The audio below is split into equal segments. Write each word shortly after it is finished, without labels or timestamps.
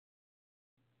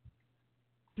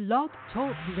Blog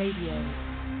Talk Radio.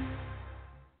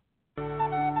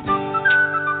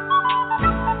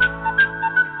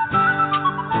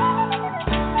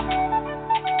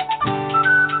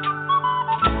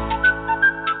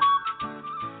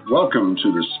 Welcome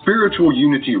to the Spiritual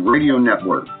Unity Radio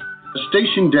Network, a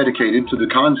station dedicated to the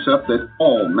concept that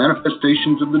all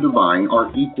manifestations of the divine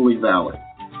are equally valid.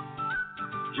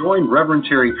 Join Reverend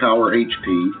Terry Power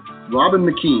HP, Robin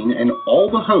McKean, and all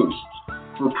the hosts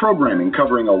for programming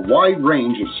covering a wide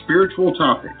range of spiritual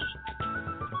topics,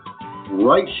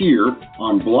 right here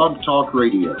on Blog Talk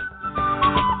Radio.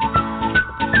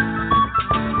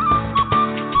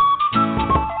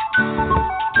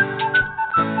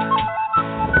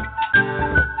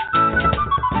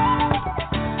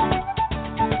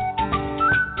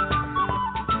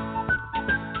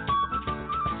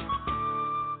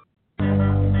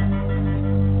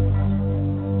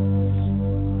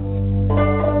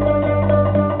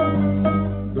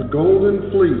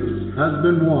 Has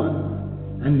been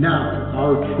won, and now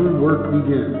our true work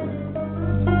begins.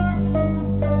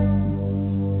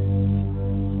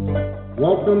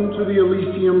 Welcome to the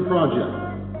Elysium Project.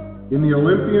 In the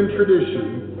Olympian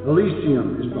tradition,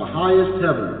 Elysium is the highest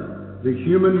heaven the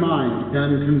human mind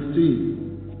can conceive.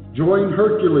 Join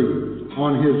Hercules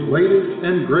on his latest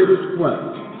and greatest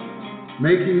quest,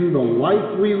 making the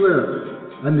life we live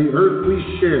and the earth we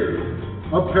share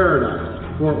a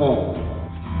paradise for all.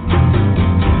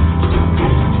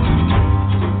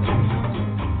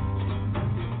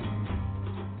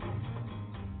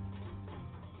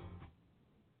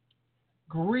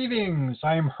 Greetings,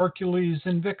 I am Hercules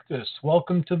Invictus.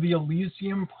 Welcome to the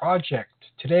Elysium Project.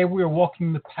 Today we are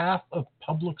walking the path of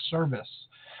public service.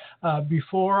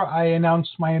 Before I announce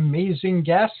my amazing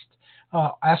guest,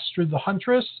 Astrid the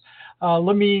Huntress,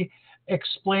 let me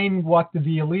explain what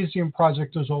the Elysium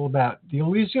Project is all about. The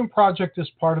Elysium Project is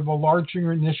part of a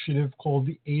larger initiative called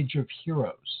the Age of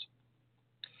Heroes.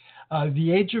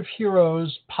 The Age of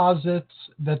Heroes posits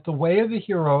that the way of the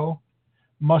hero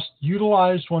must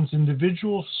utilize one's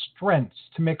individual strengths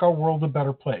to make our world a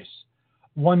better place.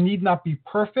 One need not be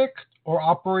perfect or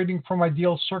operating from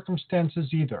ideal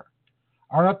circumstances either.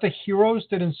 Are not the heroes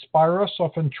that inspire us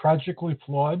often tragically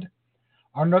flawed?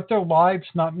 Are not their lives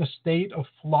not in a state of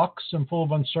flux and full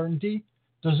of uncertainty?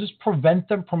 Does this prevent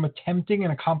them from attempting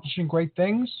and accomplishing great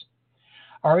things?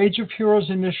 Our Age of Heroes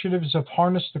initiatives have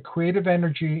harnessed the creative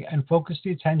energy and focused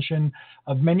the attention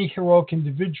of many heroic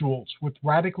individuals with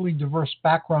radically diverse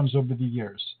backgrounds over the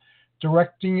years,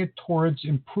 directing it towards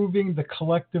improving the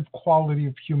collective quality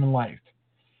of human life.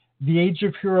 The Age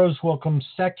of Heroes welcomes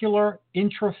secular,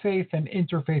 intrafaith, and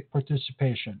interfaith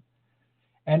participation.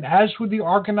 And as with the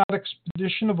Argonaut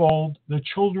expedition of old, the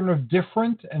children of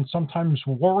different and sometimes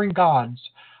warring gods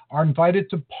are invited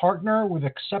to partner with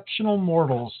exceptional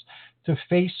mortals to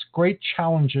face great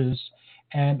challenges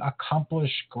and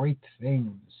accomplish great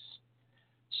things.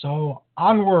 So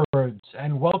onwards,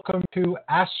 and welcome to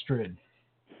Astrid.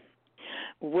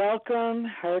 Welcome,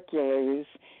 Hercules.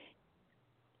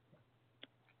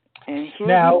 And here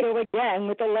we go again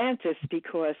with Atlantis,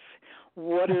 because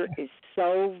water is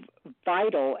so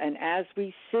vital. And as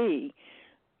we see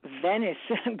Venice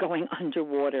going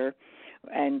underwater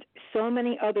and so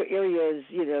many other areas,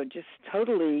 just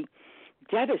totally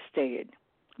devastated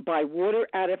by water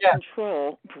out of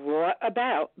control, brought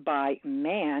about by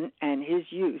man and his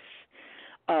use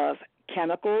of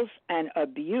chemicals and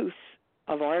abuse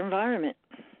of our environment.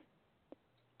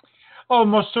 Oh,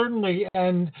 most certainly.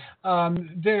 And I've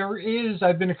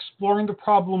been exploring the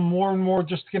problem more and more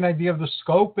just to get an idea of the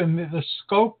scope. And the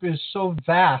scope is so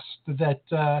vast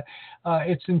that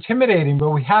it's intimidating, but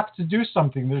we have to do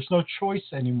something. There's no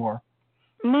choice anymore.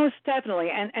 Most definitely.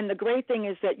 And the great thing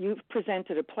is that you've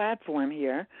presented a platform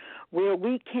here where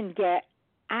we can get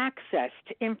access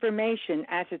to information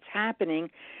as it's happening,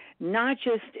 not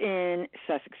just in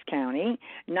Sussex County,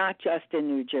 not just in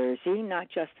New Jersey, not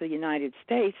just the United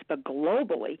States, but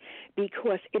globally,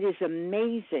 because it is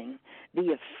amazing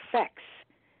the effects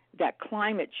that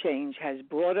climate change has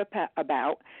brought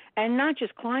about, and not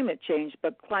just climate change,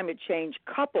 but climate change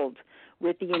coupled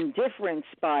with the indifference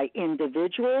by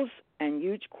individuals and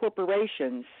huge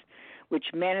corporations, which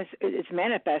is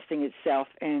manifesting itself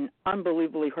in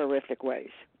unbelievably horrific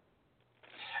ways.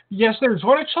 Yes, there is. I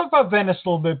want to talk about Venice a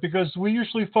little bit, because we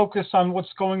usually focus on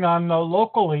what's going on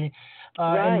locally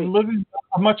and live in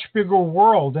a much bigger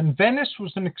world. And Venice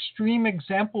was an extreme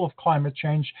example of climate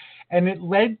change, and it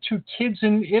led to kids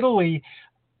in Italy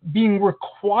being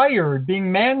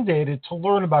mandated to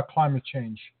learn about climate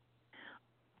change.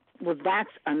 Well, that's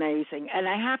amazing. And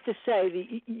I have to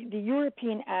say, the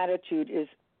European attitude is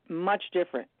much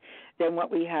different. than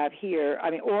what we have here. I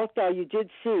mean, although you did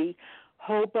see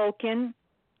Hoboken,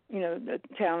 the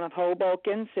town of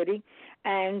Hoboken City,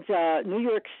 and New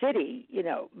York City,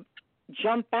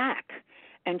 jump back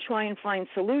and try and find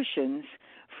solutions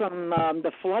from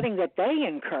the flooding that they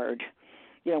incurred,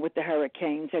 with the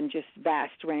hurricanes and just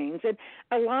vast rains. And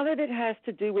a lot of it has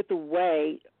to do with the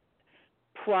way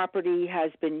property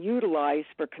has been utilized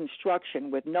for construction,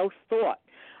 with no thought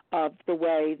of the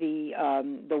way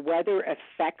the weather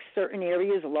affects certain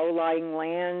areas, low-lying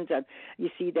land. You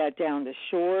see that down the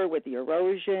shore with the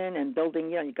erosion and building.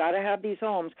 You got to have these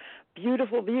homes.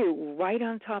 Beautiful view right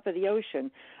on top of the ocean.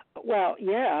 Well,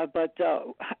 yeah, but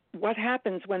what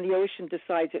happens when the ocean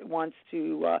decides it wants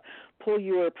to pull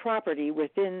your property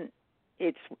within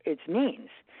its means?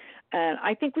 And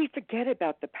I think we forget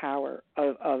about the power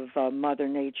of Mother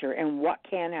Nature and what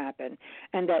can happen,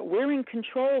 and that we're in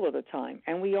control of the time,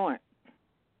 and we aren't.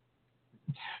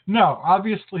 No,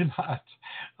 obviously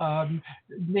not.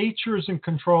 Nature is in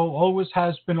control, always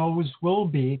has been, always will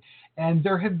be. And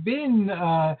there have been,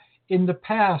 in the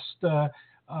past,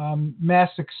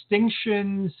 mass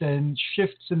extinctions and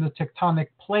shifts in the tectonic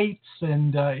plates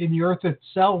and in the Earth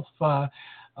itself. Right.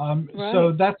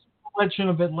 So that's Legend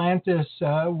of Atlantis.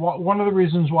 One of the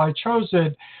reasons why I chose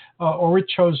it, or it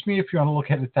chose me, if you want to look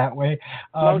at it that way,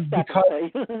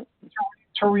 because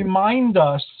to remind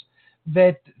us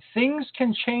that things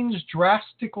can change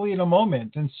drastically in a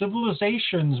moment, and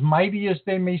civilizations, mighty as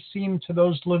they may seem to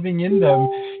those living in them,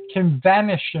 can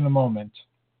vanish in a moment.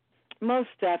 Most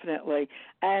definitely.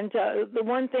 And the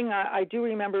one thing I do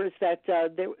remember is that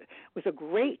there was a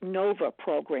great NOVA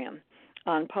program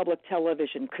on public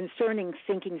television concerning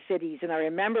sinking cities. And I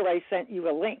remember I sent you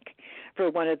a link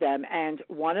for one of them. And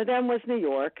one of them was New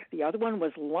York. The other one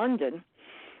was London.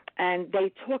 And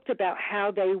they talked about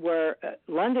how they were,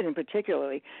 London in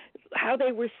particularly, how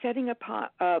they were setting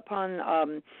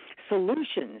upon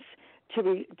solutions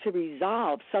to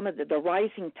resolve some of the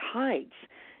rising tides.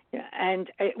 Yeah, and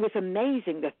it was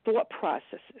amazing, the thought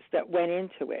processes that went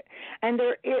into it. And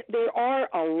there are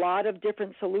a lot of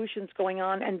different solutions going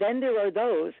on, and then there are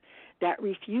those that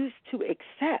refuse to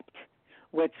accept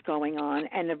what's going on,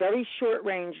 and the very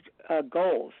short-range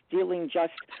goals dealing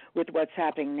just with what's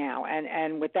happening now.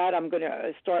 And with that, I'm going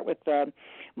to start with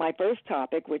my first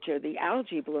topic, which are the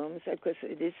algae blooms, because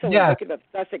it is so indicative of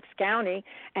Sussex County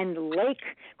and the lake,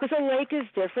 because a lake is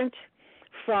different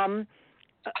from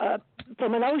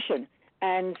an ocean.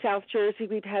 And South Jersey,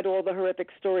 we've had all the horrific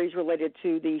stories related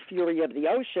to the fury of the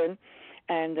ocean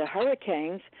and the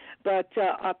hurricanes. But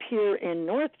up here in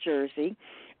North Jersey,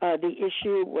 the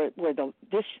issue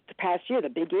this past year, the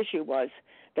big issue was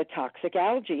the toxic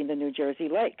algae in the New Jersey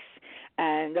lakes.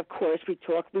 And of course, we've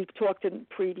talked in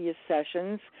previous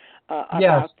sessions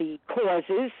about the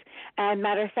causes. And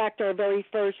matter of fact, our very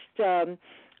first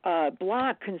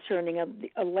blog concerning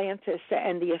Atlantis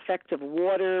and the effect of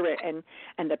water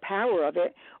and the power of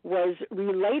it was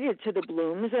related to the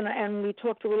blooms, and we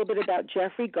talked a little bit about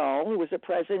Jeffrey Gull, who was the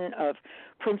president of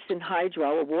Princeton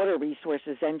Hydro, a water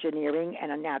resources engineering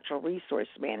and a natural resource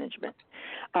management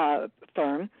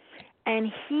firm.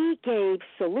 And he gave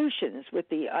solutions with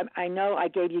I know I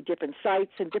gave you different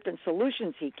sites and different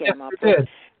solutions he came up with.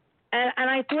 And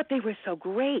I thought they were so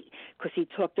great because he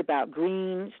talked about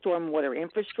green stormwater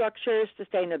infrastructure,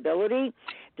 sustainability,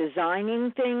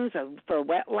 designing things for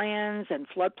wetlands and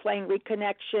floodplain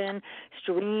reconnection,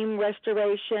 stream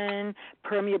restoration,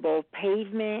 permeable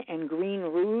pavement and green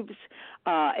roofs,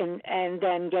 and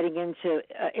then getting into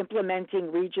implementing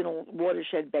regional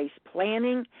watershed-based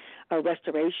planning,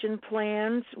 restoration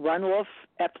plans, runoff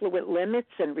effluent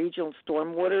limits, and regional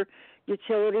stormwater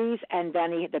utilities, and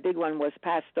then the big one was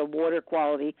passed the Water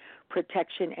Quality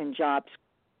Protection and Jobs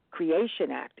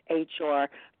Creation Act, H.R.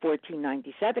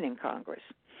 1497 in Congress.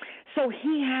 So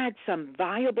he had some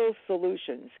viable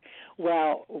solutions.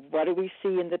 Well, what do we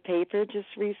see in the paper just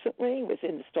recently? It was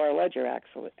in the Star Ledger,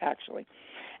 actually.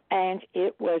 And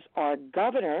it was our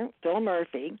governor, Phil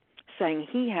Murphy, saying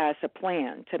he has a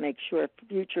plan to make sure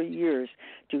future years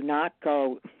do not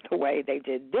go the way they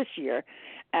did this year.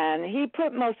 And he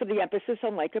put most of the emphasis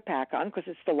on Lake Apacon because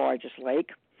it's the largest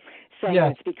lake, saying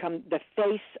it's become the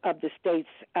face of the state's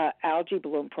algae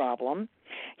bloom problem.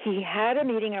 He had a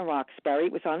meeting in Roxbury.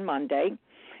 It was on Monday,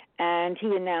 and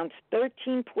he announced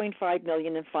 $13.5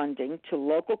 million in funding to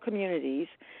local communities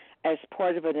as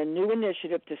part of a new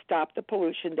initiative to stop the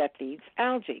pollution that feeds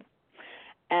algae.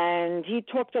 And he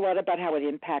talked a lot about how it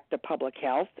impacted public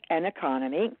health and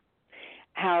economy.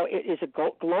 how it is a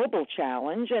global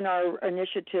challenge, and our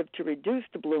initiative to reduce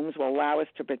the blooms will allow us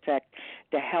to protect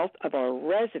the health of our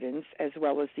residents as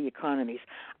well as the economies.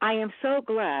 I am so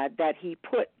glad that he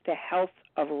put the health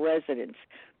of residents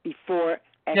before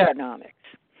economics.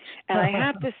 And I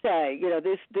have to say,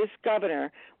 this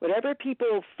governor, whatever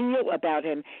people feel about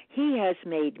him, he has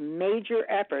made major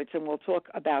efforts, and we'll talk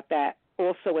about that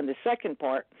also in the second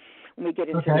part when we get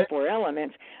into the 4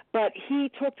 elements. But he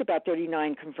talked about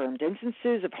 39 confirmed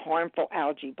instances of harmful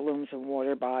algae blooms in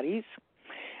water bodies.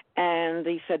 And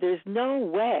he said there's no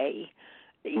way,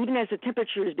 even as the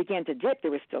temperatures began to dip,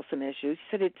 there were still some issues. He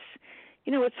said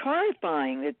it's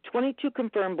horrifying that 22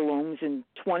 confirmed blooms in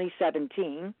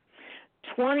 2017,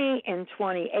 20 in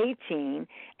 2018,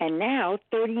 and now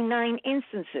 39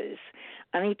 instances.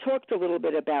 And he talked a little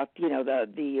bit about,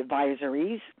 the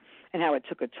advisories and how it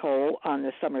took a toll on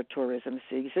the summer tourism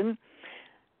season.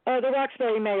 The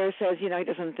Roxbury mayor says, he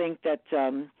doesn't think that,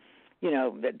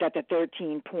 that the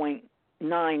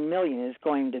 13.9 million is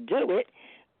going to do it.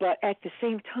 But at the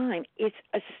same time, it's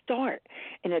a start.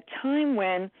 In a time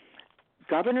when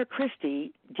Governor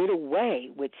Christie did away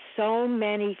with so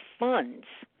many funds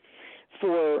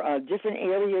for different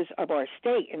areas of our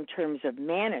state in terms of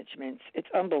management, it's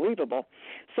unbelievable.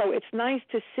 So it's nice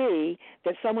to see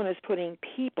that someone is putting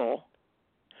people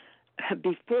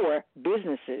before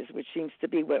businesses, which seems to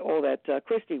be what all that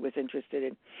Christie was interested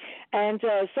in. And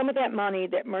some of that money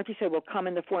that Murphy said will come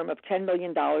in the form of $10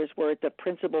 million worth of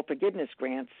principal forgiveness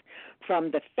grants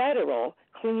from the federal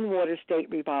Clean Water State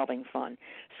Revolving Fund.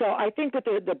 So I think that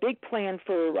the big plan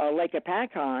for Lake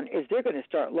Apacon is they're going to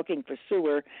start looking for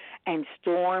sewer and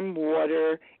storm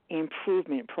water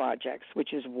improvement projects,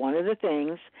 which is one of the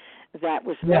things that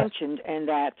was mentioned in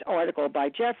that article by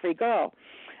Jeffrey Go.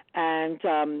 And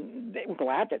I'm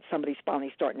glad that somebody's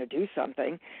finally starting to do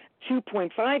something.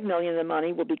 $2.5 million of the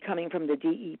money will be coming from the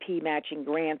DEP matching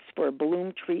grants for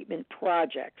bloom treatment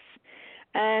projects.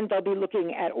 And they'll be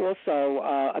looking at also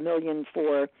 $1 million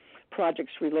for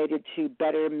projects related to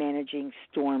better managing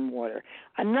stormwater.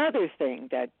 Another thing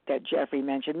that Jeffrey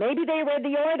mentioned, maybe they read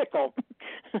the article,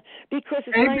 because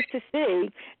it's nice to see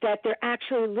that they're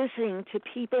actually listening to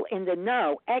people in the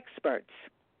know, experts.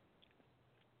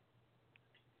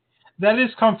 That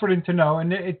is comforting to know,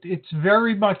 and it's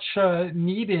very much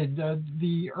needed.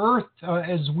 The Earth,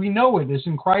 as we know it, is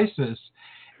in crisis,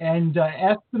 and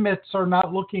estimates are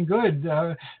not looking good.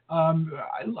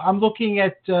 I'm looking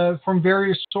at, from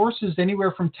various sources,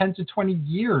 anywhere from 10 to 20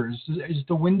 years is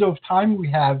the window of time we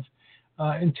have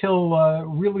until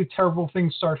really terrible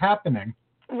things start happening.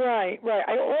 Right.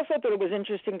 I also thought it was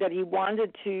interesting that he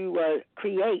wanted to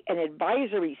create an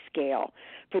advisory scale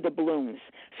for the blooms.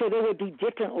 So there would be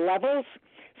different levels,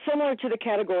 similar to the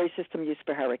category system used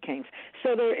for hurricanes.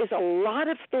 So there is a lot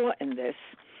of thought in this,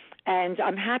 and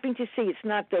I'm happy to see it's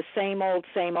not the same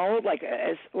old, like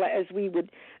as we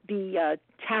would be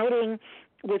touting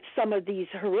with some of these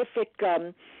horrific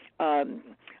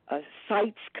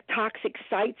sites, toxic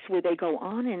sites, where they go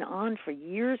on for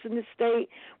years in the state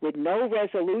with no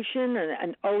resolution,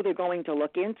 and they're going to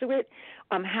look into it.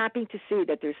 I'm happy to see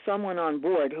that there's someone on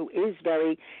board who is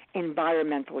very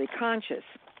environmentally conscious.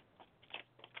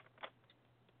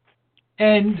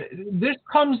 And this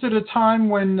comes at a time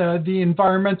when the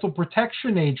Environmental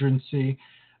Protection Agency,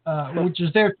 which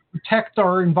is there to protect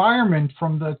our environment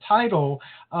from the title,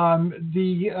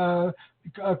 the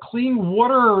clean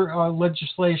water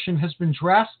legislation has been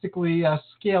drastically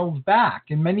scaled back,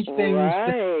 and many things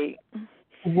that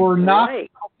were not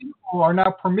are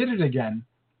now permitted again.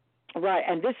 Right,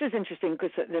 and this is interesting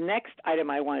because the next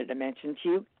item I wanted to mention to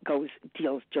you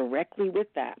deals directly with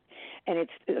that, and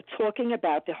it's talking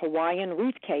about the Hawaiian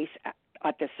Reef case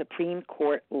at the Supreme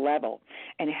Court level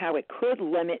and how it could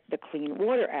limit the Clean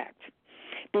Water Act.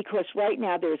 Because right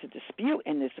now there's a dispute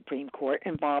in the Supreme Court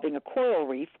involving a coral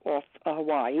reef off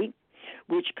Hawaii,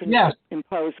 which can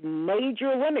impose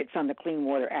major limits on the Clean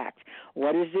Water Act.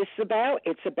 What is this about?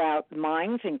 It's about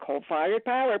mines and coal-fired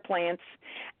power plants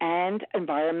and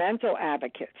environmental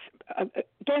advocates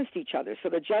against each other. So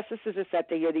the justices are set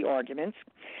to hear the arguments,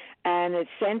 and it's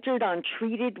centered on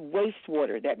treated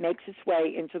wastewater that makes its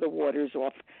way into the waters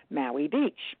off Maui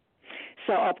Beach.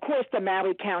 So, of course, the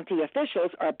Maui County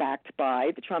officials are backed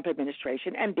by the Trump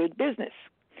administration and big business.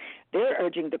 They're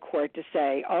urging the court to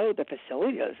say, the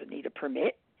facility doesn't need a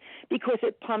permit because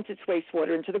it pumps its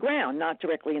wastewater into the ground, not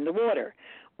directly in the water.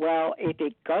 Well, if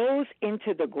it goes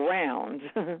into the ground,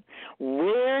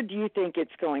 where do you think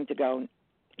it's going to go?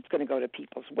 It's going to go to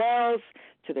people's wells,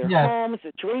 to their homes,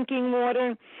 the drinking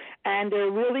water, and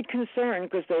they're really concerned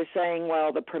because they're saying,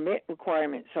 well, the permit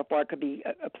requirement so far could be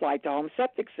applied to home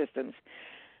septic systems.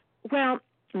 Well,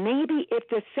 maybe if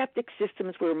the septic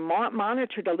systems were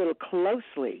monitored a little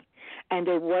closely and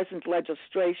there wasn't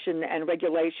legislation and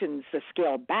regulations to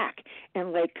scale back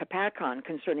in Lake Kapakon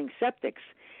concerning septics,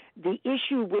 the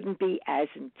issue wouldn't be as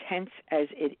intense as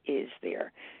it is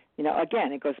there.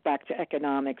 Again, it goes back to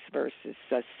economics versus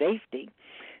safety.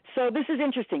 So this is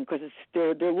interesting because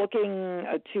they're looking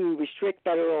to restrict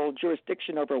federal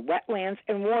jurisdiction over wetlands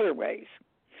and waterways.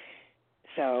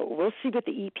 So we'll see what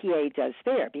the EPA does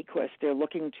there, because they're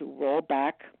looking to roll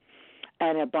back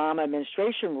an Obama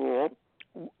administration rule,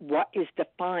 what is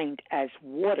defined as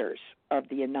waters of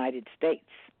the United States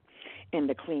in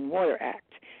the Clean Water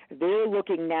Act. They're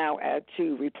looking now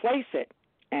to replace it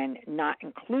and not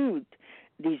include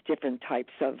these different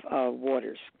types of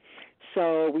waters.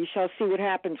 So we shall see what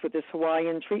happens with this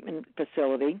Hawaiian treatment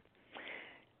facility,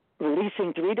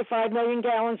 releasing 3 to 5 million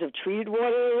gallons of treated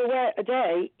water a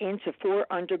day into 4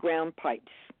 underground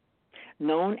pipes,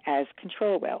 known as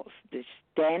control wells. This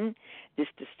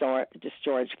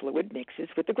discharge fluid mixes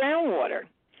with the groundwater,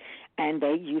 and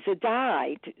they use a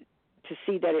dye to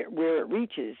see that where it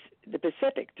reaches the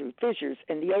Pacific through fissures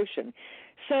in the ocean.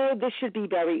 So this should be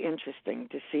very interesting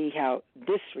to see how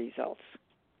this results.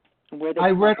 Where they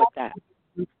come up with that.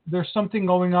 There's something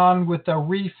going on with the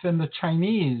reef and the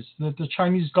Chinese, that the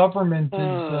Chinese government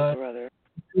is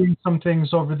doing some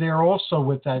things over there also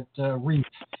with that reef.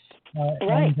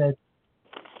 Right.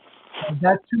 And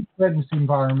that too threatens the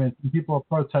environment, and people are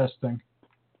protesting.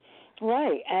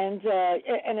 Right, and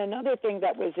another thing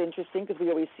that was interesting, because we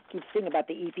always keep seeing about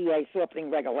the EPA softening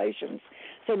regulations.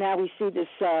 So now we see this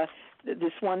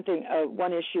one thing,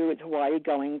 one issue with Hawaii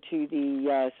going to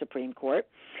the Supreme Court.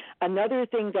 Another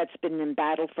thing that's been in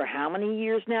battle for how many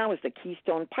years now is the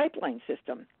Keystone Pipeline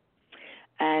system.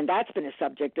 And that's been a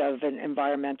subject of an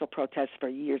environmental protest for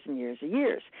years and years and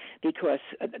years, because,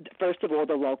 first of all,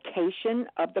 the location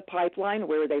of the pipeline,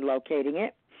 where are they locating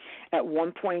it? At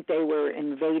one point, they were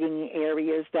invading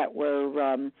areas that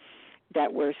were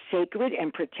sacred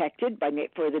and protected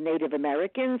for the Native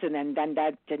Americans, and then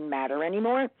that didn't matter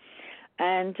anymore.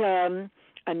 And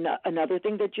another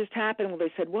thing that just happened,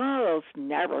 they said, well, it's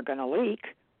never going to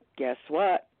leak. Guess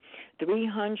what?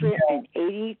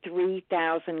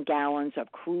 383,000 gallons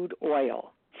of crude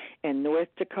oil in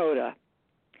North Dakota,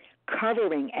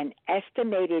 covering an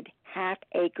estimated half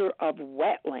acre of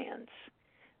wetlands.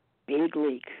 Big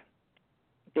leak.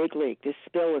 This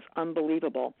spill is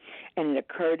unbelievable, and it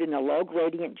occurred in a low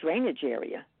gradient drainage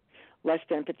area, less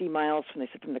than 50 miles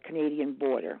from the Canadian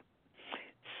border.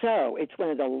 So it's one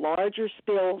of the larger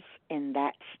spills in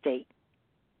that state.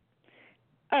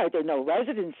 All right, there are no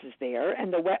residences there,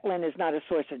 and the wetland is not a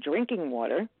source of drinking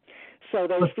water, so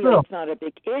they feel it's not a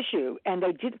big issue. And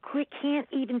they can't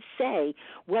even say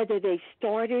whether they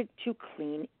started to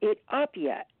clean it up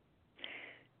yet.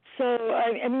 So,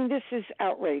 I mean, this is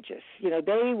outrageous.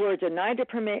 They were denied a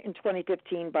permit in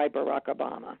 2015 by Barack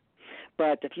Obama.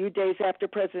 But a few days after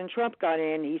President Trump got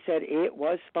in, he said it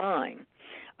was fine.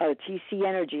 TC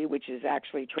Energy, which is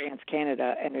actually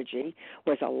TransCanada Energy,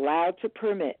 was allowed to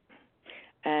permit.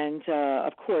 And,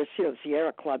 of course,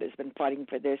 Sierra Club has been fighting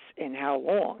for this in how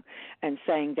long, and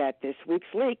saying that this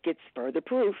week's leak, it's further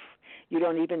proof. You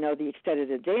don't even know the extent of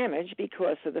the damage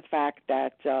because of the fact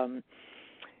that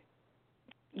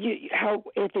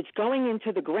if it's going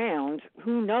into the ground,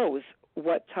 who knows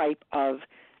what type of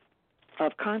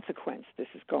consequence this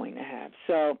is going to have.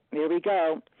 So there we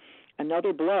go,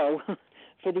 another blow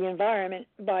for the environment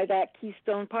by that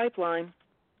Keystone Pipeline.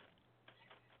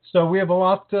 So we have a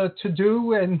lot to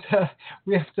do, and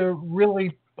we have to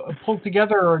really pull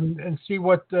together and see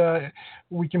what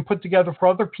we can put together for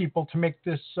other people to make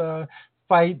this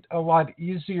fight a lot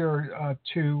easier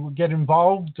to get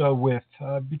involved with,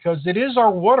 because it is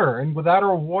our water, and without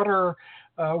our water,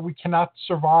 we cannot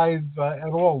survive at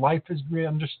all. Life as we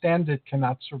understand it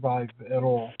cannot survive at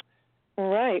all.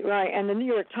 Right. And the New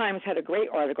York Times had a great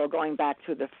article going back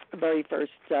to the very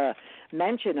first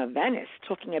mention of Venice,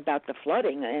 talking about the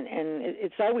flooding, and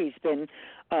it's always been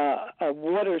a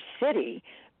water city,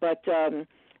 but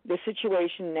the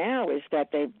situation now is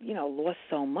that they've lost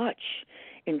so much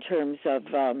in terms of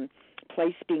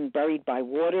place being buried by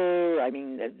water. I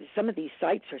mean, some of these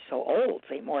sites are so old.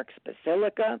 St. Mark's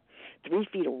Basilica, 3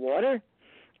 feet of water,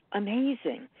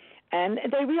 amazing. And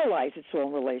they realize it's all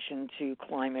in relation to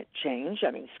climate change.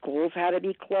 I mean, schools had to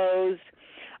be closed.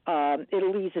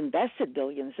 Italy's invested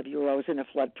billions of euros in a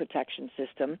flood protection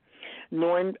system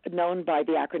known by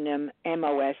the acronym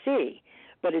MOSE.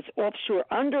 But its offshore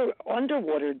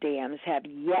underwater dams have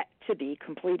yet to be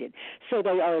completed. So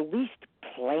they are at least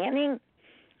planning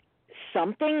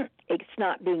something. It's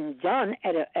not being done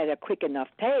at a quick enough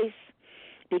pace.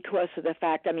 because of the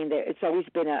fact, it's always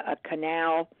been a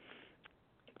canal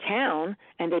town,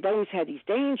 and they've always had these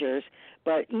dangers.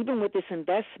 But even with this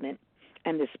investment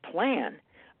and this plan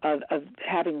of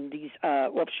having these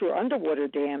offshore underwater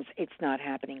dams, it's not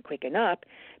happening quick enough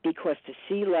because the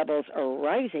sea levels are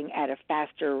rising at a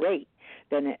faster rate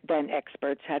than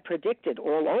experts had predicted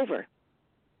all over.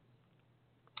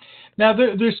 Now,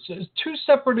 there's two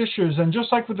separate issues, and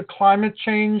just like with the climate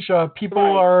change, people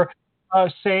Right. are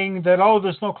saying that,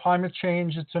 there's no climate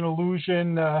change, it's an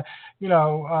illusion,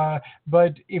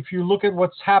 but if you look at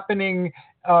what's happening,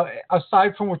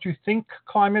 aside from what you think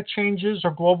climate change is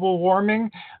or global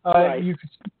warming, Right. you can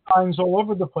see signs all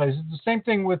over the place. It's the same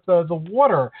thing with the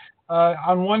water.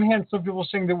 On one hand, some people are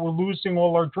saying that we're losing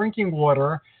all our drinking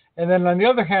water, and then on the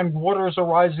other hand, waters are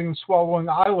rising and swallowing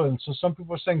islands. So some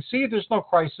people are saying, see, there's no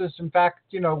crisis. In fact,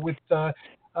 with the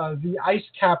ice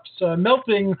caps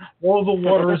melting, all the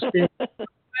water is being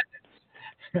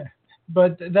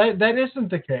but that isn't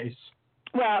the case.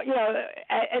 Well,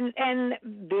 and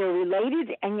they're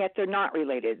related, and yet they're not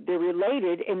related. They're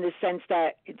related in the sense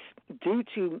that it's due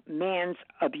to man's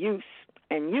abuse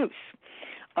and use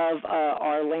of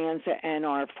our lands and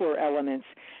our four elements.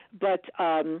 But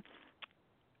the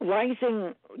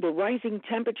rising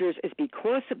temperatures is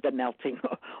because of the melting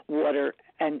water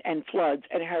and floods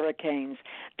and hurricanes.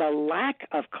 The lack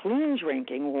of clean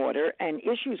drinking water and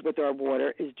issues with our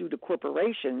water is due to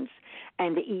corporations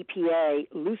and the EPA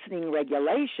loosening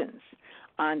regulations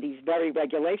on these very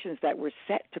regulations that were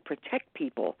set to protect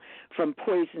people from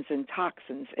poisons and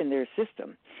toxins in their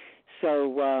system.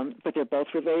 So, but they're both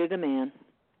related to man.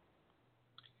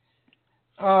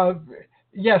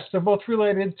 Yes, they're both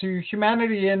related to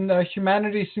humanity, and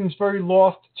humanity seems very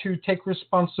loath to take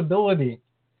responsibility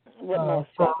for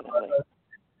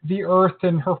the earth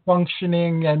and her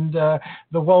functioning and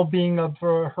the well-being of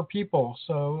her people.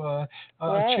 So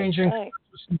changing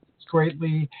is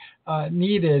greatly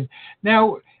needed.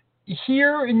 Now,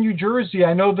 here in New Jersey,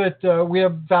 I know that we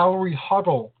have Valerie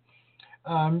Huddle.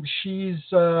 She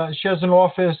has an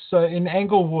office in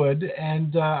Englewood,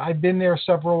 and I've been there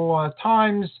several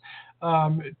times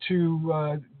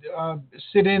to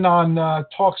sit in on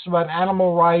talks about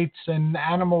animal rights and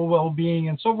animal well-being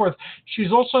and so forth.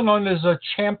 She's also known as a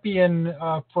champion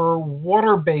for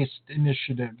water-based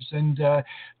initiatives, and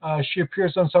she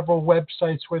appears on several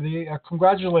websites where they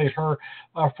congratulate her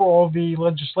for all the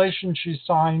legislation she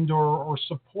signed or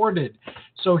supported.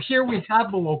 So here we have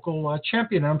the local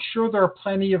champion. I'm sure there are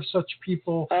plenty of such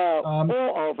people all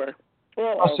over.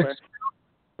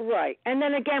 Right. And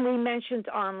then again, we mentioned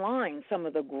online some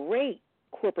of the great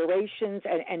corporations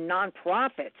and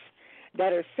nonprofits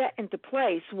that are set into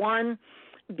place. One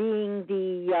being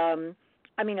the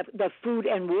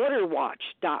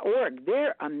foodandwaterwatch.org.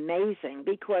 They're amazing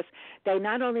because they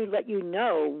not only let you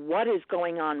know what is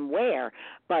going on where,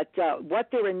 but what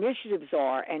their initiatives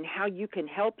are and how you can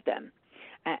help them.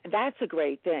 That's a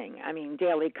great thing.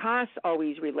 Daily Kos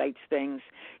always relates things,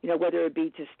 whether it be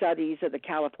to studies of the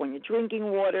California drinking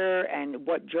water and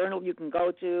what journal you can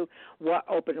go to, what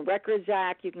Open Records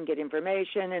Act, you can get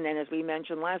information. And then, as we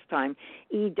mentioned last time,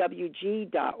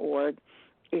 EWG.org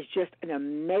is just an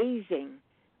amazing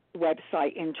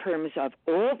website in terms of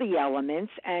all the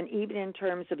elements and even in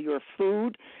terms of your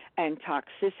food and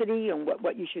toxicity and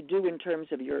what you should do in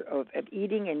terms of of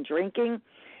eating and drinking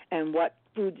and what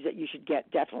foods that you should get,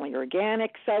 definitely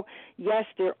organic. So, yes,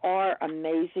 there are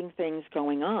amazing things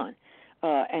going on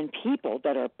and people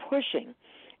that are pushing.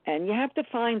 And you have to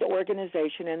find the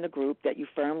organization and the group that you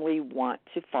firmly want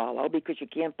to follow because you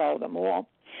can't follow them all.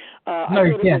 I thought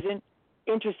it was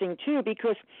interesting, too,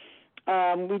 because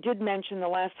we did mention the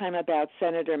last time about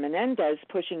Senator Menendez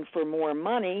pushing for more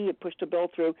money. He pushed a bill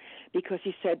through because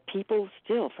he said people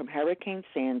still, from Hurricane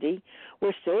Sandy,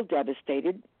 were still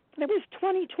devastated. It was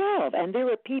 2012, and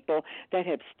there are people that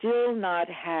have still not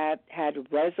had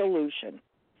resolution.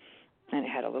 And it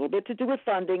had a little bit to do with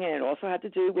funding, and it also had to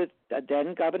do with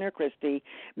then Governor Christie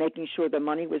making sure the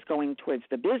money was going towards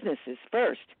the businesses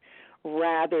first,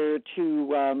 rather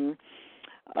to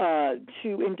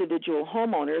individual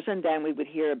homeowners. And then we would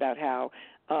hear about how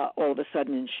all of a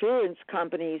sudden insurance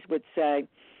companies would say,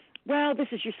 well, this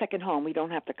is your second home. We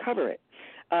don't have to cover it.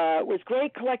 It was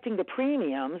great collecting the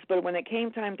premiums, but when it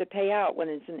came time to pay out, when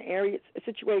it's in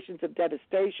situations of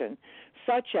devastation,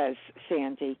 such as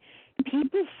Sandy,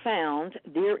 people found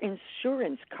their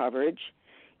insurance coverage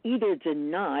either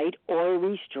denied or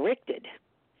restricted.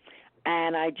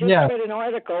 And I just read an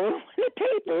article in the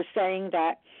paper saying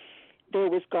that there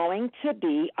was going to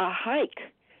be a hike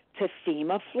to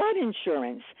FEMA flood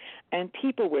insurance. And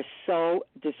people were so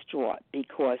distraught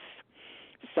because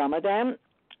some of them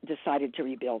decided to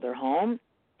rebuild their home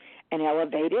and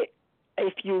elevate it,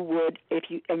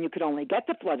 and you could only get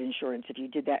the flood insurance if you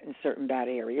did that in certain bad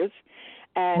areas.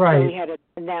 And Right. they had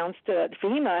announced,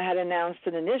 FEMA had announced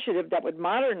an initiative that would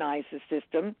modernize the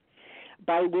system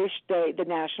by which the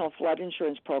National Flood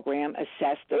Insurance Program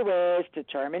assessed the risk,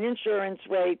 determined insurance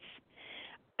rates,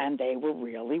 and they were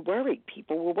really worried.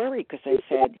 People were worried because they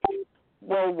said,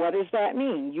 well, what does that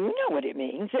mean? You know what it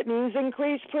means. It means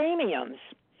increased premiums.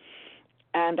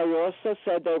 And they also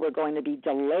said they were going to be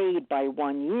delayed by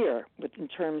 1 year in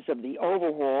terms of the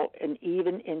overhaul and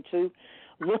even into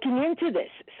looking into this.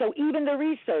 So even the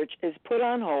research is put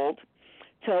on hold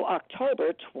till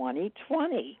October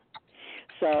 2020.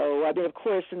 So, I mean, of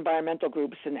course, environmental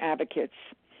groups and advocates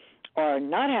are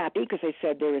not happy because they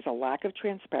said there is a lack of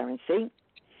transparency.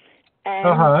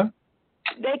 And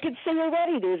they could see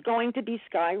already there's going to be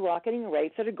skyrocketing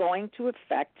rates that are going to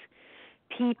affect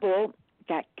people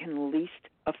that can least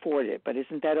afford it. But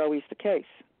isn't that always the case?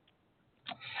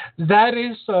 That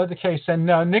is the case. And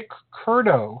Nick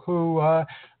Curto, who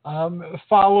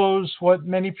follows what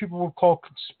many people would call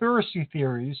conspiracy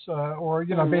theories, or,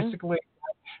 basically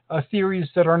theories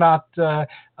that are not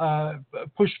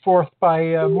pushed forth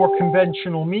by more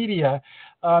conventional media.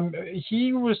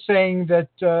 He was saying that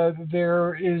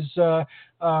there's a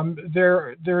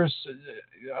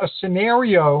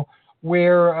scenario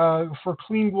where for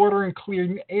clean water and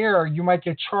clean air, you might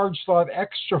get charged a lot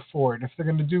extra for it if they're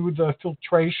going to do the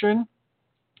filtration.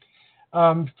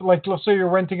 Like, let's say you're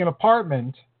renting an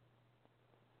apartment.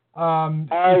 If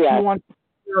you want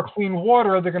clean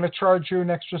water, they're going to charge you an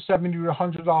extra $70 to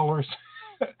 $100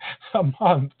 a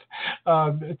month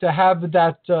to have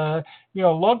that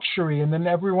luxury, and then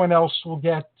everyone else will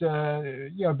get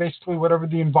basically whatever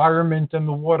the environment and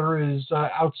the water is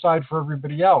outside for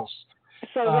everybody else.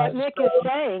 So what Nick is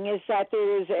saying is that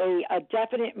there is a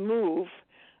definite move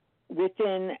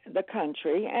within the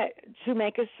country to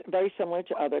make us very similar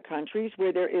to other countries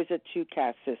where there is a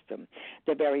two-caste system.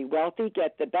 The very wealthy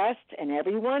get the best, and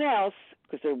everyone else,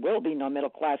 because there will be no middle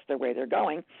class the way they're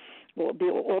going, will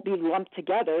be lumped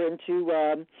together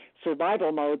into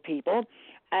survival mode people,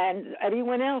 and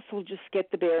everyone else will just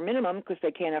get the bare minimum because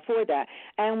they can't afford that.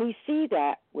 And we see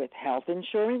that with health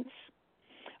insurance.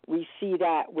 We see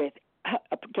that with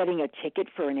getting a ticket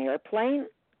for an airplane.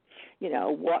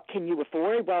 What can you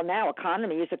afford? Well, now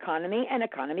economy is economy and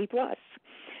economy plus.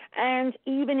 And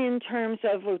even in terms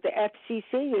of what the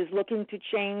FCC is looking to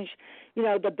change,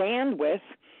 the bandwidth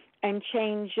and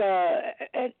change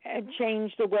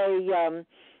the way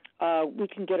we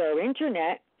can get our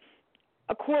internet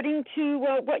according to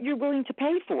what you're willing to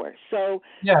pay for. So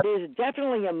there's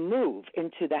definitely a move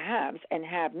into the haves and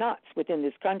have-nots within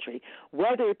this country.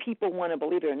 Whether people want to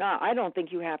believe it or not, I don't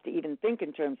think you have to even think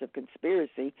in terms of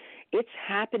conspiracy. It's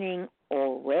happening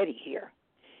already here,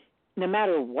 no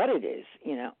matter what it is,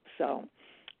 So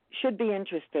should be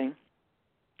interesting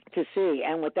to see.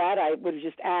 And with that, I would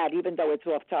just add, even though it's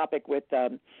off topic with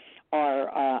our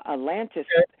Atlantis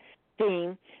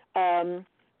theme,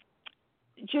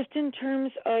 just in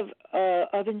terms of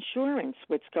insurance,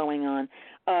 what's going on.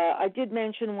 I did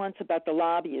mention once about the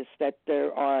lobbyists that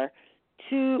there are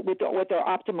two, with their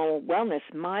optimal wellness,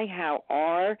 how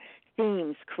our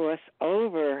themes cross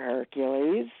over,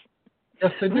 Hercules.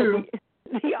 Yes, they do.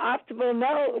 The optimal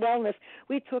wellness.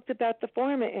 We talked about the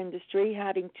pharma industry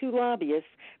having two lobbyists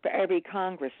for every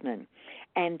congressman,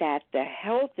 and that the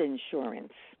health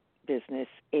insurance business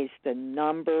is the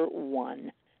number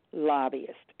one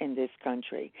lobbyist in this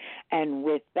country. And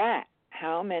with that,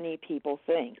 how many people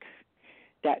think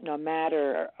that no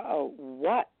matter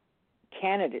what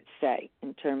candidates say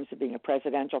in terms of being a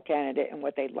presidential candidate and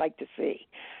what they'd like to see,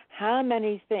 how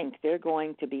many think they're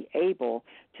going to be able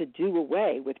to do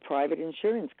away with private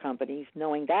insurance companies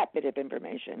knowing that bit of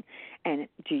information? And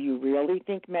do you really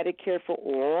think Medicare for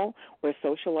all or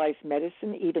socialized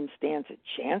medicine even stands a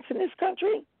chance in this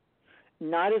country?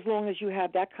 Not as long as you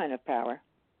have that kind of power.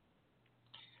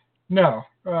 No,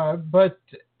 but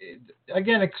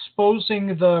again,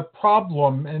 exposing the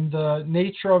problem and the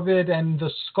nature of it and the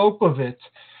scope of it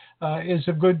is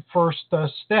a good first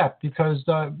step, because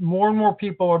more and more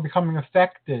people are becoming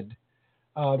affected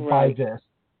by this.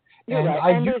 You're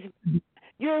right.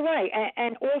 You're right.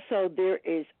 And also there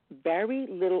is very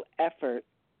little effort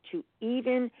to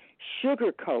even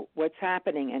sugarcoat what's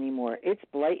happening anymore. It's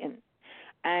blatant.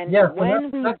 And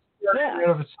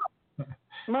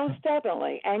most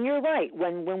definitely. And you're right.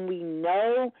 When we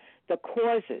know the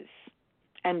causes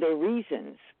and the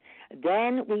reasons,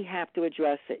 then we have to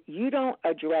address it. You don't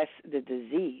address the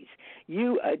disease.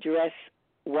 You address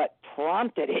what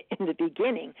prompted it in the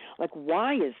beginning. Like,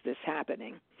 why is this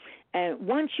happening? And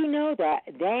once you know that,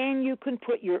 then you can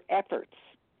put your efforts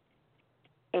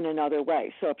in another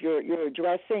way. So if you're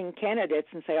addressing candidates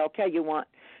and say, okay, you want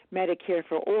Medicare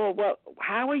for all, well,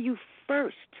 how are you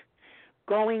first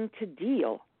going to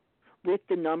deal with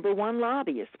the number one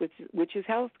lobbyist, which is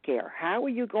health care? How are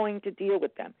you going to deal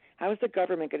with them? How is the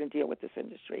government going to deal with this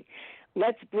industry?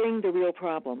 Let's bring the real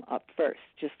problem up first,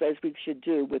 just as we should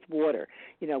do with water,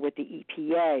 with the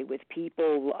EPA, with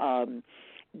people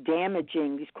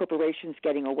damaging these corporations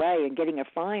getting away and getting a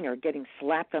fine or getting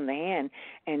slapped on the hand,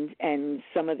 and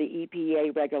some of the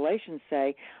EPA regulations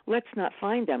say, let's not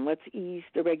fine them, let's ease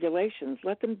the regulations,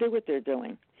 let them do what they're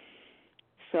doing.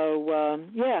 So,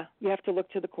 you have to look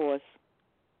to the cause.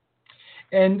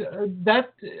 And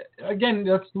that, again,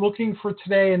 that's looking for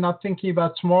today and not thinking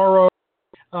about tomorrow.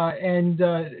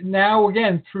 Now,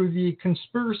 again, through the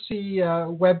conspiracy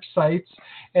websites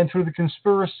and through the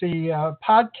conspiracy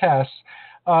podcasts,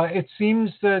 it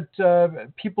seems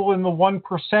that people in the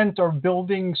 1% are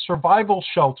building survival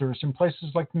shelters in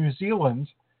places like New Zealand,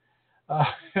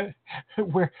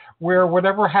 where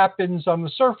whatever happens on the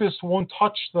surface won't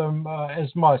touch them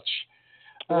as much.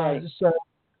 Right. So,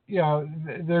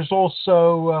 there's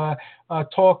also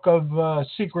talk of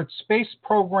secret space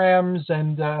programs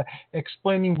and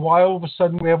explaining why all of a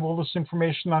sudden we have all this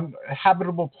information on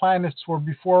habitable planets where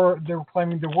before they were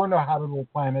claiming there were no habitable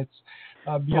planets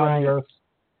beyond the Earth.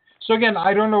 So again,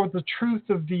 I don't know what the truth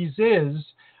of these is,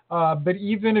 but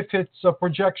even if it's a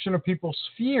projection of people's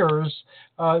fears,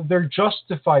 they're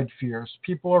justified fears.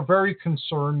 People are very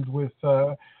concerned with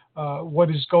what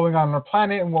is going on our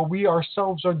planet and what we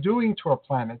ourselves are doing to our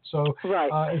planet. So as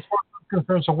far as I'm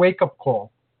concerned, it's a wake-up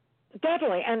call.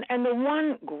 Definitely. And the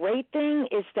one great thing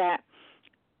is that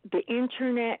the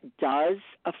Internet does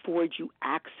afford you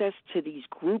access to these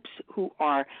groups who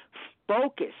are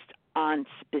focused on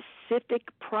specific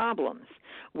problems,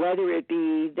 whether it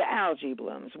be the algae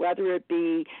blooms, whether it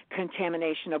be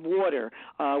contamination of water,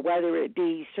 whether it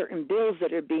be certain bills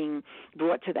that are being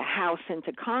brought to the House and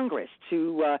to Congress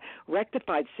to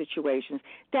rectify situations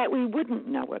that we wouldn't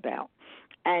know about.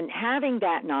 And having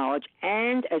that knowledge,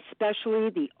 and especially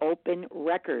the Open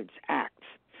Records Act,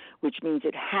 which means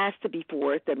it has to be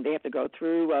forth, and they have to go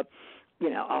through a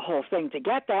whole thing to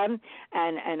get them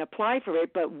and apply for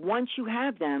it. But once you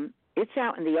have them, it's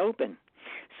out in the open.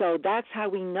 So that's how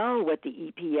we know what the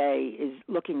EPA is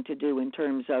looking to do in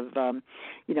terms of,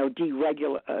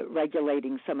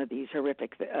 regulating some of these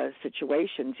horrific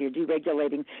situations. You're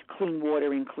deregulating clean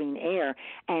water and clean air,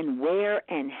 and where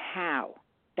and how.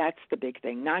 That's the big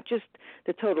thing, not just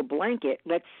the total blanket.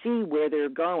 Let's see where they're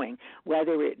going,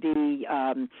 whether it be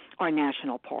our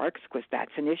national parks, because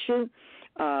that's an issue,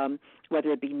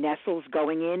 whether it be Nestle's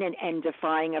going in and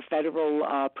defying a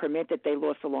federal permit that they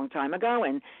lost a long time ago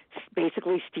and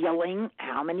basically stealing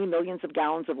how many millions of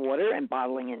gallons of water and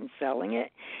bottling it and selling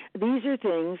it. These are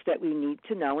things that we need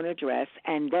to know and address,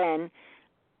 and then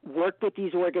work with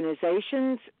these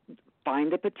organizations,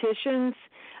 find the petitions,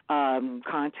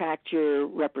 contact your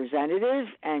representative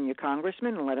and your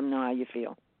congressman and let them know how you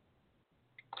feel.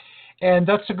 And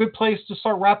that's a good place to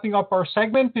start wrapping up our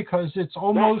segment because it's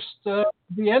almost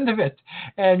the end of it.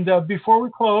 And before we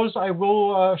close, I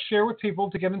will share with people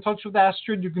to get in touch with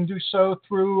Astrid. You can do so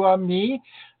through me,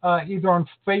 either on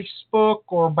Facebook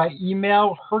or by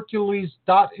email,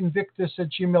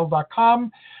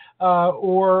 hercules.invictus@gmail.com,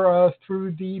 or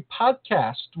through the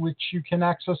podcast, which you can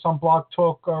access on Blog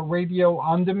Talk Radio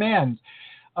on demand.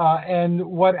 And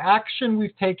what action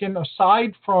we've taken,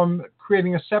 aside from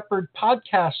creating a separate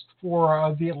podcast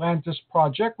for the Atlantis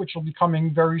Project, which will be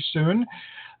coming very soon,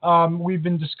 we've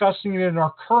been discussing it in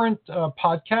our current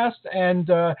podcast.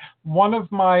 And one of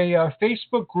my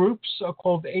Facebook groups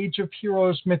called Age of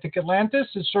Heroes Mythic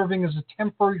Atlantis is serving as a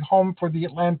temporary home for the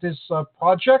Atlantis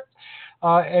Project.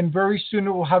 And very soon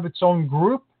it will have its own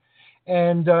group.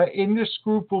 And in this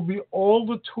group will be all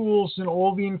the tools and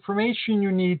all the information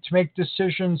you need to make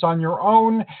decisions on your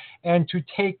own and to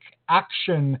take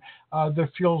action that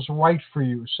feels right for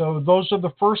you. So those are the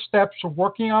first steps of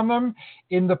working on them.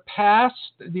 In the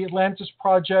past, the Atlantis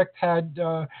Project had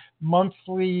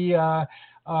monthly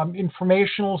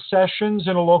informational sessions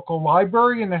in a local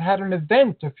library, and it had an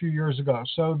event a few years ago.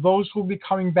 So those will be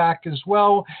coming back as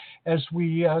well as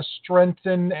we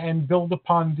strengthen and build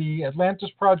upon the Atlantis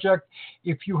Project.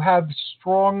 If you have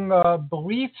strong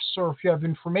beliefs, or if you have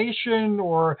information,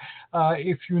 or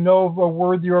if you know of a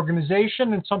worthy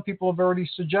organization, and some people have already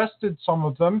suggested some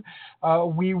of them,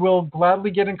 we will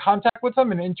gladly get in contact with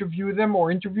them and interview them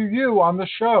or interview you on the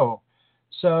show.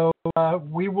 So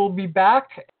we will be back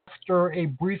after a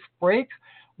brief break.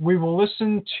 We will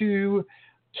listen to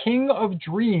King of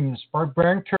Dreams by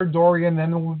Brian Dorian.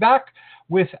 And we'll be back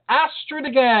with Astrid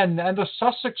again and the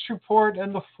Sussex Report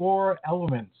and the Four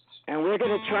Elements. And we're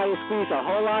going to try to squeeze a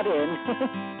whole lot in.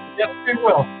 Yes, we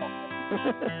will.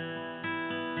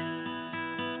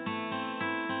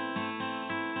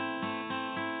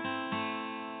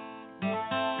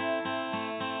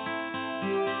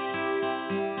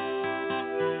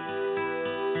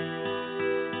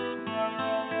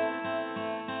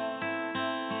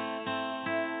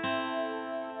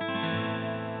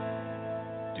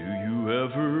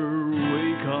 Ever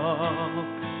wake up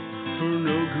for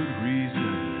no good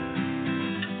reason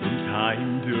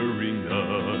sometime during the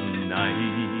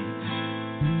night?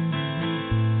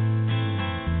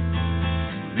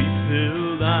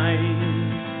 Sleep-filled eyes,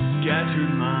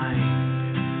 scattered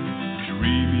mind,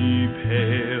 dreamy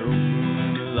pale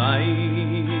moonlight.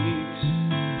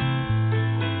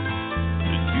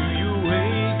 Do you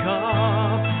wake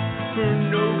up for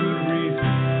no good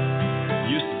reason?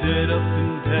 You sit up in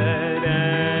bed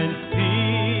and think.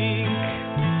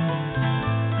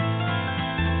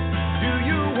 Do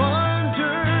you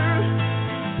wonder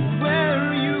where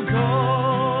you go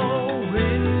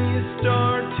when you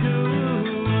start to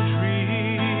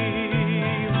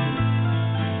dream?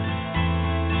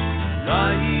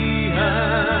 I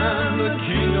am the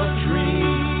king of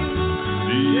dreams,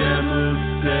 the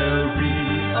emissary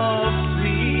of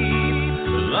sleep.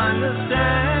 I'm the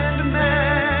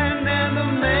Sandman and the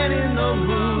man in the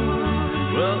moon.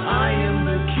 Well, I am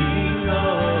the king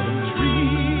of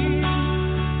dreams.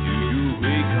 Do you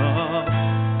wake up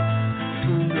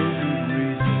for no good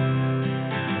reason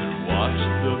and watch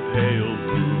the pale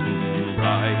moon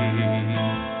rise?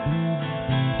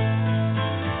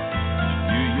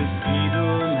 Do you see the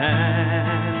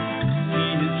man,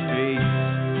 see his face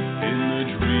in the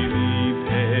dreamy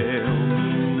pale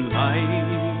moonlight?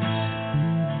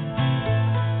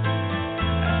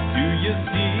 Do you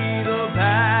see the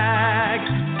bag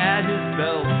at his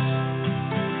belt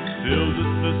filled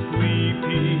with the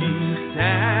sleeping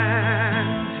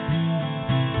sand?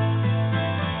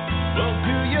 Well,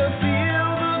 do you feel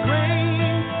the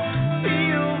grain,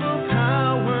 feel the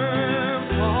power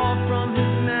fall from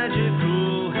his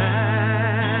magical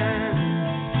hand?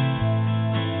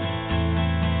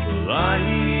 Well, I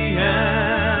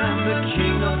am the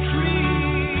king of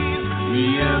dreams, the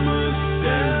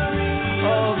emissary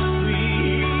of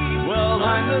sleep. Well,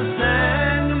 I'm the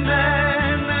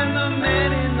Sandman and the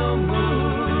man in the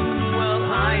moon. Well,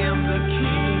 I am the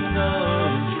king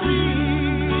of dreams.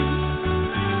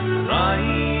 I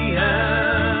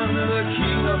am the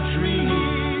king of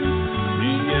dreams,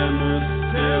 the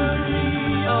emissary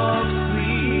of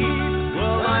sleep.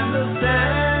 Well, I'm the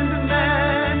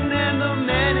Sandman and the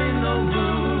man in the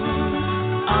moon.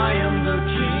 I am the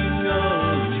king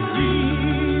of dreams.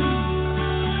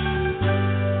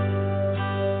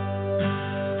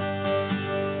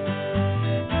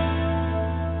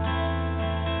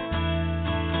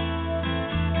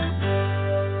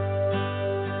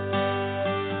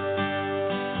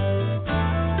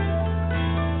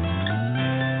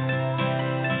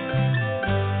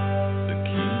 The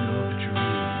king of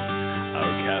dreams,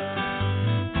 our captain.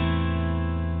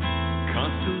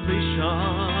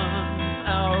 Constellations,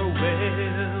 our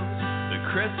whales. The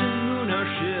crescent moon, our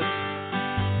ship.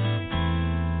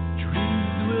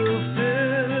 Dreams will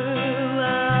fill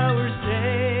our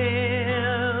sails.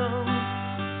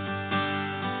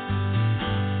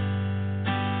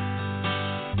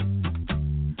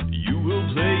 You will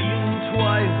play in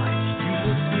twilight, you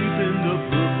will sleep in the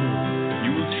purple,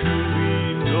 you will truly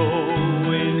know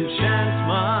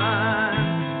enchantment.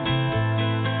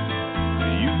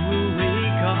 You will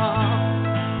wake up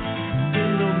in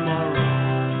the morrow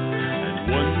and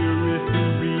wonder if it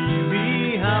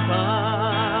really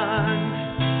happened.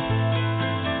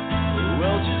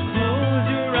 Well, just close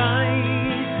your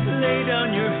eyes, lay down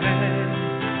your head,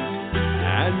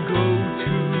 and go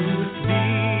to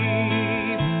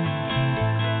sleep.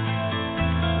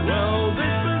 Well,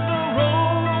 this is the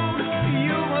road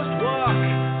you must walk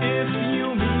if you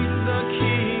meet the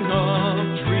king of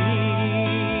dreams.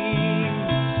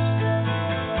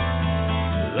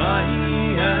 I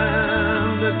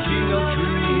am the king of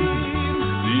dreams,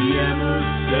 the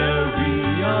emissary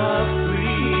of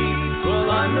sleep. Well,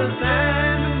 I'm the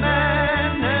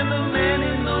Sandman and the man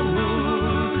in the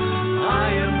moon.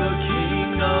 I am the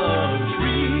king of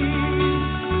dreams.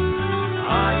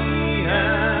 I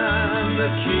am the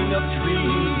king of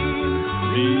dreams,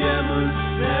 the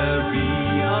emissary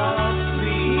of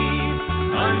sleep.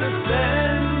 I'm the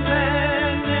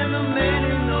Sandman and the man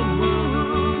in the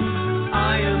moon. I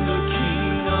am the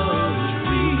king of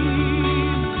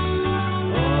dreams.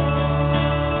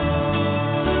 Oh.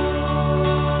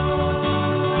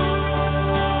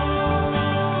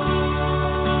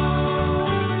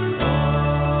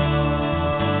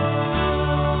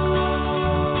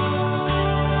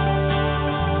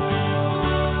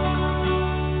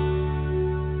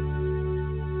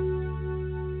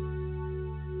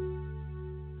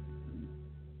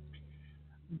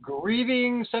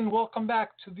 Greetings and welcome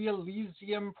back to the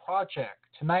Elysium Project.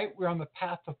 Tonight we're on the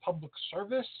path of public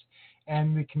service,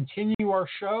 and we continue our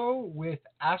show with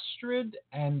Astrid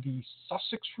and the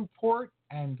Sussex Report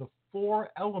and the Four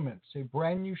Elements, a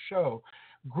brand new show.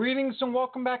 Greetings and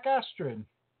welcome back, Astrid.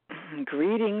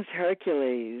 Greetings,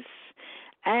 Hercules.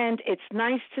 And it's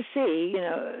nice to see,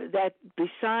 that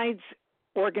besides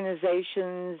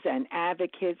organizations and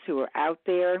advocates who are out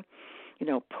there,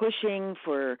 pushing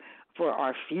for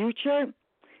our future,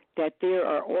 that there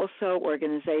are also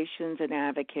organizations and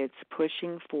advocates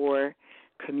pushing for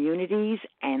communities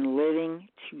and living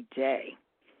today.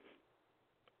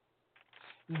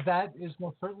 That is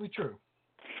most certainly true.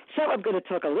 So I'm going to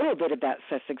talk a little bit about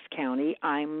Sussex County.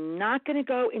 I'm not going to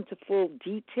go into full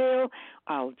detail.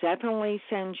 I'll definitely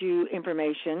send you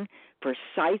information for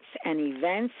sites and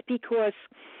events because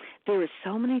there are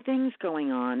so many things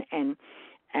going on, and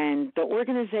the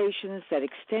organizations that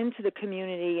extend to the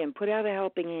community and put out a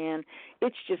helping hand,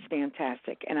 it's just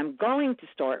fantastic. And I'm going to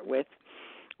start with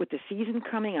the season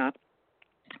coming up.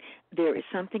 There is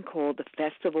something called the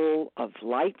Festival of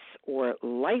Lights or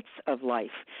Lights of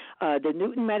Life. The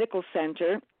Newton Medical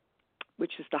Center,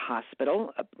 which is the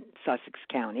hospital of Sussex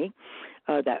County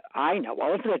that I know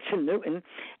of, that's in Newton,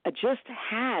 just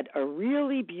had a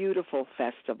really beautiful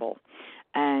festival.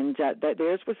 And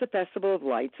theirs was the Festival of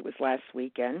Lights. It was last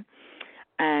weekend.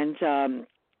 And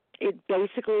it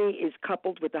basically is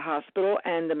coupled with the hospital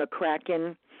and the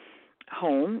McCracken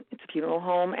home. It's a funeral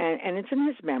home, and it's in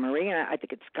his memory. And I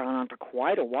think it's gone on for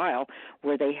quite a while,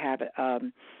 where they have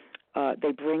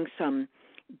they bring some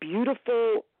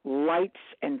beautiful lights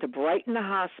and to brighten the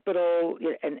hospital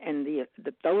and the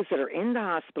those that are in the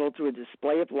hospital through a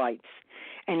display of lights.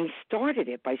 And he started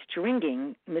it by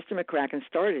stringing, Mr. McCracken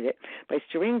started it by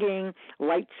stringing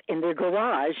lights in their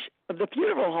garage of the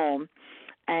funeral home.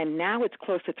 And now it's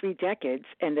close to 3 decades,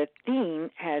 and the theme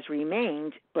has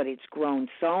remained, but it's grown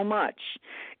so much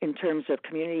in terms of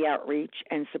community outreach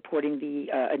and supporting the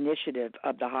initiative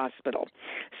of the hospital.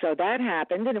 So that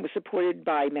happened, and it was supported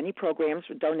by many programs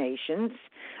with donations,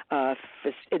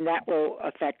 and that will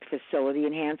affect facility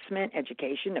enhancement,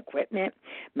 education, equipment,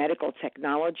 medical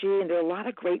technology, and there are a lot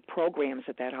of great programs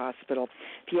at that hospital.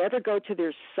 If you ever go to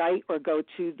their site or go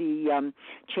to the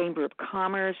Chamber of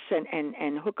Commerce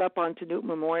and hook up onto Newton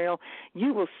Memorial,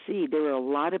 you will see there are a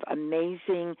lot of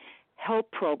amazing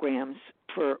help programs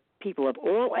for people of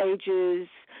all ages,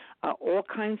 all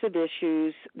kinds of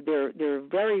issues. They're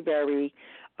very, very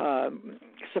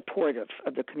supportive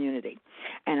of the community.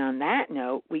 And on that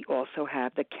note, we also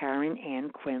have the Karen Ann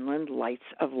Quinlan Lights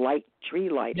of Light tree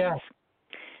lightings. Yes.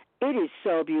 It is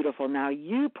so beautiful. Now,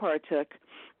 you partook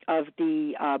of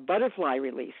the butterfly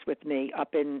release with me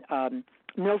up in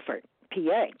Milford,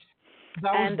 PA.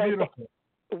 That was beautiful.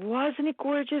 Wasn't it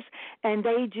gorgeous? And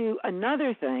they do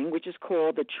another thing, which is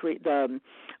called the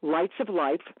Lights of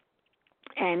Life,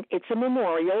 and it's a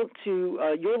memorial to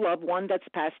your loved one that's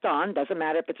passed on. Doesn't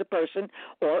matter if it's a person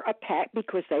or a pet,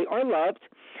 because they are loved.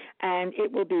 And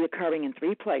it will be occurring in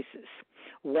 3 places: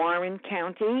 Warren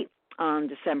County on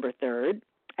December 3rd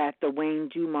at the Wayne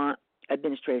Dumont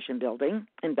Administration Building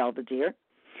in Belvedere,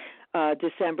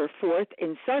 December 4th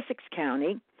in Sussex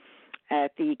County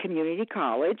at the Community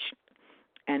College,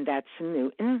 and that's in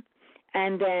Newton,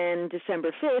 and then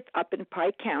December 5th up in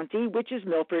Pike County, which is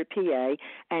Milford, PA,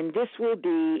 and this will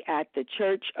be at the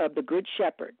Church of the Good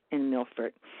Shepherd in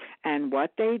Milford. And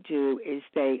what they do is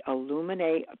they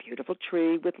illuminate a beautiful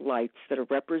tree with lights that are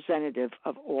representative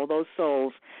of all those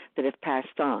souls that have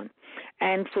passed on.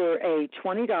 And for a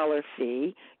 $20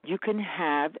 fee, you can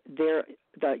have your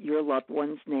loved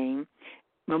one's name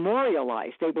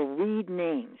memorialized. They will read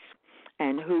names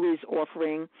and who is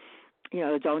offering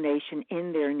a donation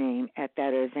in their name at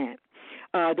that event.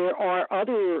 There are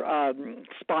other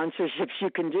sponsorships you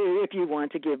can do if you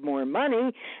want to give more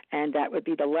money, and that would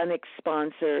be the Lennox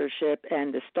sponsorship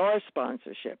and the Star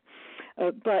sponsorship.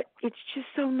 But it's just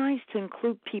so nice to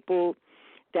include people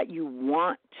that you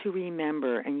want to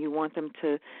remember and you want them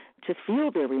to feel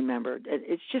they're remembered.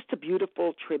 It's just a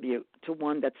beautiful tribute to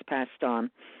one that's passed on.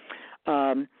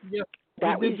 Yep.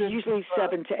 That was usually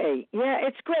 7 to 8. Yeah,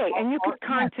 it's great, and you could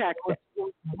contact it. It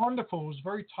was wonderful. It was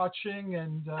very touching,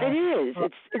 and it is.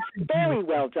 It's very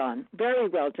well done, very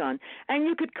well done. And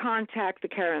you could contact the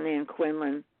Karen Ann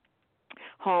Quinlan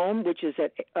home, which is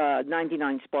at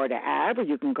 99 Sparta Ave, or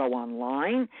you can go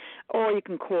online, or you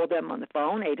can call them on the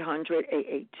phone,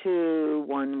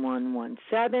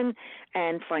 800-882-1117,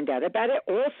 and find out about it.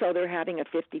 Also, they're having a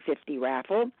 50-50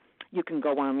 raffle. You can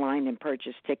go online and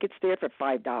purchase tickets there for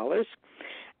 $5,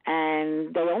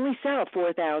 and they only sell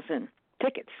 4,000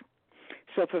 tickets.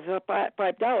 So for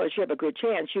 $5, you have a good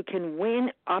chance. You can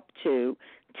win up to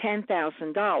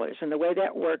 $10,000. And the way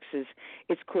that works is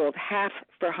it's called Half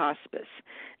for Hospice.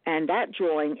 And that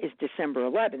drawing is December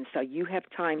 11th, so you have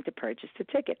time to purchase the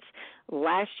tickets.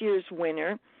 Last year's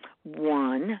winner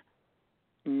won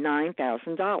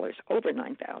 $9,000, over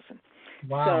 $9,000.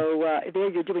 Wow. So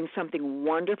there you're doing something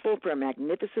wonderful for a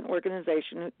magnificent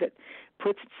organization that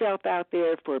puts itself out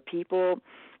there for people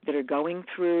that are going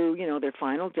through, their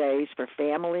final days, for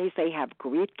families. They have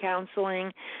grief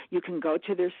counseling. You can go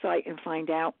to their site and find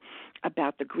out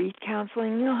about the grief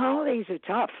counseling. Holidays are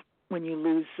tough when you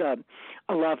lose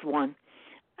a loved one.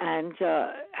 And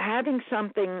having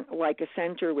something like a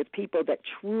center with people that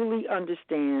truly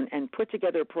understand and put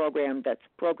together programs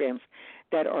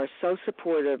that are so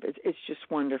supportive, it's just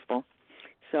wonderful.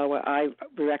 So I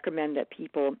recommend that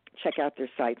people check out their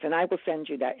sites, and I will send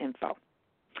you that info.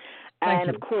 Thank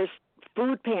you. Of course,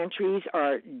 food pantries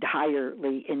are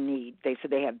direly in need.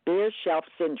 They have bare shelf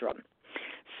syndrome.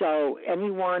 So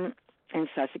anyone in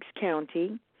Sussex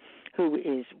County who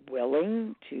is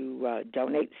willing to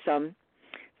donate some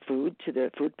food to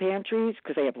the food pantries,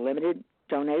 because they have limited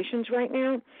donations right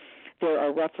now. There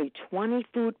are roughly 20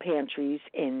 food pantries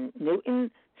in Newton,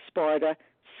 Sparta,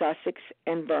 Sussex,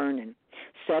 and Vernon.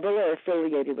 Several are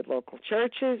affiliated with local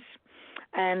churches,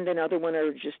 and another one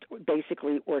are just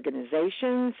basically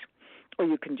organizations, or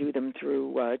you can do them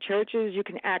through churches. You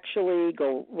can actually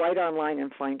go right online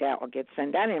and find out or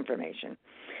send that information.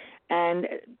 And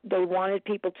they wanted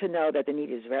people to know that the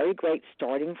need is very great,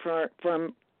 starting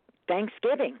from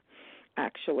Thanksgiving.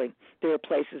 Actually, there are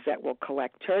places that will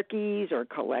collect turkeys or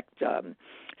collect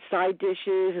side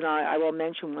dishes, and I will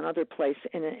mention one other place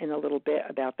in a little bit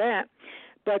about that.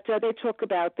 But they talk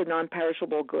about the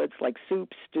non-perishable goods like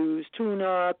soups, stews,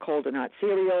 tuna, cold and hot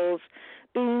cereals,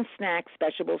 beans, snacks,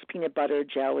 vegetables, peanut butter,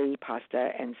 jelly,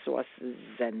 pasta, and sauces,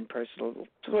 and personal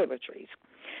toiletries.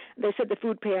 They said the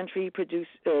food pantry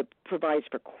provides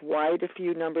for quite a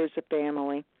few numbers of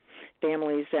families,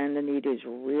 and the need is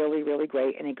really, really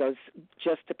great, and it goes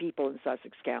just to people in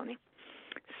Sussex County.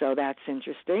 So that's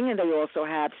interesting. And they also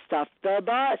have Stuff the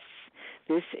Bus.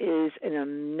 This is an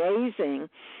amazing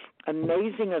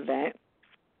event.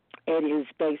 It is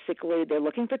basically, they're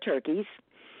looking for turkeys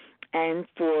and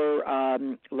for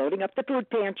loading up the food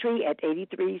pantry at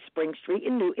 83 Spring Street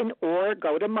in Newton, or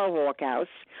go to Mohawk House.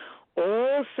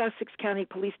 All Sussex County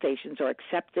police stations are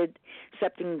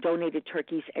accepting donated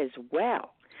turkeys as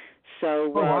well. So,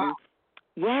 wow.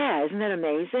 Yeah, isn't that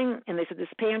amazing? And they said this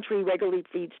pantry regularly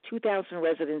feeds 2,000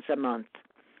 residents a month.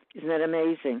 Isn't that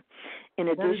amazing? In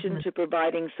addition to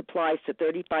providing supplies to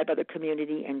 35 other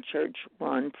community and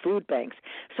church-run food banks.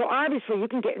 So obviously you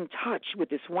can get in touch with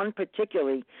this one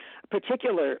particular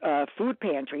food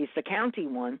pantry, it's the county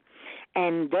one,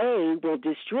 and they will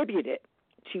distribute it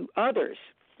to others,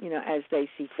 as they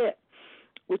see fit,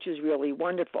 which is really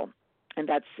wonderful. And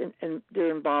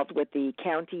they're involved with the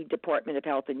County Department of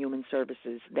Health and Human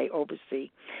Services. They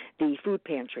oversee the food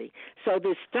pantry. So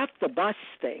this Stuff the Bus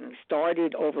thing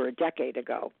started over a decade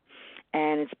ago,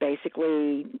 and it's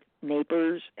basically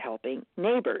neighbors helping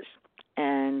neighbors.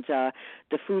 And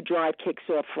the food drive kicks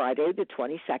off Friday the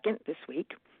 22nd this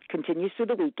week, continues through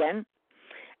the weekend,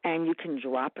 and you can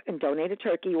drop and donate a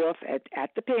turkey off at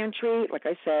the pantry, like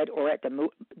I said, or at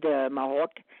the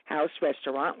Mohawk House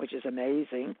restaurant, which is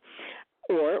amazing,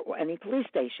 or any police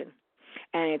station.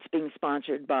 And it's being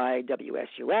sponsored by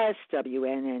WSUS,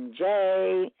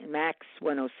 WNNJ, Max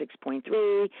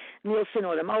 106.3, Nielsen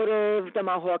Automotive, the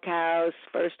Mohawk House,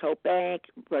 First Hope Bank,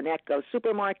 Ronetco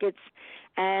Supermarkets,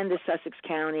 and the Sussex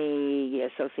County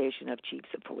Association of Chiefs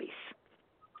of Police.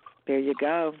 There you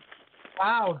go.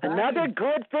 Wow. Another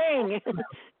good thing.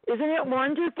 Isn't it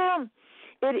wonderful?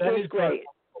 It is great.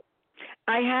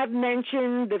 I have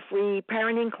mentioned the free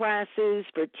parenting classes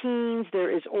for teens. There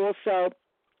is also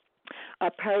a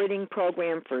parenting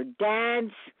program for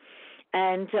dads,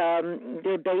 and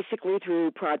they're basically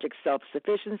through Project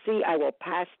Self-Sufficiency. I will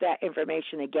pass that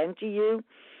information again to you.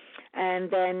 And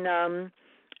then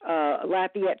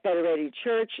Lafayette Federated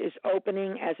Church is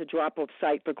opening as a drop-off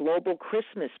site for Global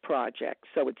Christmas Project.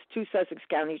 So it's 2 Sussex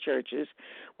County churches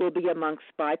will be amongst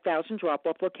 5,000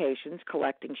 drop-off locations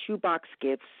collecting shoebox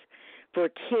gifts for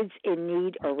kids in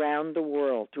need around the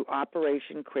world through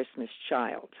Operation Christmas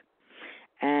Child.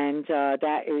 And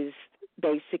that is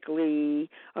basically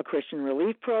a Christian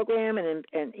relief program and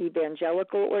an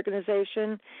evangelical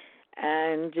organization.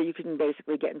 And you can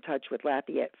basically get in touch with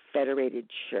Lafayette Federated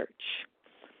Church.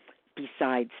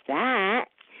 Besides that,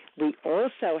 we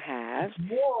also have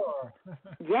more.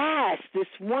 Yes, this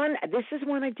is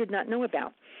one I did not know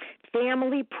about.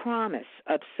 Family Promise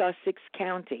of Sussex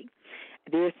County.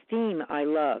 Their theme I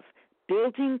love,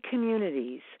 building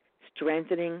communities,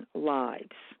 strengthening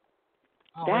lives.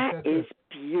 Oh, That is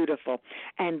beautiful.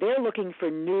 And they're looking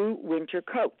for new winter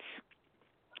coats.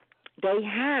 They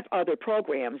have other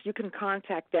programs. You can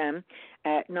contact them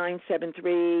at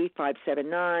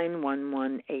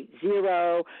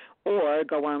 973-579-1180 or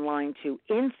go online to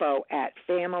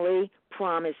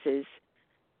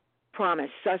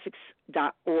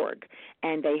info@familypromisesussex.org.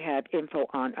 And they have info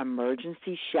on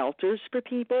emergency shelters for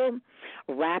people,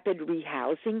 rapid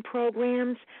rehousing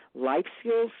programs, life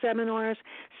skills seminars.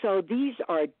 So these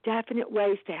are definite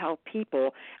ways to help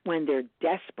people when they're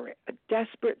desperate, a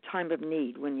desperate time of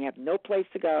need, when you have no place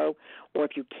to go, or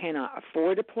if you cannot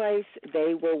afford a place,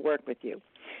 they will work with you.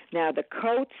 Now, the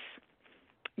coats,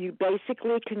 you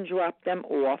basically can drop them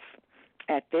off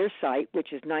at their site,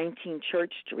 which is 19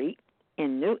 Church Street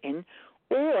in Newton,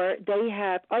 or they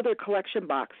have other collection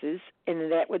boxes, and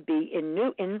that would be in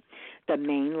Newton, the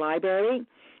main library,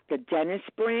 the Dennis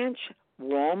branch,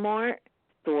 Walmart,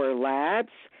 Thor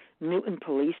Labs, Newton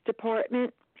Police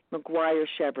Department, McGuire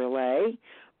Chevrolet,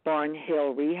 Barn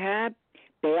Hill Rehab,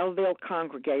 Baleville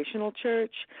Congregational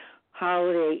Church,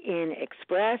 Holiday Inn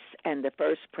Express, and the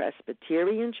First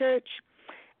Presbyterian Church.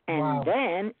 And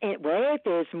then,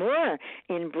 there's more.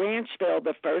 In Branchville,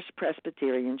 the First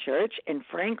Presbyterian Church. In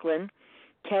Franklin,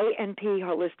 K&P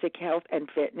Holistic Health and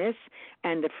Fitness,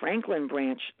 and the Franklin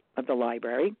branch of the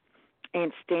library.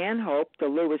 In Stanhope, the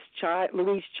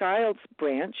Louise Childs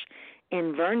branch.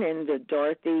 In Vernon, the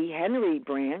Dorothy Henry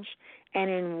branch. And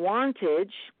in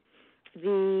Wantage,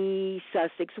 the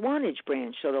Sussex Wantage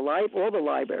branch. So all the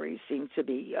libraries seem to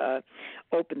be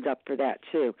opened up for that,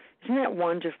 too. Isn't that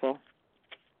wonderful?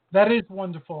 That is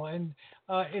wonderful. And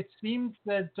it seems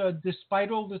that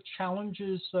despite all the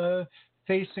challenges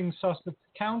facing Sussex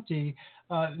County,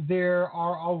 there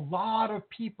are a lot of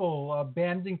people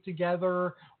banding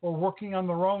together or working on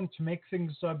their own to make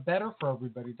things better for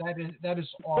everybody. That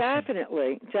is awesome.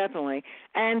 Definitely.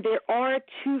 And there are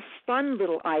two fun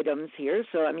little items here.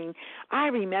 So, I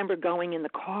remember going in the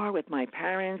car with my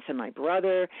parents and my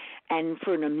brother, and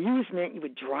for an amusement, you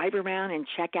would drive around and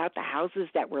check out the houses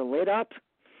that were lit up.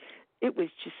 It was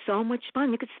just so much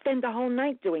fun. You could spend the whole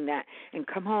night doing that and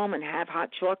come home and have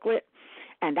hot chocolate.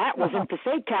 And that was in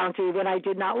Passaic County when I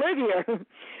did not live here.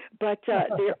 But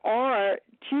there are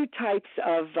two types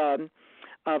of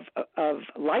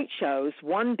light shows,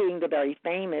 one being the very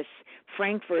famous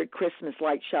Frankfurt Christmas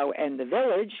Light Show and the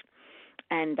Village,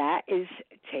 and that is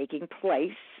taking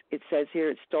place. It says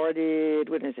here it started,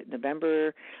 when is it,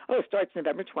 November? Oh, it starts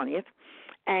November 20th.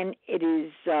 And it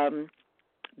is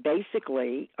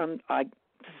basically, I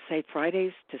say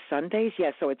Fridays to Sundays.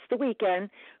 Yeah, so it's the weekend,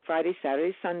 Fridays,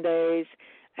 Saturdays, Sundays,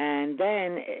 and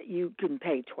then you can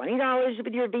pay $20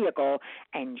 with your vehicle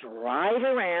and drive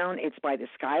around. It's by the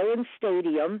Skyland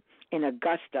Stadium in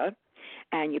Augusta,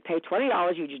 and you pay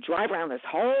 $20. You just drive around this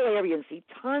whole area and see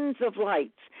tons of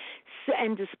lights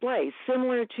and displays,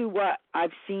 similar to what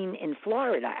I've seen in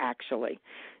Florida, actually.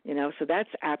 So that's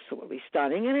absolutely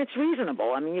stunning, and it's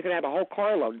reasonable. You can have a whole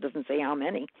carload. It doesn't say how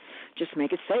many. Just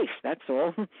make it safe, that's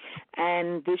all.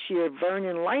 And this year,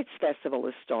 Vernon Lights Festival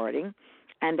is starting,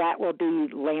 and that will be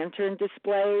lantern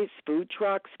displays, food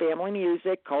trucks, family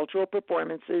music, cultural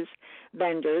performances,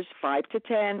 vendors, 5 to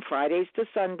 10, Fridays to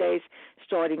Sundays,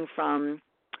 starting from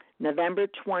November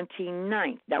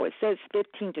 29th. Now, it says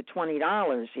 $15 to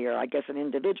 $20 here, I guess an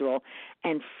individual,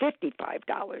 and $55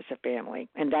 a family,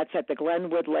 and that's at the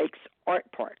Glenwood Lakes Art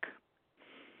Park.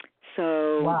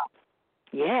 So, wow.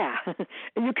 Yeah,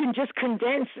 you can just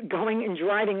condense going and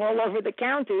driving all over the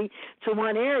county to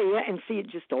one area and see it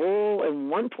just all in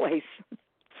one place.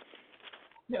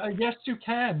 Yes, you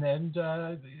can, and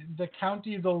the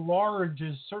county, the large,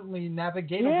 is certainly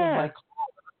navigatable by car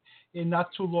in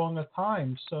not too long a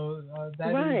time. So that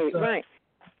is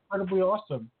incredibly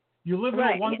awesome. You live in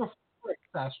a wonderful place,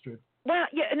 Astrid. Well,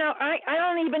 I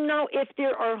don't even know if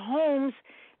there are homes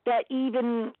that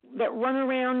run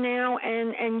around now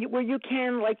and where you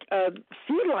can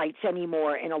see lights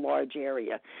anymore in a large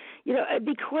area,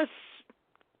 because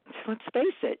let's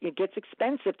face it, it gets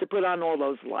expensive to put on all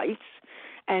those lights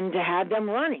and to have them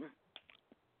running.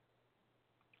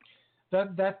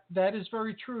 That is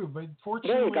very true, but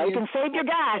fortunately, there you go. You can save your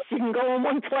gas. You can go in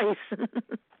one place.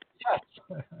 Yes.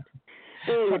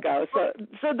 There you go. So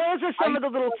those are some of the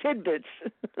little tidbits.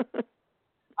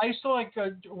 I used to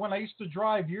when I used to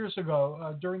drive years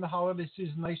ago during the holiday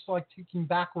season. I used to like taking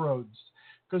back roads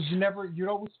because you'd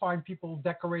always find people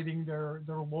decorating their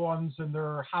lawns and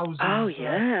their houses. Oh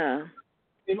yeah.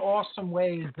 In awesome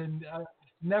ways, and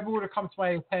never would have come to my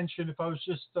attention if I was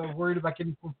just worried about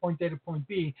getting from point A to point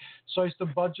B. So I used to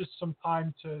budget some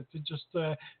time to just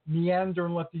meander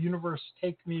and let the universe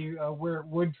take me where it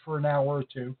would for an hour or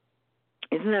two.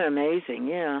 Isn't that amazing?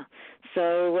 Yeah.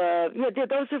 So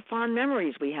those are fond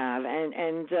memories we have,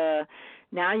 and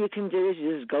now you can do is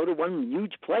you just go to one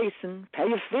huge place and pay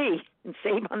a fee and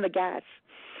save on the gas.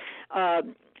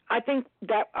 I think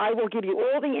that I will give you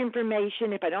all the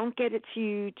information. If I don't get it to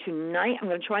you tonight, I'm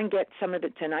going to try and get some of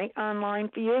it tonight online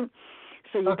for you,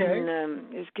 so you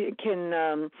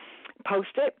can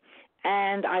post it.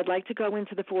 And I'd like to go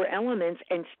into the 4 elements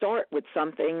and start with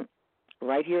something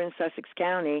right here in Sussex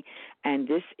County, and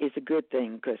this is a good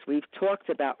thing because we've talked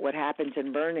about what happens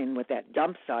in Vernon with that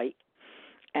dump site,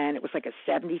 and it was like a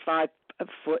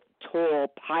 75-foot tall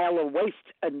pile of waste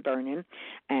in Vernon,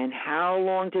 and how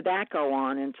long did that go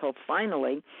on until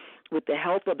finally, with the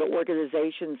help of the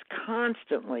organizations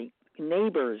constantly,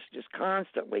 neighbors just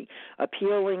constantly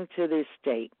appealing to the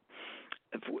state,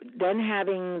 then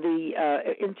having the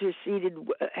interceded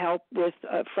help with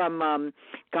from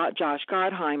Josh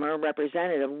Gottheimer,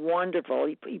 representative,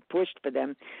 wonderful. He pushed for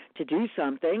them to do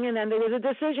something, and then there was a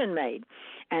decision made,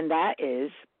 and that is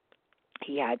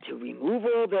he had to remove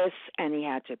all this, and he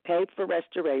had to pay for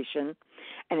restoration.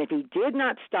 And if he did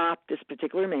not stop this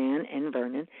particular man in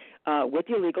Vernon with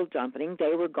the illegal dumping,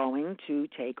 they were going to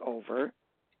take over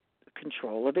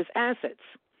control of his assets.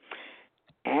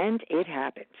 And it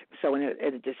happened. So in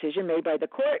a decision made by the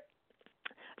court,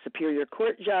 Superior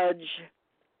Court Judge,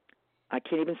 I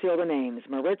can't even see all the names,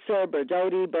 Maritza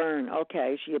Berdotti Byrne,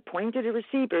 okay, she appointed a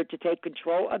receiver to take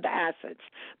control of the assets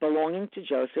belonging to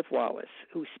Joseph Wallace,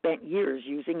 who spent years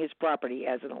using his property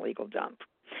as an illegal dump.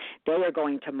 They are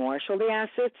going to marshal the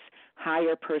assets,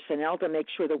 hire personnel to make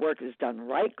sure the work is done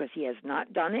right because he has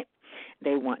not done it.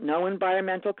 They want no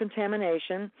environmental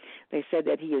contamination. They said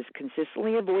that he has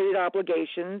consistently avoided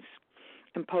obligations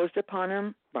imposed upon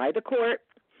him by the court.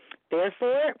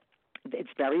 Therefore, it's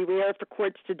very rare for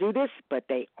courts to do this, but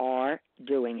they are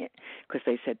doing it because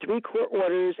they said 3 court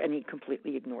orders and he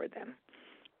completely ignored them.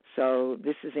 So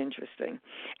this is interesting.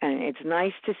 And it's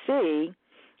nice to see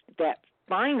that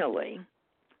finally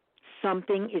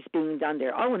something is being done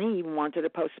there. Oh, and he even wanted a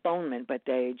postponement, but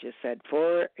they just said,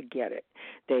 forget it.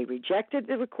 They rejected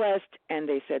the request, and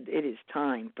they said it is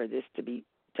time for this to be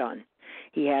done.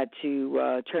 He had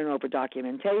to turn over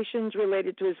documentations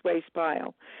related to his waste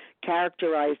pile,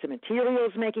 characterize the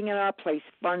materials making it up, place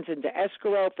funds into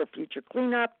escrow for future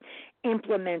cleanup,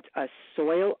 implement a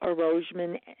soil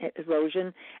erosion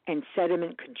and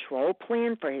sediment control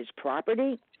plan for his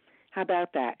property. How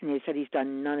about that? And they said he's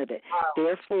done none of it. Wow.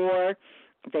 Therefore,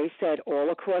 they said all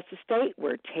across the state,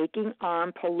 we're taking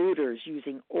on polluters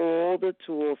using all the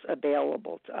tools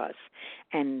available to us.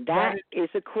 And that is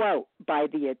a quote by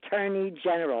the Attorney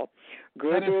General,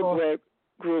 Gruel.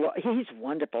 He's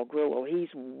wonderful, Gruel. He's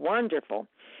wonderful.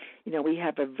 You know, we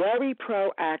have a very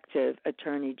proactive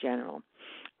Attorney General.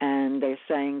 And they're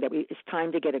saying that it's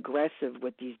time to get aggressive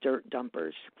with these dirt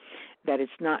dumpers, that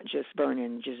it's not just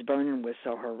Vernon. Just Vernon was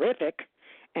so horrific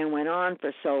and went on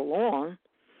for so long.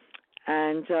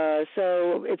 And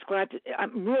so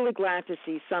I'm really glad to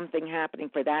see something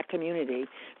happening for that community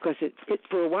because it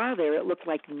for a while there it looked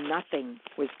like nothing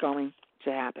was going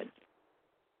to happen.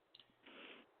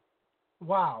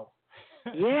 Wow.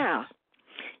 Yeah.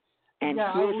 And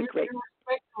here's a great...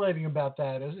 speculating about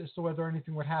that as to whether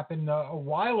anything would happen a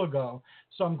while ago.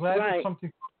 So I'm glad that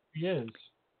something is.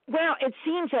 Well, it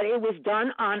seems that it was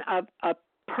done on a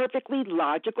perfectly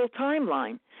logical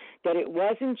timeline, that it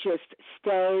wasn't just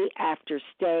stay after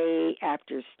stay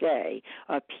after stay,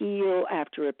 appeal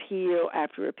after appeal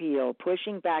after appeal,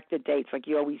 pushing back the dates like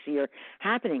you always hear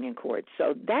happening in court.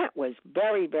 So that was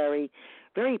very, very,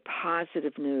 very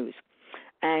positive news.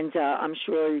 And I'm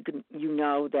sure you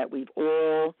know that we've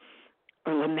all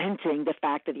are lamenting the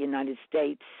fact that the United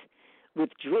States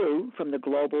withdrew from the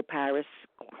Global Paris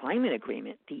Climate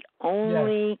Agreement, the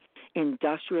only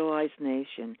industrialized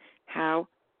nation. How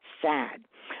sad.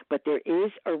 But there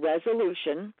is a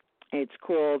resolution, it's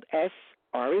called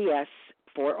SRES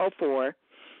 404,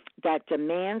 that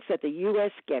demands that the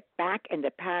U.S. get back in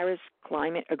the Paris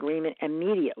Climate Agreement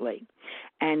immediately.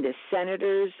 And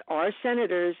our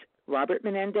senators, Robert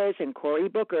Menendez and Cory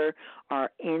Booker,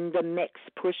 are in the mix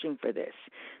pushing for this.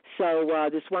 So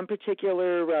this one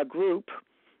particular group,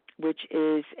 which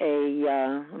is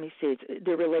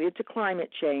they're related to climate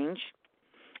change,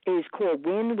 is called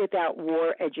Win Without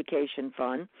War Education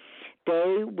Fund.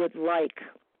 They would like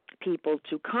people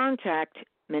to contact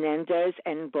Menendez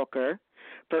and Booker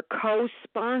for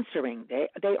co-sponsoring.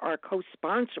 They are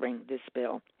co-sponsoring this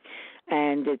bill.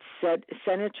 and it's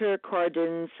Senator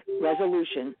Cardin's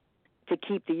resolution to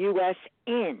keep the U.S.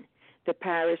 in the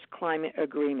Paris Climate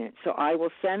Agreement. So I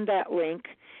will send that link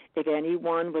if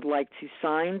anyone would like to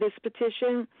sign this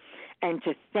petition, and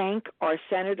to thank our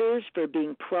senators for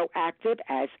being proactive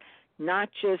as not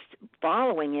just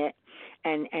following it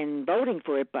and voting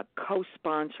for it, but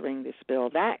co-sponsoring this bill.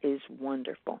 That is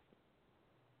wonderful.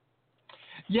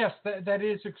 Yes, that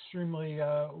is extremely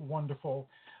wonderful.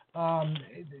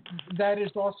 That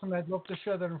is awesome. I'd love to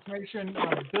share that information.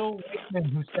 Bill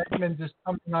Wakeman, whose segment is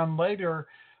coming on later,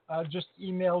 just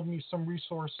emailed me some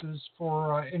resources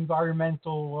for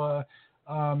environmental,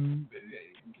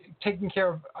 taking care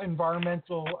of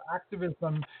environmental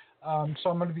activism. So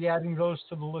I'm going to be adding those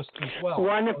to the list as well.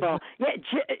 Wonderful.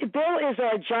 Bill is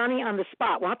Johnny on the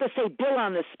spot. We'll have to say Bill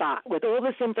on the spot with all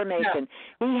this information.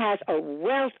 Yeah. He has a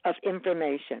wealth of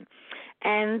information.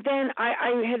 And then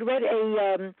I had read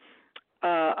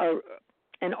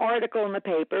an article in the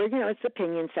paper. You know, it's the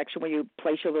opinion section where you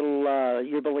place your little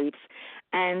your beliefs.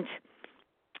 And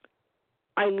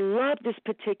I love this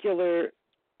particular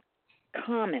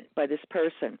comment by this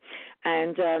person,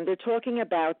 and they're talking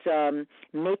about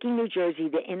making New Jersey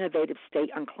the innovative state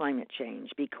on climate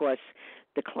change, because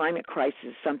the climate crisis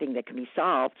is something that can be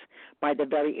solved by the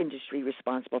very industry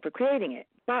responsible for creating it.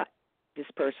 But this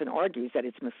person argues that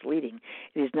it's misleading.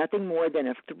 It is nothing more than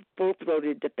a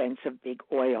full-throated defense of big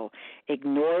oil,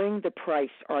 ignoring the price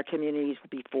our communities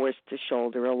will be forced to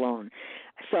shoulder alone.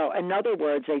 So, in other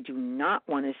words, they do not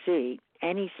want to see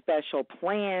any special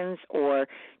plans or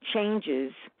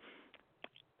changes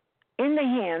in the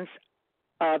hands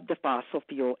of the fossil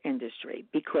fuel industry,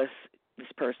 because this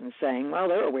person is saying, well,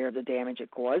 they're aware of the damage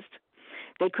it caused.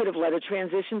 They could have led a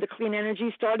transition to clean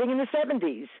energy starting in the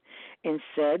 70s.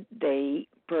 Instead, they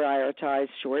prioritized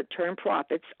short-term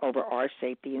profits over our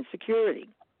safety and security.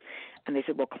 And they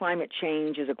said, well, climate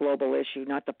change is a global issue,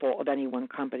 not the fault of any one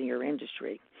company or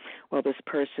industry. Well, this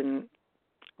person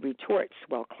retorts,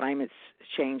 well, climate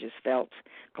change is felt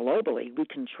globally. We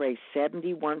can trace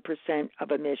 71%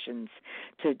 of emissions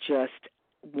to just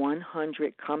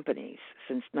 100 companies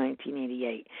since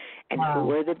 1988. And wow.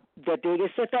 Who are the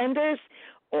biggest offenders?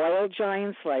 Oil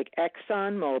giants like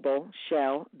ExxonMobil,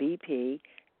 Shell, BP,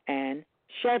 and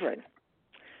Chevron.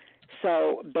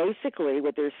 So basically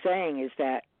what they're saying is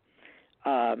that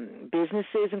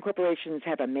businesses and corporations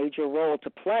have a major role to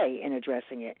play in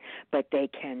addressing it, but they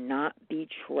cannot be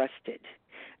trusted.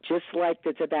 Just like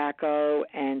the tobacco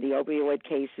and the opioid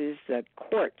cases, the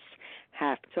courts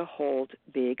have to hold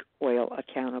big oil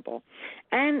accountable.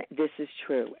 And this is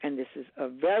true, and this is a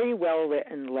very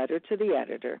well-written letter to the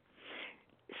editor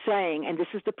saying, and this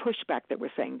is the pushback that we're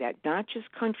saying, that not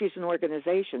just countries and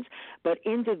organizations, but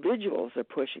individuals are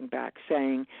pushing back,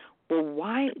 saying, well,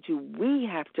 why do we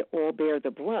have to all bear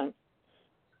the brunt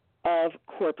of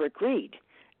corporate greed?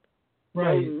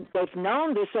 Right. They've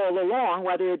known this all along,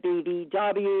 whether it be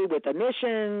VW with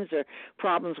emissions or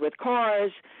problems with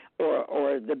cars,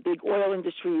 or the big oil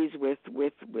industries with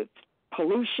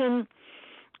pollution,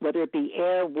 whether it be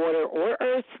air, water, or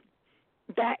earth,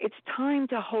 that it's time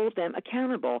to hold them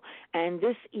accountable. And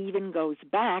this even goes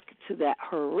back to that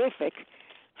horrific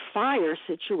fire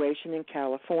situation in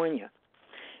California,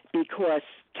 because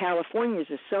Californians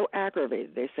are so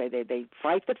aggravated. They say they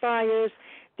fight the fires,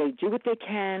 they do what they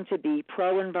can to be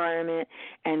pro-environment,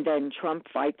 and then Trump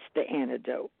fights the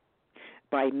antidote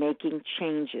by making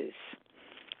changes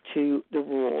to the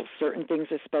rules. Certain things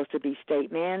are supposed to be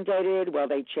state mandated. Well,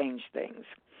 they change things.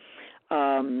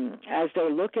 As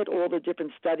they look at all the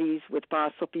different studies with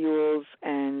fossil fuels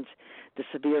and the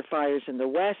severe fires in the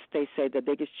West, they say the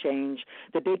biggest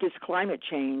climate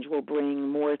change will bring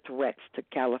more threats to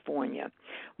California.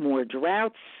 More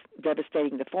droughts,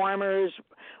 devastating the farmers,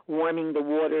 warming the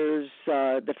waters,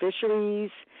 the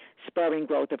fisheries, spurring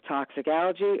growth of toxic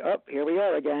algae. Oh, here we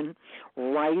are again.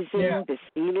 Rising the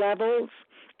sea levels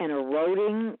and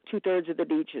eroding 2/3 of the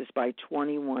beaches by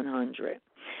 2100.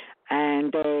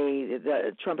 And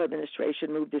the Trump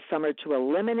administration moved this summer to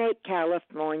eliminate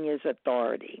California's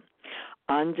authority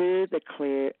under the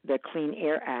Clean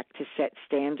Air Act to set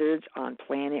standards on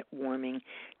planet-warming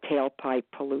tailpipe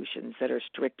pollutions that are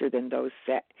stricter than those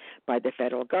set by the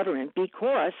federal government,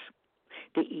 because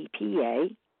the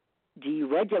EPA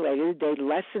deregulated, they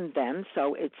lessened them,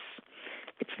 so it's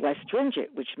less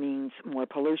stringent, which means more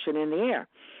pollution in the air.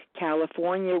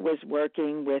 California was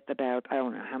working with about, I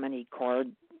don't know how many car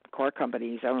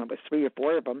companies, I don't know, it was 3 or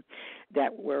 4 of them,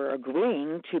 that were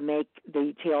agreeing to make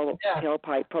the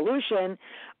tailpipe pollution,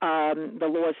 the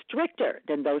laws stricter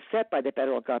than those set by the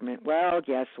federal government. Well,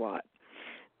 guess what?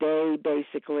 They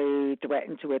basically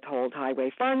threatened to withhold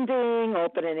highway funding,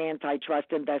 open an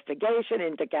antitrust investigation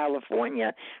into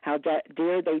California. How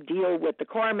dare they deal with the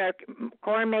car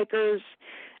makers?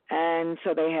 And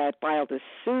so they had filed a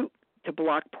suit to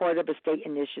block part of a state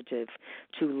initiative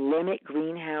to limit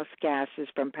greenhouse gases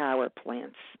from power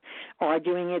plants,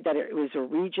 arguing that it was a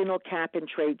regional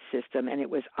cap-and-trade system and it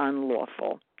was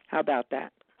unlawful. How about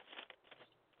that?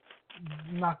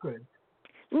 Not good.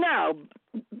 No,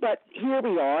 but here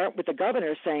we are with the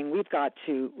governor saying we've got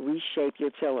to reshape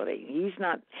utility.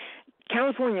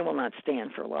 California will not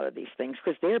stand for a lot of these things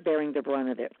because they're bearing the brunt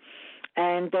of it.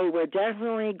 And they were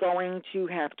definitely going to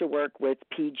have to work with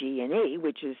PG&E,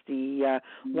 which is the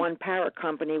one power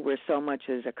company where so much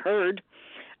has occurred.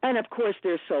 And, of course,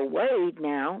 they're so worried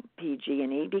now,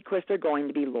 PG&E, because they're going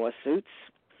to be lawsuits.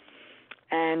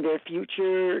 And their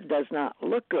future does not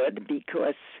look good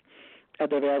because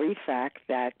of the very fact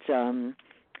that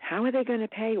how are they going to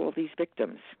pay all these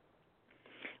victims?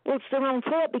 Well, it's their own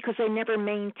fault because they never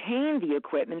maintained the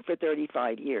equipment for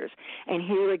 35 years. And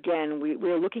here again,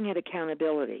 we're looking at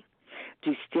accountability.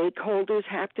 Do stakeholders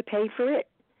have to pay for it?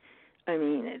 I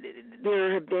mean,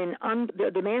 there have been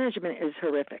the management is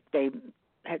horrific. They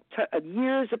had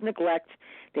years of neglect.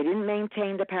 They didn't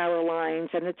maintain the power lines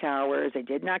and the towers. They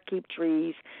did not keep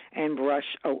trees and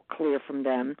brush clear from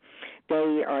them.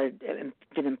 They are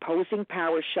been imposing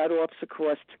power shutoffs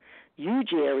across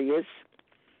huge areas.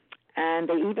 And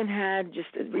they even had,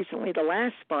 just recently, the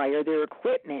last fire, their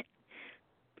equipment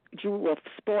drew off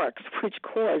sparks, which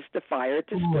caused the fire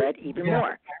to spread even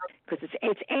more. Because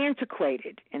it's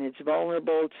antiquated and it's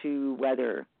vulnerable to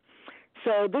weather.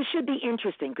 So this should be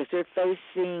interesting because they're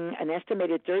facing an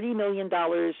estimated $30 million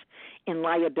in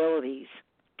liabilities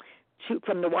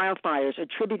from the wildfires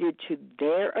attributed to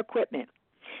their equipment.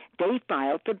 They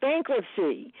filed for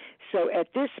bankruptcy. So at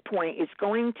this point, it's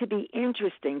going to be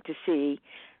interesting to see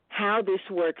how this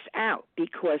works out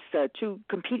because two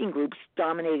competing groups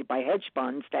dominated by hedge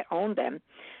funds that own them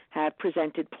have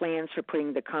presented plans for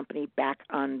putting the company back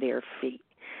on their feet.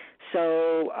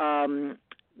 So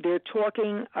they're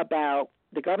talking about,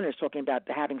 the governor's talking about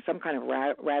having some kind of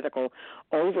radical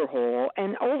overhaul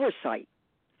and oversight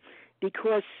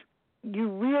because you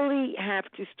really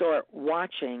have to start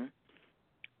watching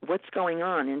what's going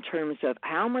on in terms of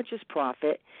how much is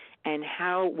profit and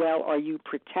how well are you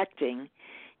protecting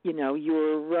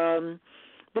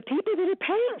the people that are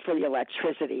paying for the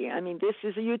electricity. I mean, this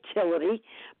is a utility,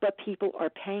 but people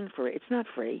are paying for it. It's not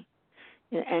free.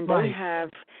 And right. They have,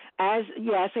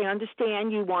 yes, I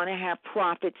understand you want to have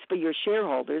profits for your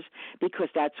shareholders because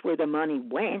that's where the money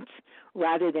went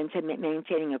rather than to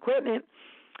maintaining equipment.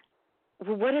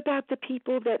 Well, what about the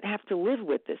people that have to live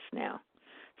with this now?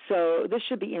 So this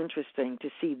should be interesting to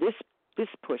see this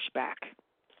pushback.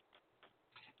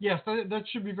 Yes, that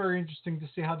should be very interesting to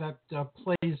see how that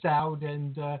plays out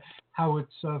and how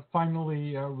it's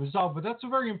finally resolved. But that's a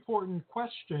very important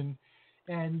question,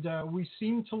 and we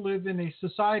seem to live in a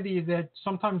society that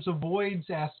sometimes avoids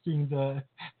asking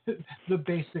the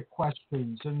basic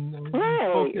questions and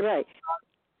right.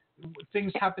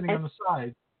 things happening on the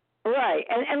side. Right,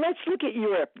 and let's look at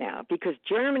Europe now because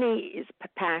Germany has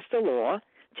passed a law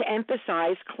to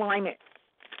emphasize climate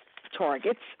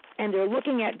targets, and they're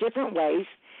looking at different ways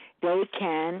they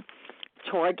can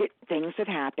target things that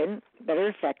happen that are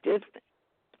effective.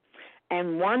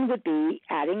 And one would be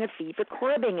adding a fee for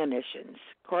carbon emissions,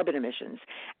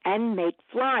 and make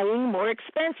flying more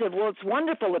expensive. Well, it's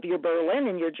wonderful if you're Berlin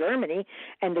and you're Germany,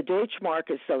 and the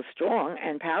Deutschmark is so strong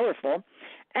and powerful,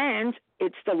 and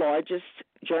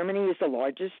Germany is the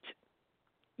largest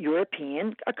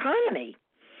European economy.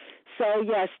 So,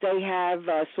 yes, they have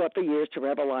sought for years to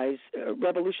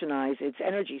revolutionize its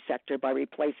energy sector by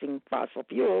replacing fossil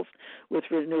fuels with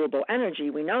renewable energy.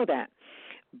 We know that.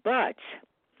 But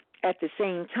at the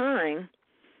same time,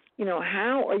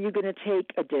 how are you going to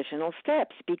take additional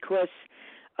steps? Because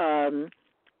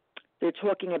they're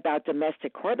talking about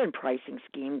domestic carbon pricing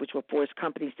scheme, which will force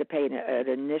companies to pay an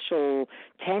initial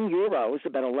 €10,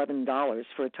 about $11,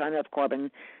 for a ton of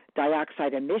carbon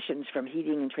dioxide emissions from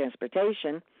heating and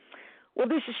transportation. Well,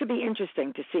 this should be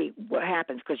interesting to see what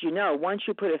happens because, once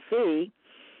you put a fee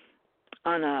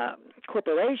on a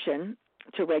corporation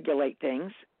to regulate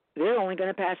things, they're only going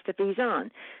to pass the fees on.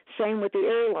 Same with the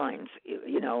airlines.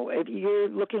 If you're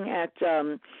looking at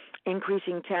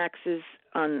increasing taxes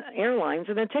on airlines,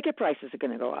 and then ticket prices are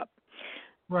going to go up.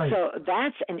 Right. So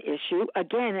that's an issue,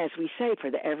 again, as we say, for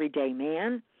the everyday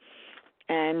man,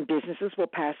 and businesses will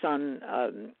pass on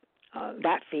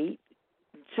that fee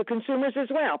to consumers as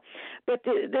well. But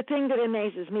the thing that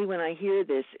amazes me when I hear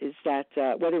this is that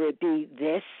whether it be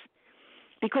this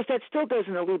because that still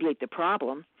doesn't alleviate the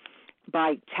problem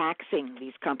by taxing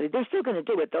these companies. They're still going to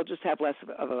do it. They'll just have less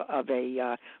of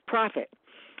a profit.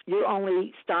 You're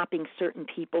only stopping certain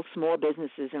people, small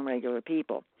businesses and regular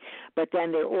people. But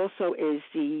then there also is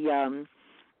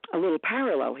a little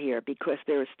parallel here, because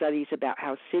there are studies about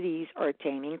how cities are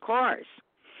taming cars.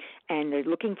 And they're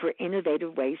looking for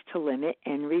innovative ways to limit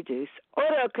and reduce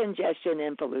auto congestion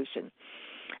and pollution.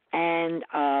 And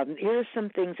here are some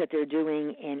things that they're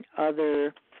doing in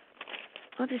other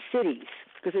cities,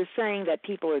 because they're saying that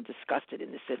people are disgusted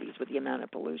in the cities with the amount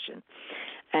of pollution,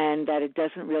 and that it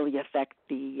doesn't really affect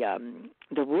the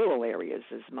rural areas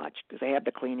as much because they have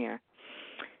the clean air.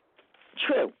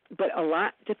 True, but a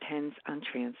lot depends on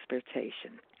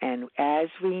transportation. And as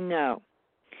we know,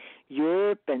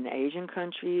 Europe and Asian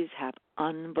countries have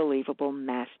unbelievable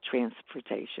mass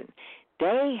transportation.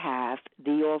 They have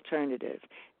the alternative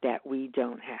that we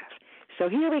don't have. So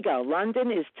here we go.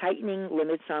 London is tightening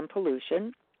limits on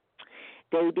pollution.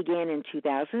 They began in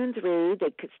 2003.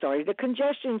 They started a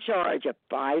congestion charge of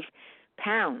 £5,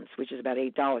 which is about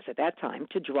 $8 at that time,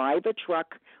 to drive a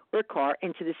truck or car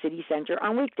into the city center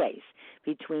on weekdays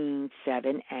between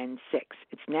 7 and 6.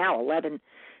 It's now £11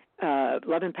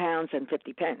 and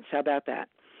 50 pence. How about that?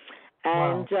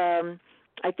 And wow.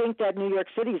 I think that New York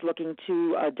City is looking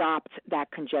to adopt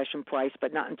that congestion price,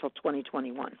 but not until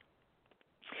 2021.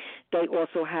 They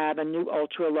also have a new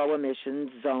ultra-low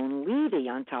emissions zone levy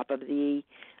on top of the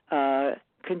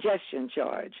congestion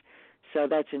charge. So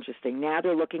that's interesting. Now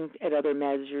they're looking at other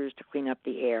measures to clean up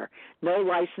the air. No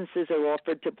licenses are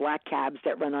offered to black cabs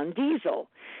that run on diesel.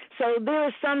 So there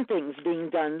are some things being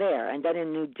done there. And then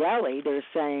in New Delhi, they're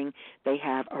saying they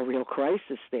have a real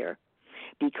crisis there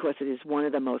because it is one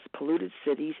of the most polluted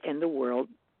cities in the world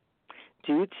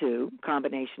due to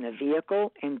combination of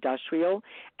vehicle, industrial,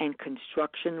 and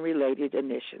construction-related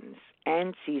emissions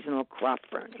and seasonal crop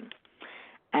burning.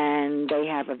 And they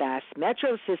have a vast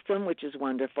metro system, which is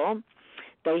wonderful.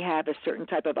 They have a certain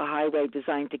type of a highway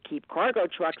designed to keep cargo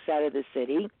trucks out of the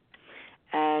city,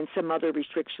 and some other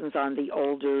restrictions on the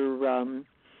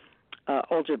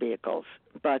older vehicles.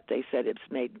 But they said it's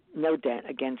made no dent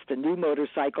against the new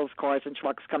motorcycles, cars, and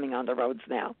trucks coming on the roads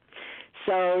now.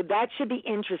 So that should be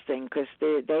interesting because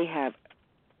they have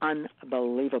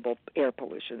unbelievable air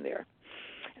pollution there.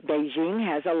 Beijing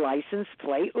has a license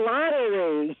plate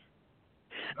lottery.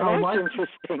 That's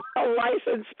interesting. A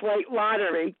license plate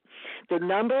lottery. The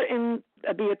number in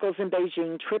vehicles in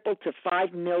Beijing tripled to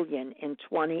 5 million in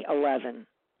 2011.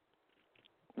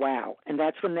 Wow. And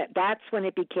that's when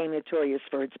it became notorious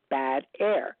for its bad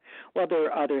air. Well,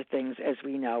 there are other things, as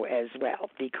we know, as well,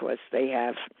 because they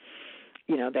have,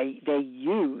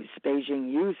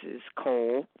 Beijing uses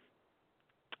coal.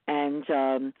 And,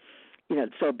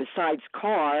 so besides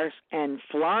cars and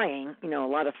flying, a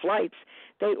lot of flights,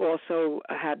 they also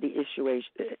have the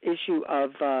issue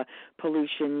of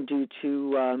pollution due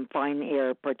to fine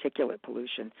air particulate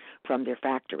pollution from their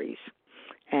factories.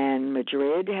 And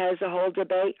Madrid has a whole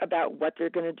debate about what they're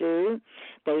going to do.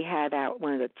 They have out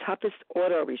one of the toughest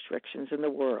auto restrictions in the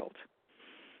world.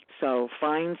 So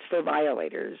fines for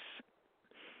violators.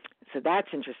 So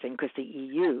that's interesting because the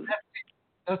EU.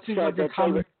 That seems like a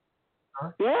common.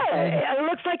 Yeah, it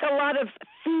looks like a lot of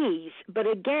fees. But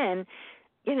again,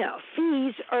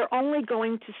 fees are only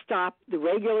going to stop the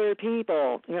regular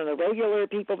people, the regular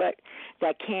people that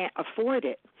can't afford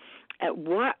it.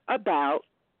 What about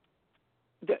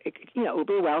the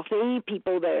uber wealthy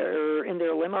people that are in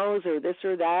their limos or this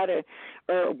or that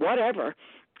or whatever,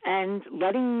 and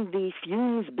letting the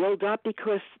fumes build up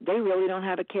because they really don't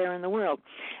have a care in the world?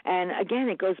 And again,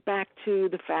 it goes back to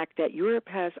the fact that Europe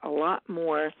has a lot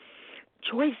more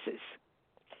choices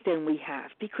than we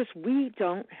have because we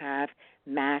don't have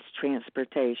mass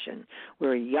transportation.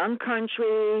 We're a young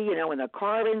country, when the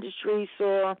car industry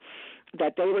saw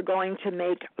that they were going to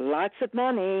make lots of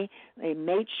money, they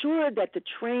made sure that the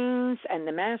trains and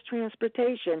the mass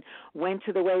transportation went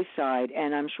to the wayside.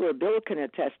 And I'm sure Bill can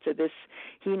attest to this.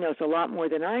 He knows a lot more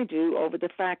than I do over the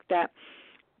fact that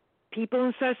people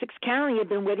in Sussex County have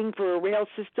been waiting for a rail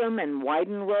system and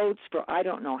widened roads for I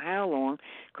don't know how long,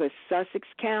 because Sussex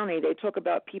County, they talk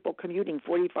about people commuting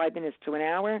 45 minutes to an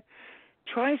hour.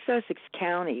 Try Sussex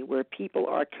County, where people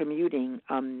are commuting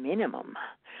a minimum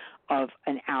of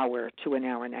an hour to an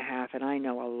hour and a half. And I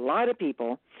know a lot of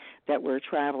people that were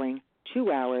traveling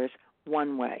 2 hours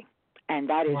one way, and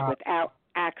that is without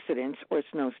accidents or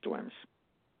snowstorms.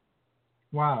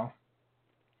 Wow.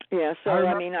 Yeah, so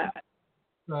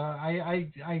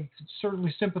I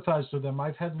certainly sympathize with them.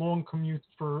 I've had long commutes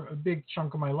for a big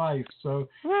chunk of my life, so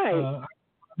right.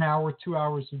 An hour, 2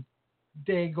 hours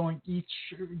day going to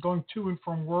and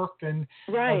from work, and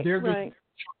Right, they're going right. to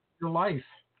your life.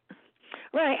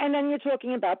 Right, and then you're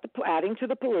talking about adding to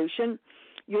the pollution.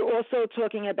 You're also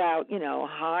talking about,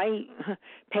 high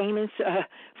payments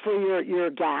for your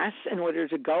gas in order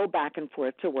to go back and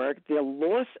forth to work, the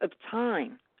loss of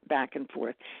time back and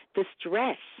forth, the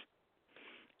stress,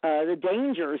 the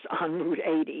dangers on Route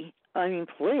 80. I mean,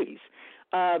 please.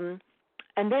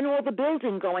 And then all the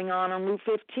building going on Route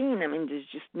 15. I mean, there's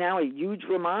just now a huge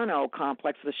Romano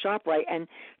complex, the ShopRite, and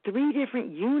 3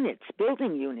 different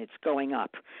building units going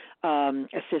up.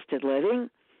 Assisted living,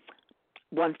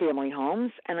 one-family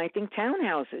homes, and I think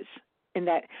townhouses. And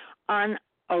that on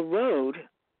a road,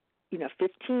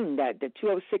 15, the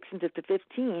 206 into the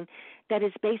 15, that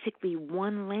is basically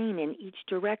one lane in each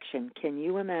direction. Can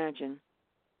you imagine?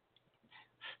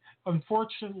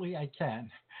 Unfortunately, I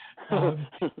can.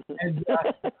 And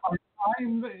our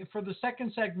time for the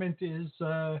second segment is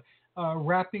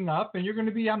wrapping up, and you're going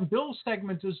to be on Bill's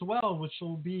segment as well, which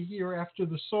will be here after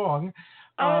the song.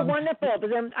 Wonderful!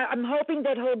 But I'm hoping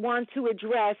that he'll want to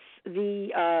address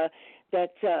the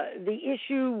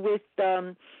issue with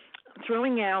not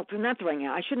throwing out.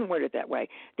 I shouldn't word it that way.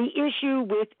 The issue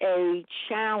with a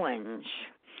challenge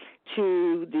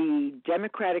to the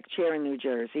Democratic chair in New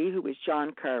Jersey, who is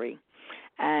John Kerry,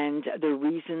 and the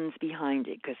reasons behind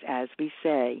it. Because as we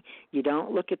say, you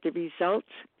don't look at the results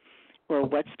or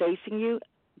what's facing you.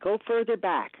 Go further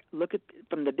back. Look at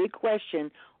from the big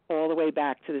question all the way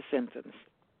back to the symptoms.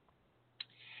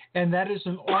 And that is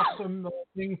an awesome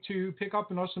thing to pick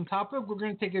up, an awesome topic. We're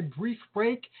going to take a brief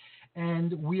break,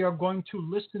 and we are going to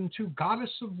listen to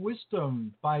Goddess of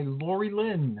Wisdom by Lori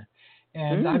Lynn.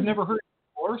 And I've never heard it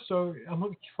before, so I'm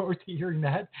looking forward to hearing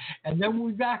that. And then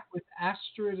we'll be back with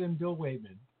Astrid and Bill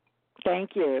Wayman.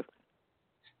 Thank you.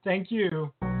 Thank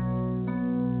you.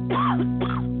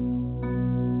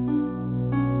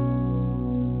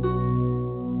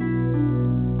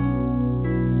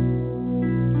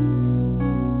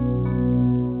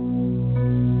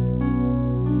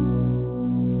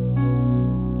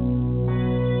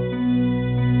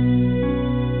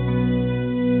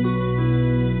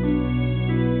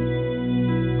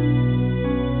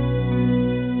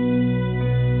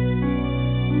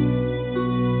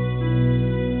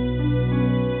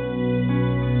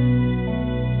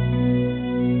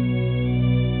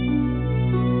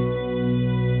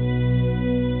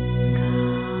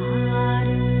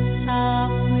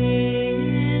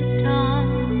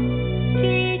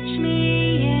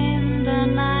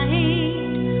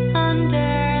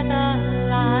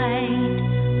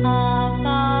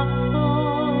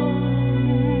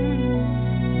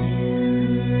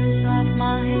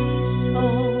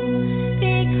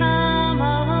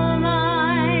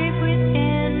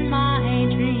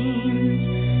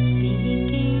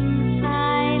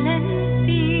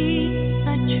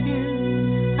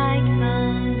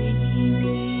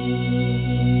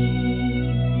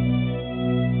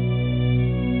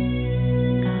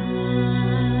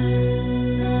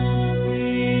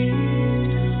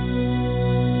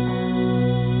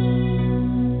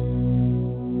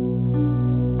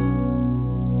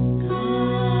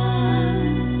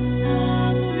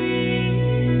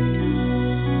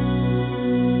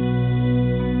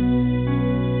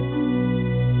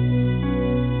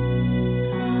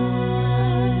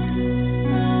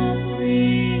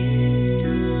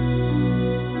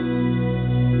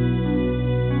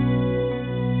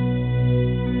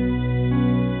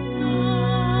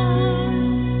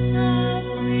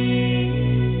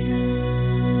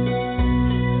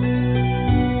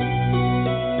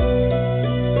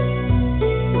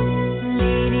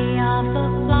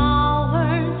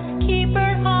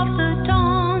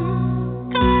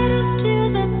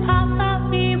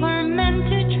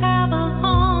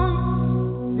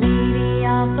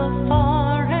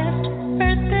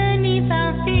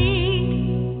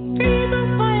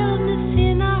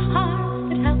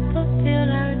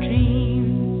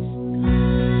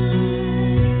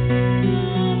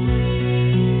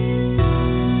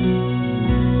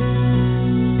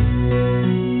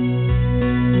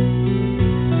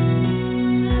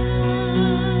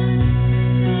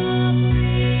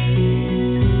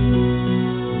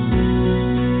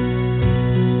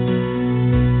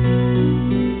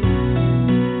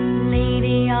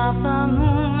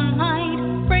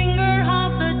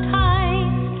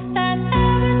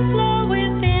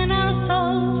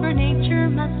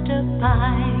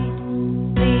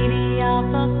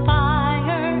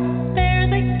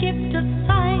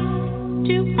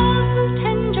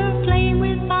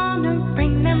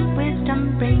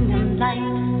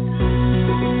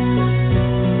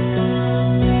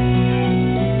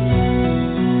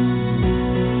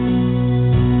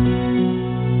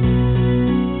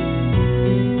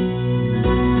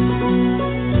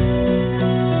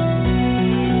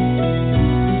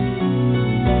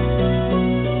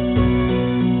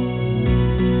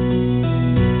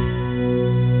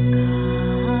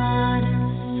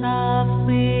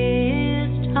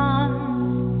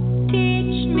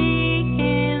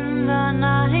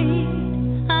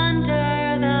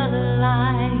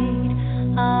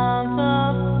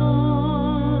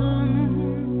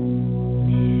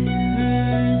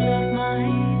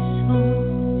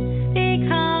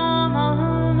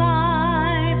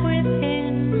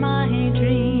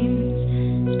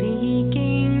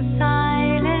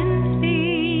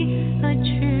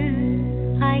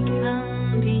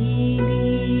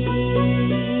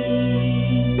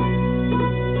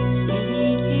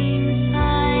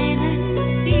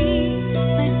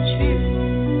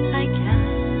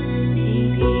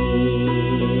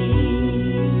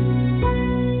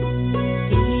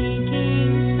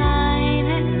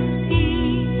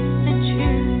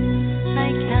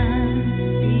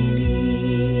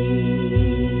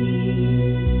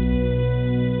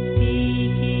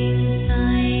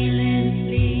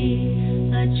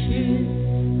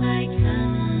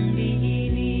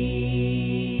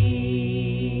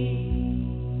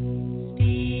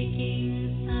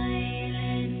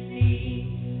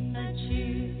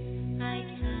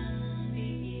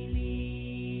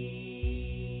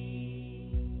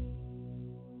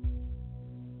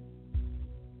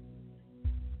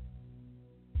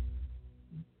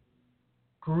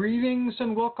 Greetings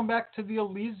and welcome back to the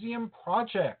Elysium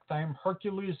Project. I am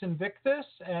Hercules Invictus,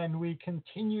 and we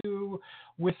continue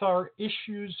with our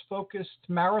issues-focused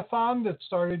marathon that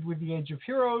started with the Age of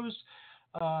Heroes,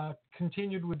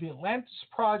 continued with the Atlantis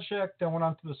Project, then went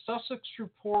on to the Sussex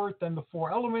Report, then the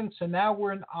Four Elements, and now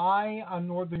we're an eye on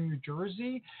Northern New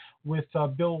Jersey with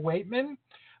Bill Waitman.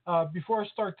 Before I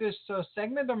start this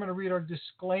segment, I'm going to read our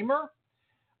disclaimer.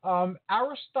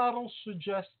 Aristotle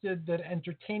suggested that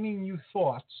entertaining new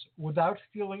thoughts without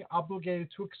feeling obligated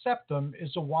to accept them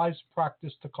is a wise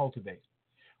practice to cultivate.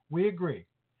 We agree.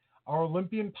 Our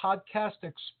Olympian podcasts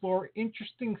explore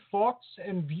interesting thoughts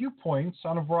and viewpoints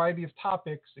on a variety of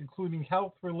topics, including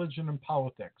health, religion, and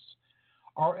politics.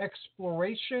 Our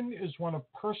exploration is one of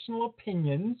personal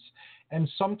opinions and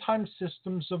sometimes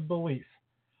systems of belief.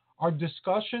 Our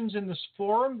discussions in this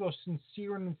forum, though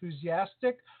sincere and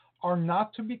enthusiastic, are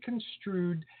not to be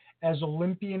construed as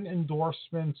Olympian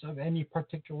endorsements of any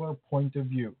particular point of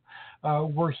view.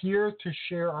 We're here to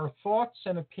share our thoughts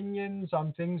and opinions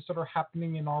on things that are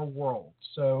happening in our world.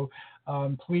 So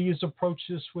please approach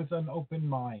this with an open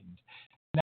mind.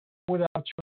 Now, without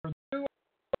further ado,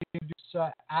 I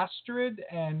introduce Astrid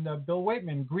and Bill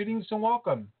Waitman. Greetings and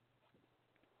welcome.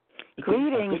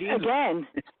 Greetings again.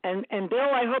 And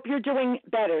Bill, I hope you're doing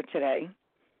better today.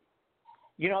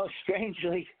 You know,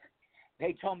 strangely,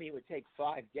 they told me it would take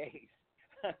 5 days,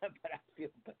 but I feel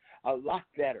a lot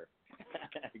better.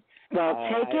 Well,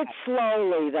 take it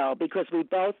slowly, though, because we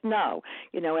both know,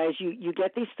 as you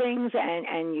get these things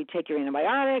and you take your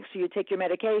antibiotics, you take your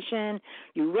medication,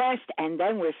 you rest, and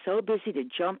then we're so busy to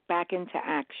jump back into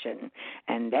action,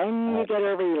 and then you get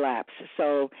a relapse.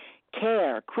 So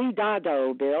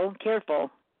cuidado, Bill,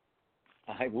 careful.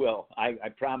 I will. I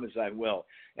promise I will.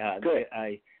 Good.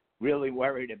 I really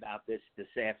worried about this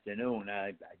afternoon.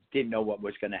 I didn't know what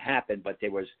was going to happen, but there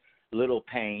was little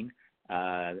pain,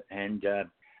 and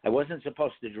I wasn't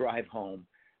supposed to drive home,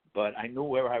 but I knew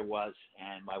where I was,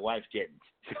 and my wife didn't.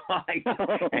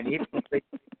 And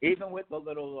even with the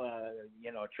little,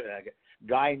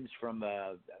 guidance from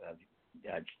our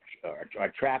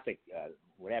traffic,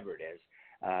 whatever it is,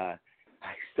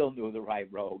 I still knew the right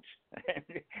roads,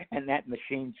 and that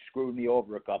machine screwed me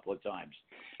over a couple of times.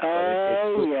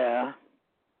 Yeah.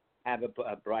 Have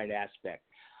a bright aspect.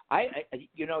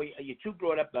 You two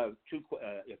brought up a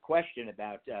question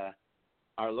about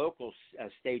our local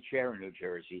state chair in New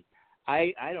Jersey.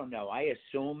 I don't know. I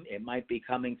assume it might be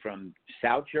coming from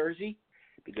South Jersey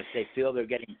because they feel they're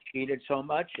getting cheated so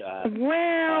much.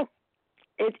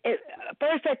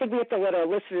 First, I think we have to let our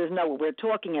listeners know what we're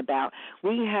talking about.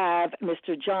 We have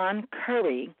Mr. John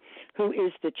Curry, who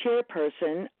is the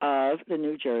chairperson of the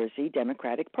New Jersey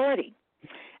Democratic Party.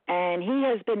 And he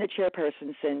has been the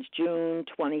chairperson since June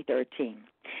 2013.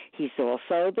 He's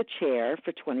also the chair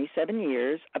for 27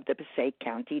 years of the Passaic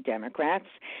County Democrats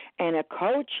and a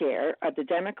co-chair of the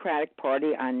Democratic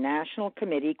Party on National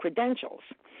Committee Credentials.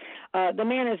 The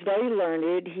man is very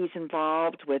learned. He's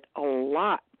involved with a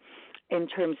lot in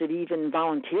terms of even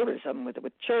volunteerism with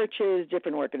churches,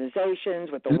 different organizations,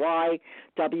 with the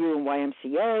YW and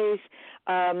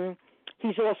YMCAs.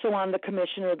 He's also on the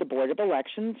commissioner of the Board of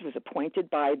Elections, was appointed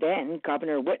by then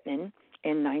Governor Whitman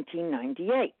in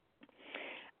 1998.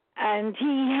 And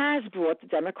he has brought the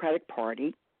Democratic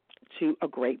Party to a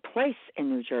great place in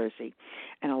New Jersey,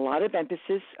 and a lot of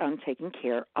emphasis on taking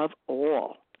care of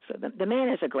all. So the man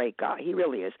is a great guy. He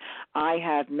really is. I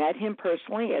have met him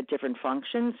personally at different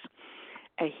functions.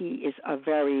 He is a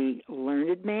very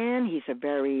learned man. He's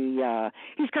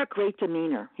he's got great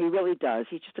demeanor. He really does.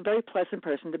 He's just a very pleasant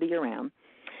person to be around.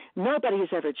 Nobody has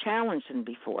ever challenged him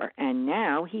before, and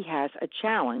now he has a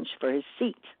challenge for his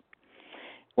seat.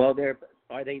 Well,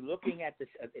 are they looking at this?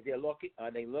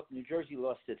 New Jersey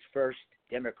lost its first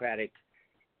Democratic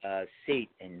seat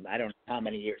in I don't know how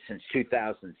many years, since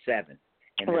 2007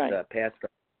 in this past,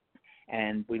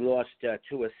 and we lost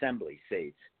 2 assembly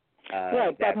seats.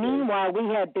 Right, but meanwhile,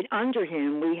 we have been under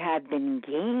him. We have been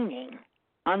gaining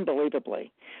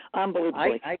unbelievably. I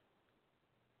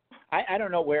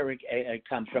don't know where it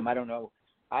comes from. I don't know.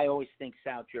 I always think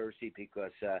South Jersey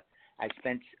because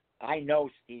I know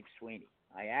Steve Sweeney.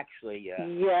 I actually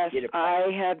yes,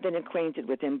 I have been acquainted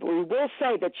with him. But we will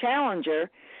say the challenger,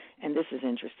 and this is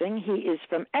interesting, he is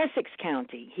from Essex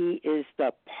County. He is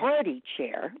the party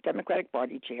chair, Democratic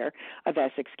Party chair of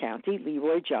Essex County,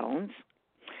 Leroy Jones.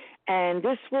 And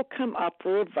this will come up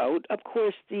for a vote. Of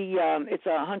course, it's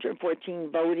 114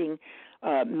 voting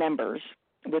members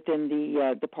within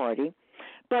the party,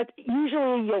 but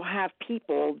usually you'll have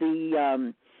people,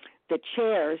 the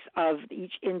chairs of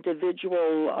each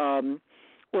individual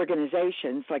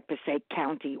organizations like Passaic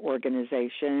County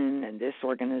organization and this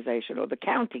organization or the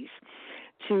counties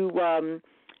to,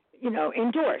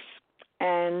 endorse.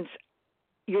 And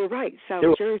you're right,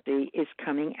 South Jersey is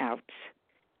coming out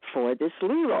for this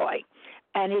Leroy.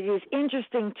 And it is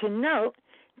interesting to note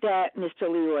that Mr.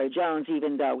 Leroy Jones,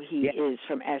 even though he is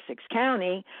from Essex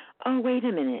County, wait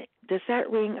a minute, does that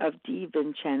ring of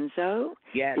DiVincenzo?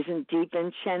 Yes. Isn't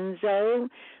DiVincenzo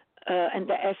and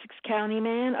the Essex County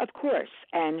man? Of course.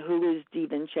 And who is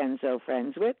DiVincenzo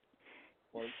friends with?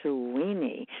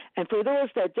 Sweeney. And for those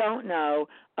that don't know,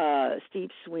 Steve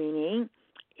Sweeney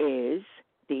is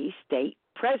the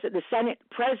the Senate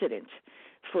president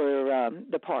for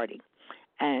the party.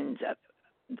 And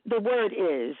the word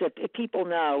is, if people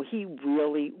know, he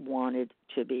really wanted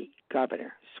to be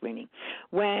governor, Sweeney.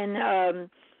 When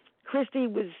Christie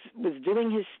was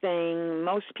doing his thing,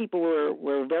 most people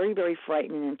were very, very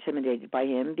frightened and intimidated by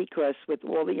him because with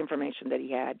all the information that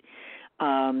he had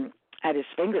at his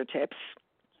fingertips,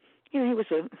 he was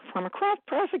a former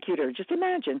prosecutor, just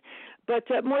imagine. But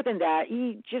more than that,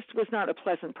 he just was not a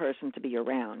pleasant person to be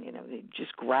around,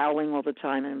 just growling all the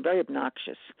time and very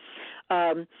obnoxious.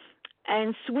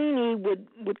 And Sweeney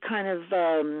would kind of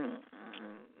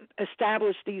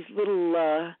establish these little,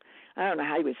 I don't know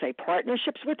how you would say,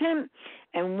 partnerships with him.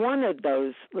 And one of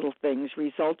those little things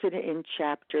resulted in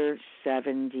Chapter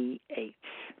 78.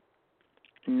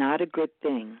 Not a good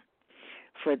thing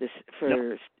for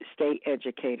state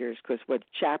educators, because what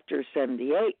Chapter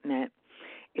 78 meant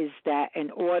is that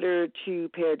in order to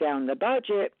pare down the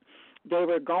budget, they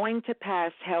were going to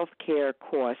pass health care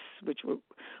costs, which were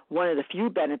one of the few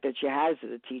benefits you have as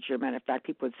a teacher. Matter of fact,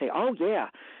 people would say, oh, yeah,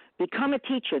 become a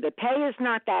teacher. The pay is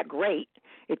not that great.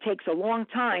 It takes a long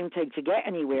time to get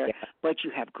anywhere, but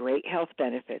you have great health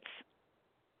benefits.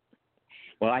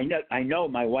 Well, I know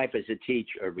my wife is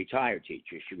a retired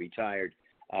teacher. She retired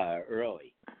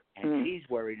early, and she's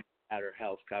worried about her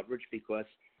health coverage because,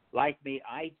 like me,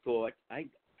 I thought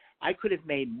I could have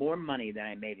made more money than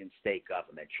I made in state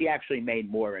government. She actually made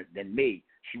more than me.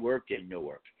 She worked in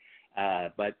Newark.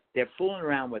 But they're fooling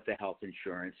around with the health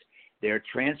insurance. They're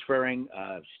transferring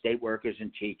state workers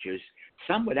and teachers,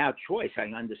 some without choice, I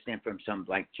understand from some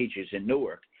like teachers in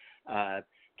Newark,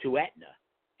 to Aetna.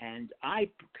 And I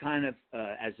kind of,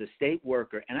 as a state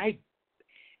worker, and I,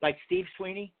 like Steve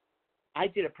Sweeney, I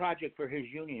did a project for his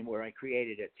union where I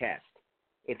created a test.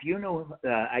 If you know,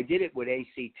 I did it with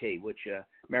ACT, which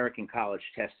American College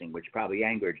Testing, which probably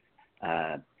angered,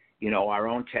 our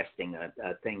own testing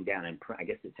thing down in, I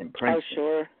guess it's in Princeton. Oh,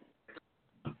 sure.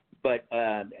 But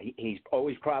he's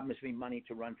always promised me money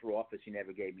to run for office. He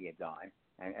never gave me a dime,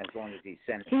 and as long as he's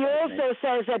Senate He president. also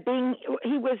says that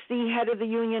he was the head of the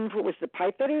union for, was the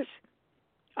pipe fitters?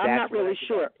 I'm not really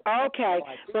sure. Okay,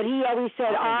 but he always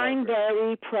said, I'm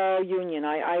very pro-union.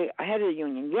 I head of the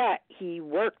union. Yet he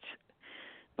worked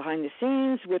behind the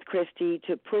scenes with Christie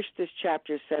to push this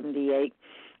Chapter 78.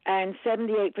 And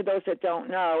 78, for those that don't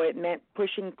know, it meant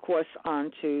pushing costs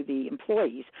onto the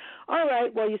employees. All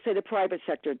right, well, you say the private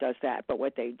sector does that, but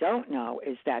what they don't know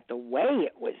is that the way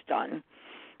it was done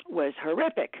was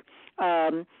horrific.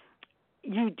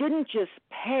 You didn't just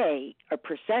pay a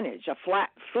percentage, a flat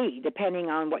fee, depending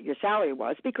on what your salary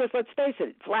was, because let's face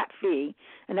it, flat fee,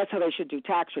 and that's how they should do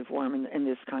tax reform in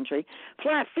this country,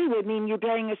 flat fee would mean you're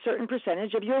paying a certain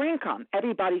percentage of your income.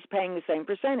 Everybody's paying the same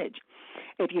percentage.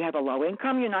 If you have a low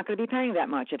income, you're not going to be paying that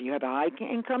much. If you have a high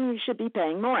income, you should be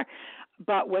paying more.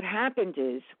 But what happened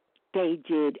is they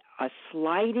did a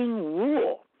sliding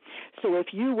rule. So if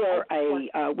you were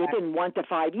within 1 to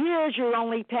 5 years, you're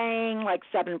only paying like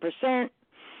 7%,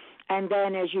 and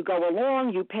then as you go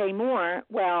along, you pay more.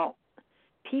 Well,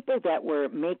 people that were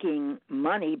making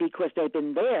money because they've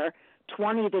been there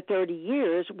 20 to 30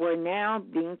 years were now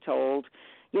being told,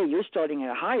 yeah, you're starting at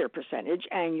a higher percentage,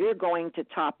 and you're going to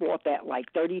top off at like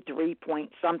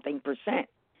 33-point-something%.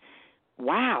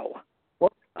 Wow.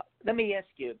 Well, let me ask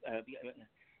you.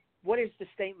 What is the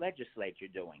state legislature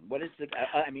doing? What is the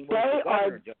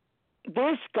governor doing?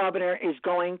 This governor is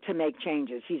going to make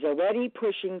changes. He's already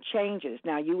pushing changes.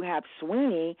 Now you have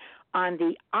Sweeney on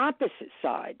the opposite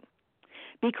side.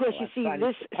 Because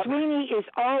Sweeney is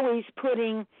always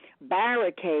putting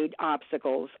barricade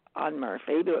obstacles on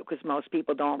Murphy, because most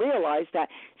people don't realize that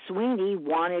Sweeney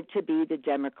wanted to be the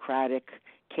Democratic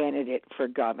candidate for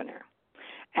governor.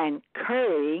 And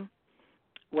Curry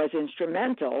was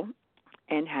instrumental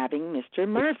and having Mr.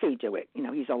 Murphy do it.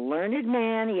 He's a learned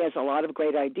man. He has a lot of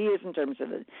great ideas in terms of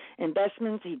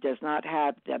investments. He does not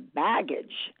have the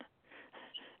baggage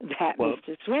that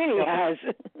Mr. Sweeney has.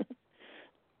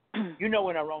 In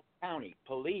our own county,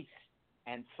 police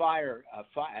and fire,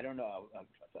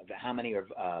 how many are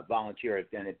volunteer,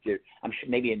 and I'm sure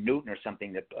maybe in Newton or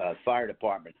something, the fire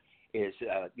department is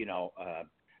a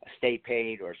state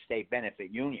paid or state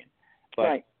benefit union. But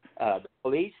right. The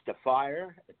police, the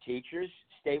fire, the teachers,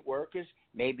 state workers,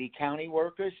 maybe county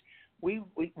workers, we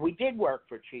did work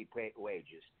for cheap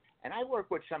wages. And I worked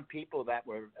with some people that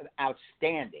were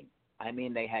outstanding. I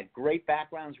mean, they had great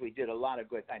backgrounds. We did a lot of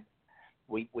good.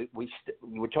 We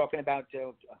were talking about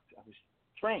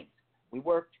trains. We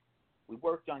worked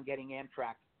on getting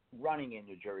Amtrak running in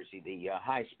New Jersey, the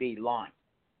high-speed line.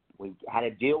 We had to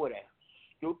deal with a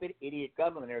stupid idiot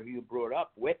governor who you brought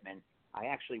up, Whitman.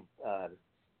 I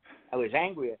was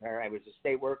angry at her. I was a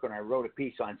state worker, and I wrote a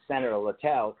piece on Senator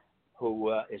Littell,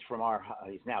 who is from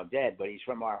he's now dead, but he's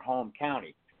from our home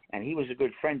county. And he was a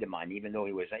good friend of mine, even though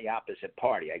he was the opposite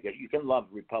party. I guess you can love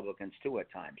Republicans too at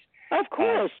times. Of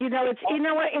course, you know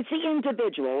what? It's the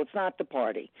individual. It's not the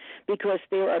party, because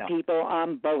there are people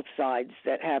on both sides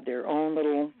that have their own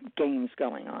little games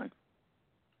going on.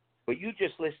 But you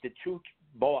just listed two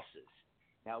bosses.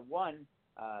 Now, one,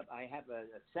 I have a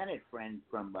Senate friend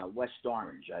from West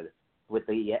Orange with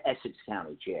the Essex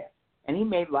County chair, and he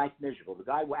made life miserable. The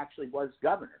guy who actually was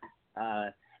governor.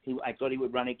 I thought he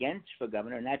would run against for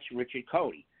governor, and that's Richard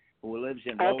Cody, who lives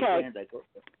in Roseland,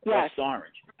 West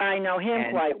Orange. I know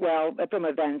him quite well from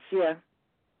events, yeah.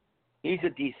 He's a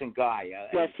decent guy.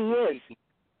 Yes, he is.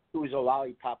 He was a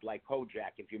lollipop like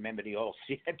Kojak, if you remember the old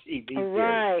CMTV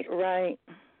series. Right.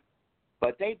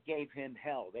 But they gave him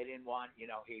hell. They didn't want, he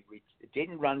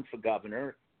didn't run for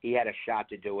governor. He had a shot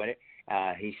to do it.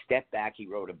 He stepped back. He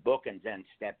wrote a book and then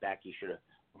stepped back. He should have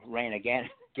ran again,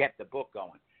 kept the book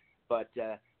going. But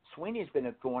Sweeney's been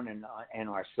a thorn in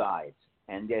our sides.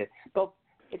 And but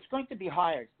it's going to be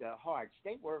hard.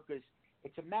 State workers,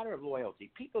 it's a matter of loyalty.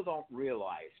 People don't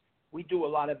realize we do a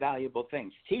lot of valuable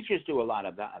things. Teachers do a lot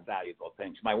of valuable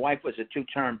things. My wife was a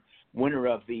 2-term winner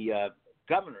of the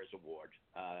Governor's Award.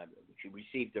 She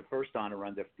received the first honor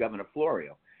under Governor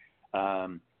Florio.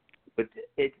 But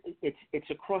it's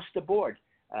across the board.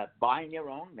 Buying their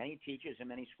own. Many teachers in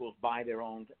many schools buy their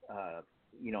own,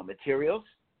 materials.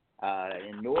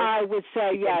 In North, I would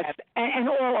say yes, and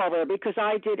all over, because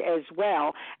I did as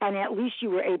well, and at least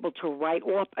you were able to write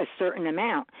off a certain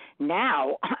amount.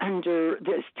 Now, under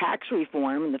this tax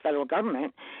reform in the federal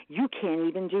government, you can't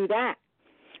even do that.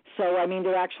 So, I mean,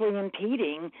 they're actually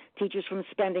impeding teachers from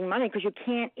spending money because you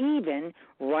can't even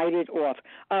write it off.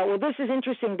 Well, this is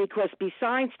interesting because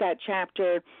besides that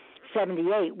Chapter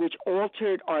 78, which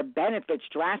altered our benefits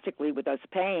drastically with us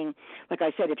paying, like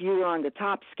I said, if you were on the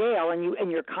top scale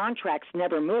and your contracts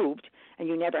never moved and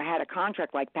you never had a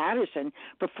contract like Patterson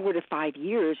for 4 to 5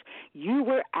 years, you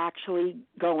were actually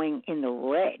going in the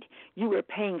red. You were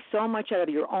paying so much out of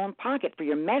your own pocket for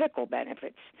your medical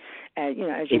benefits, as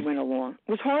you went along.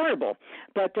 It was horrible.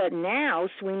 But now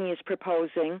Sweeney is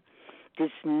proposing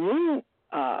this new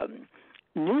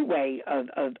way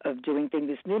of doing things,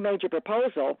 this new major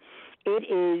proposal. It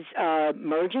is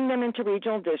merging them into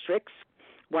regional districts,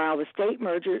 while the state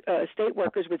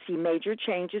workers would see major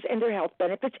changes in their health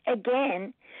benefits.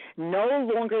 Again, no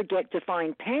longer get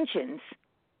defined pensions.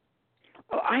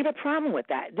 I have a problem with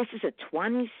that. This is a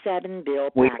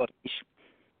 27-bill package.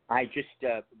 I just,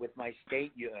 with my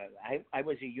state, I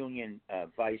was a union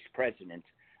vice president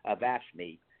of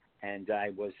AFSCME, and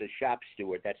I was a shop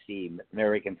steward. That's the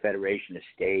American Federation of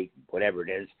State, whatever it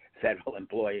is, federal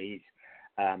employees,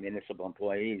 municipal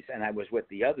employees. And I was with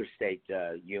the other state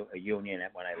union.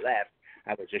 And when I left,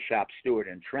 I was a shop steward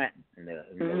in Trenton in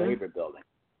the labor building.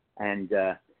 And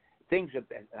things have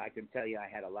been, I can tell you, I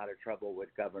had a lot of trouble with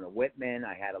Governor Whitman.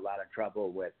 I had a lot of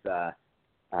trouble with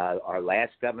our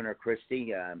last governor,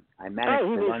 Christie. I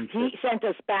managed to run. He sent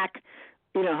us back,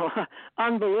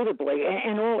 unbelievably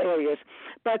in all areas.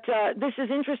 But this is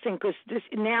interesting because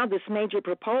this major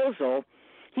proposal,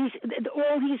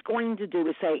 all he's going to do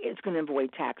is say it's going to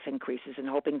avoid tax increases and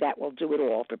hoping that will do it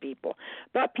all for people.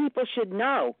 But people should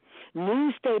know,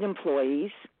 new state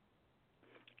employees,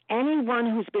 anyone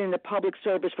who's been in the public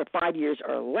service for 5 years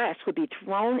or less would be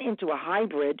thrown into a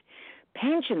hybrid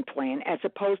pension plan as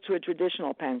opposed to a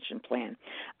traditional pension plan.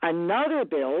 Another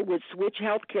bill would switch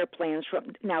health care plans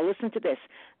from, now listen to this,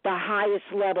 the highest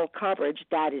level coverage,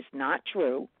 that is not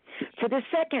true, to the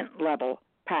second level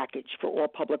package for all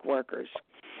public workers.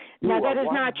 Now, that is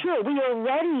not true. We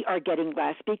already are getting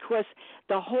less because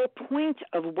the whole point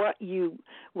of what you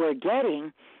were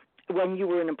getting when you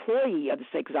were an employee of the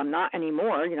state, because I'm not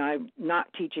anymore, I'm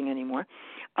not teaching anymore,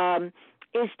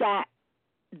 is that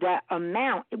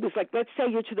amount, it was like, let's say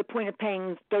you're to the point of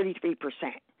paying 33%.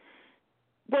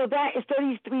 Well, that is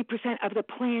 33% of the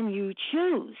plan you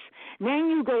choose. Then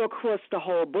you go across the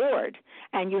whole board,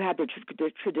 and you have the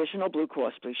traditional Blue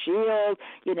Cross Blue Shield,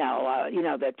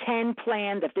 the 10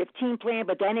 plan, the 15 plan,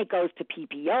 but then it goes to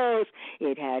PPOs.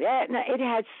 It had Aetna. It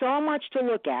had so much to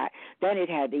look at. Then it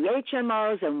had the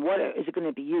HMOs, and what is it going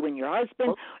to be, you and your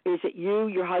husband? Is it you,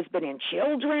 your husband, and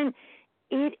children?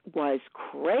 It was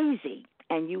crazy,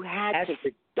 and you had to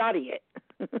study it.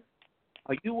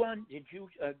 Are you on? Did you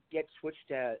get switched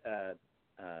to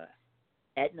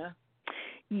Aetna?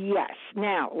 Yes.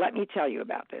 Now, let me tell you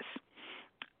about this.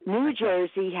 New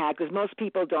Jersey had, because most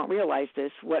people don't realize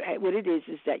this. What it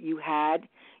is that you had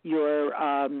your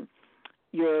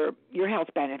health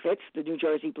benefits, the New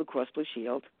Jersey Blue Cross Blue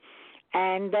Shield,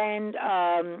 and then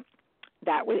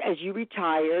that was, as you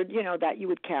retired, that you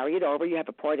would carry it over. You have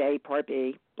a Part A, Part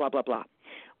B, blah blah blah.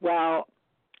 Well,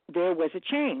 there was a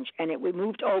change, and it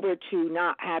moved over to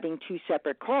not having two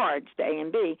separate cards, the A and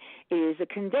B. It is a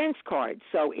condensed card,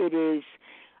 so it is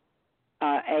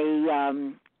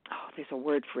there's a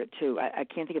word for it, too. I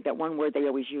can't think of that one word they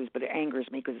always use, but it angers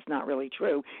me because it's not really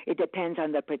true. It depends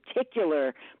on the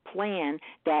particular plan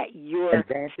that your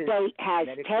state has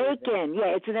taken.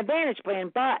 Yeah, it's an Advantage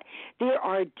plan, but there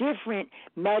are different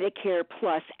Medicare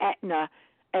plus Aetna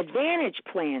Advantage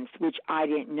plans, which I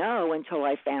didn't know until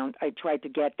I tried to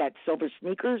get that Silver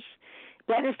Sneakers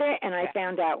benefit, and I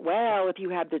found out, well, if you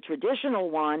have the traditional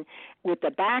one with the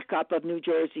backup of New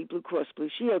Jersey Blue Cross Blue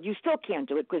Shield, you still can't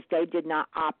do it because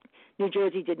New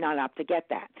Jersey did not opt to get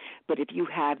that. But if you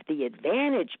have the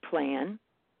Advantage plan,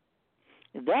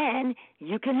 then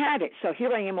you can have it. So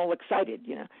here I am all excited,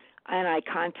 and I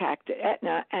contacted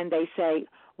Aetna, and they say,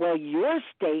 well, your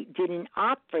state didn't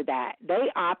opt for that.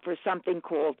 They opt for something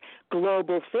called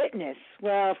Global Fitness.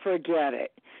 Well, forget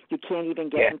it. You can't even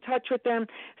get in touch with them.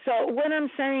 So what I'm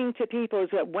saying to people is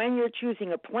that when you're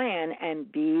choosing a plan,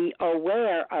 and be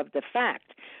aware of the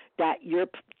fact that your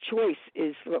choice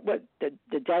is what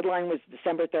the deadline was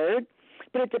December 3rd,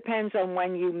 but it depends on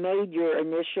when you made your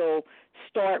initial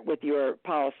start with your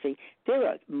policy. There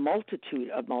are a multitude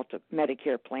of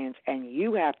Medicare plans, and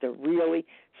you have to really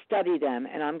study them.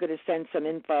 And I'm going to send some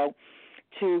info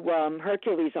to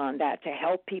Hercules on that to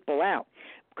help people out,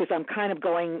 because I'm kind of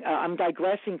I'm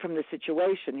digressing from the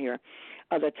situation here,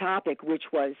 the topic, which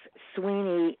was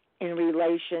Sweeney in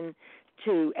relation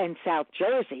to, and South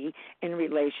Jersey in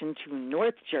relation to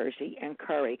North Jersey and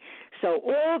Curry. So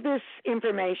all this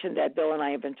information that Bill and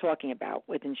I have been talking about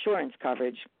with insurance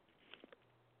coverage.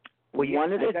 Well, I got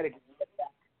to get back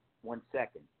 1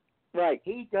 second. Right.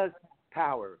 He does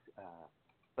power,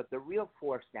 but the real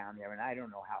force down there, and I don't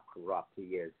know how corrupt he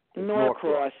is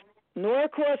Norcross.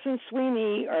 Norcross and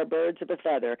Sweeney are birds of a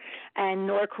feather, and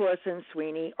Norcross and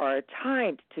Sweeney are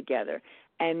tied together.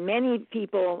 And many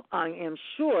people, I am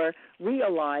sure,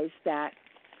 realize that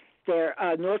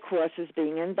Norcross is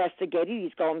being investigated.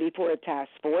 He's going before a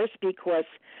task force because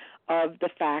of the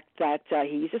fact that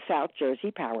he's a South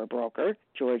Jersey power broker,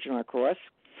 George Norcross.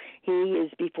 He is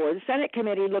before the Senate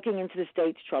committee looking into the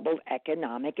state's troubled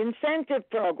economic incentive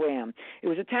program. It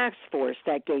was a task force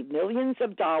that gave millions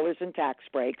of dollars in tax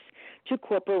breaks to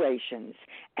corporations,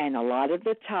 and a lot of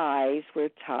the ties were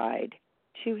tied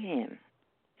to him.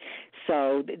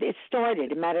 So it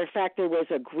started. As a matter of fact, there was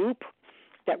a group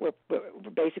that were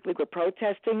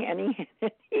protesting, and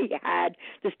he had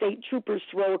the state troopers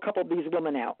throw a couple of these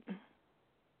women out.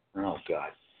 Oh, God.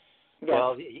 Yes.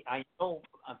 Well, I know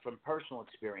from personal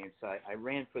experience, I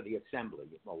ran for the assembly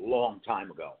a long time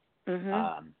ago.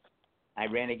 Mm-hmm. I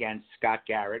ran against Scott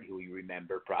Garrett, who you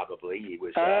remember probably. He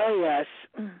was. Yes.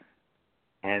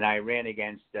 And I ran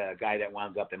against a guy that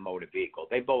wound up in motor vehicle.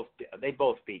 They both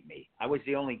beat me. I was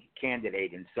the only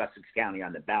candidate in Sussex County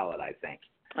on the ballot, I think.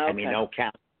 Okay. I mean, no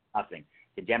county, nothing.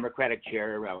 The Democratic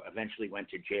chair eventually went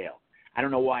to jail. I don't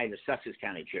know why the Sussex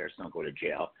County chairs don't go to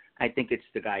jail. I think it's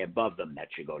the guy above them that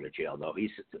should go to jail, though.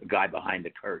 He's the guy behind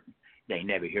the curtain. They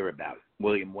never hear about it,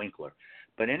 William Winkler.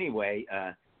 But anyway,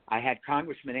 I had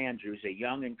Congressman Andrews, a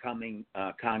young incoming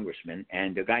congressman,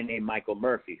 and a guy named Michael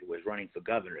Murphy, who was running for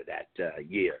governor that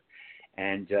year.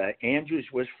 And Andrews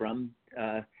was from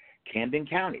Camden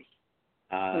County.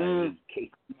 He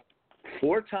came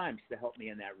 4 times to help me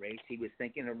in that race. He was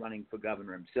thinking of running for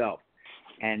governor himself.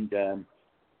 And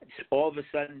all of a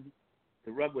sudden,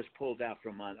 the rug was pulled out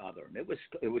from under him.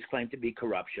 It was claimed to be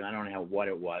corruption. I don't know what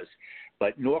it was,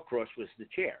 but Norcross was the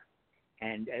chair.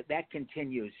 And that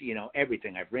continues,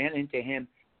 everything. I've ran into him.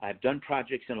 I've done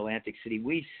projects in Atlantic City.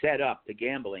 We set up the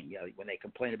gambling, when they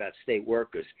complain about state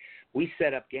workers, we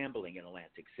set up gambling in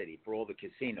Atlantic City for all the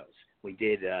casinos. We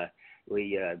did,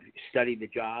 we studied the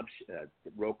jobs,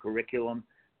 wrote curriculum,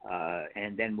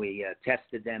 and then we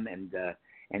tested them. And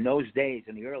in those days,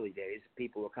 in the early days,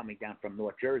 people were coming down from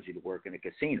North Jersey to work in the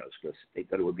casinos because they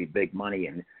thought it would be big money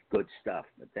and good stuff.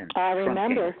 But then I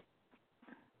remember.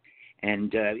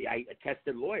 And I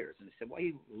tested lawyers, and I said, "Why are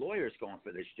you lawyers going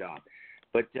for this job?"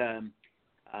 But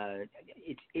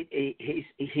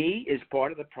he is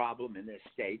part of the problem in this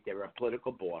state. There are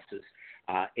political bosses.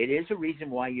 It is a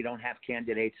reason why you don't have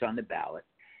candidates on the ballot.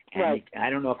 And Right. I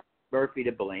don't know if Murphy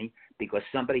to blame, because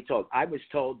I was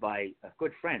told by a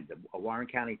good friend, a Warren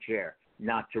County chair,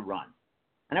 not to run.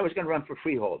 And I was going to run for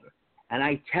freeholder. And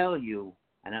I tell you,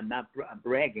 and I'm not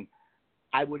bragging,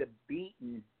 I would have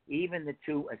beaten even the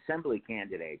two assembly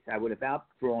candidates. I would have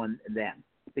outdrawn them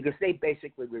because they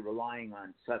basically were relying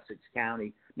on Sussex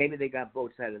County. Maybe they got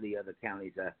votes out of the other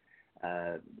counties.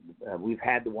 We've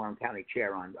had the Warren County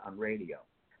chair on radio.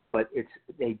 But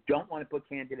they don't want to put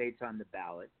candidates on the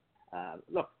ballot.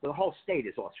 Look, the whole state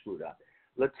is all screwed up.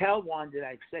 Littell wanted,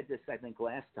 I said this I think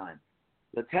last time,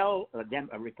 Littell,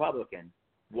 a Republican,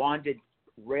 wanted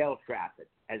rail traffic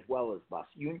as well as bus.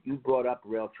 You brought up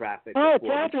rail traffic. Oh,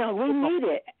 definitely. We need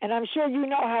it. And I'm sure you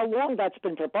know how long that's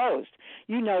been proposed.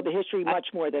 You know the history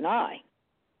much more than I.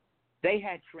 They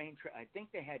had I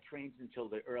think they had trains until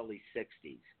the early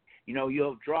 60s. You know,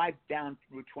 you'll drive down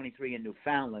Route 23 in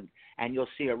Newfoundland, and you'll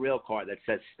see a rail car that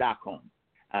says Stockholm.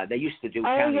 They used to do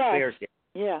county fairs there.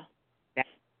 Yeah.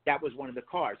 That was one of the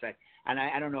cars.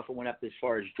 I don't know if it went up as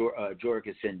far as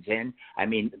Jorgensen's Inn. I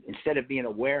mean, instead of being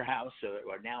a warehouse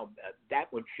or now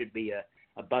that one should be a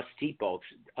bus depot,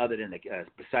 other than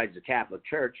besides the Catholic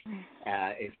Church,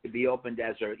 it could be opened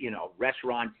as a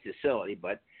restaurant facility.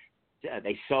 But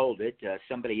they sold it.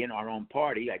 Somebody in our own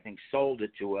party, I think, sold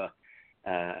it to a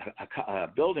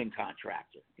building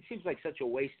contractor. It seems like such a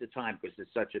waste of time because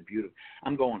it's such a beautiful.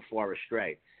 I'm going far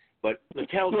astray. But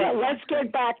let's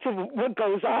get back to what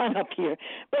goes on up here.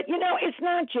 But, it's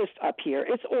not just up here.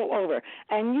 It's all over.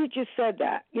 And you just said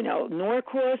that.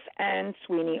 Norcross and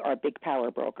Sweeney are big power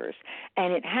brokers.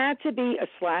 And it had to be a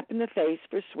slap in the face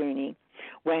for Sweeney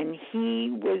when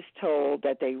he was told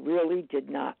that they really did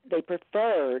not, they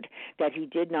preferred that he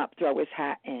did not throw his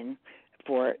hat in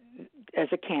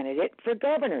as a candidate for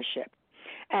governorship.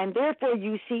 And therefore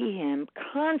you see him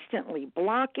constantly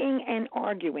blocking and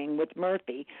arguing with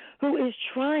Murphy, who is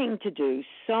trying to do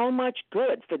so much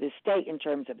good for the state in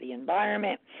terms of the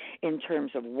environment, in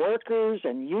terms of workers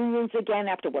and unions again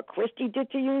after what Christie did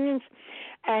to unions.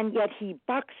 And yet he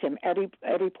bucks him every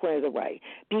point of the way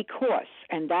because,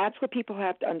 and that's what people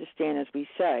have to understand as we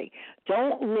say,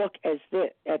 don't look at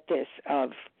this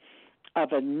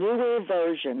of a newer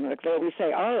version, like they always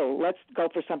say, let's go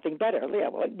for something better. Yeah,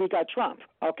 well, we got Trump,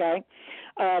 okay?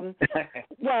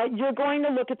 Well, you're going to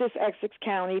look at this Essex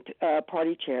County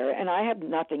party chair, and I have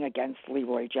nothing against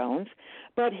Leroy Jones,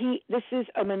 but this is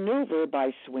a maneuver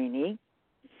by Sweeney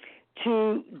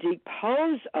to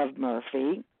depose of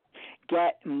Murphy,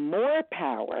 get more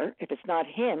power, if it's not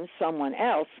him, someone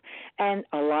else, and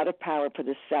a lot of power for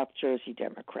the South Jersey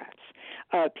Democrats.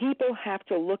 People have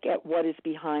to look at what is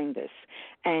behind this.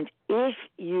 And if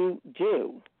you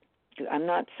do, I'm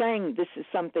not saying this is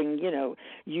something,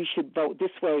 you should vote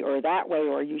this way or that way,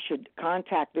 or you should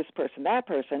contact this person, that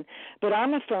person, but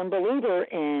I'm a firm believer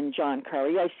in John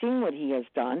Curry. I've seen what he has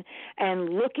done, and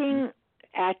looking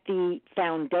at the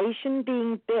foundation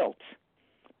being built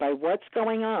by what's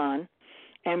going on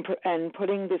and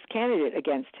putting this candidate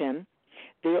against him,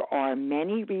 there are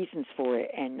many reasons for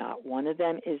it, and not one of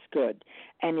them is good.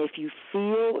 And if you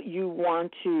feel you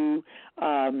want to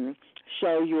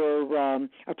show your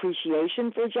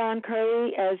appreciation for John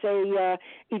Curry as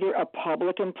either a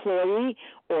public employee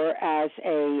or as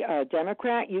a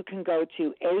Democrat, you can go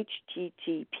to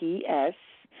HTTPS,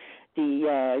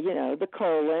 the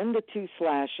colon, the 2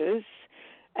 slashes,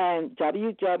 and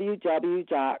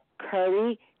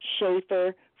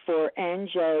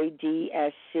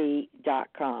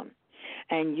www.curryschaefer4NJDSC.com.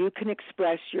 And you can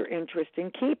express your interest in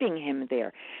keeping him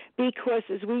there. Because,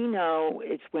 as we know,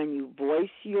 it's when you voice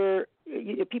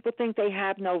people think they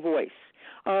have no voice.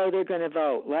 Oh, they're going to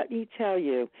vote. Let me tell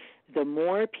you, the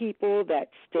more people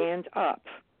that stand up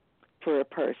for a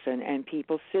person and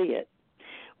people see it,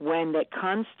 when it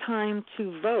comes time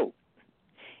to vote,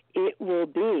 it will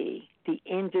be the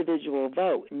individual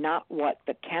vote, not what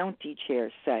the county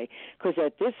chairs say. Because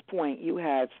at this point, you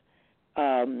have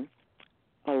 11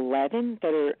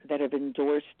 that have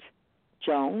endorsed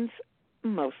Jones,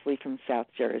 mostly from South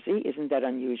Jersey. Isn't that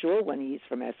unusual when he's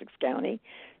from Essex County?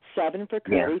 7 for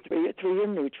Curry, Yeah. three are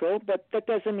neutral, but that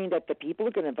doesn't mean that the people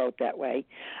are going to vote that way.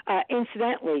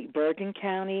 Incidentally, Bergen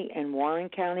County and Warren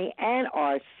County and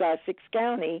our Sussex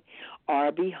County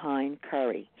are behind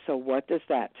Curry. So what does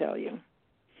that tell you?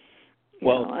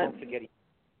 Don't forget,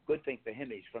 good thing for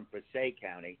him, he's from Passaic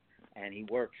County, and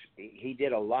he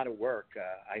did a lot of work.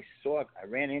 I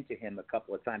ran into him a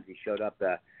couple of times. He showed up.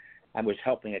 I was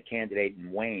helping a candidate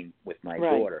in Wayne with my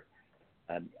daughter,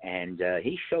 and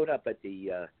he showed up at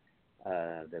the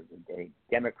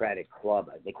Democratic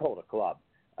Club. They call it a club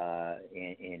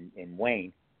in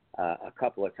Wayne a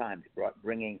couple of times,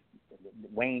 bringing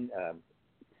Wayne.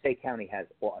 Passaic County has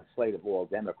a slate of all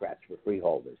Democrats for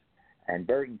freeholders. And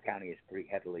Bergen County is pretty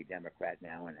heavily Democrat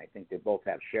now, and I think they both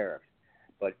have sheriffs.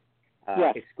 But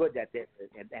it's good that they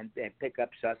pick up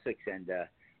Sussex and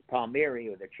Palmieri,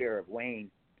 or the chair of Wayne.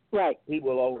 Right. He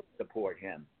will always support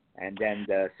him. And then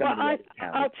some of the other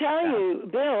counties. I'll tell you,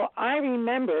 Bill, I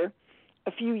remember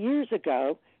a few years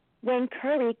ago when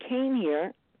Curry came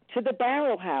here to the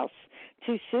Barrel House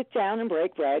to sit down and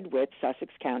break bread with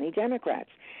Sussex County Democrats.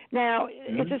 Now,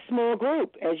 it's a small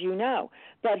group, as you know,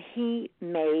 but he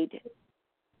made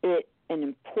it an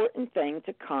important thing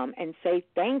to come and say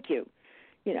thank you,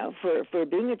 for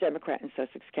being a Democrat in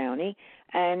Sussex County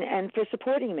and for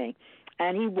supporting me.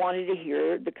 And he wanted to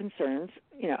hear the concerns,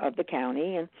 of the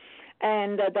county.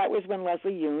 And that was when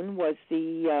Leslie Yoon was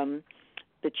the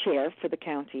chair for the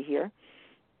county here.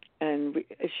 And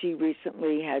she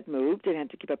recently had moved and had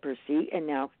to give up her seat, and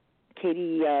now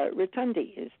Katie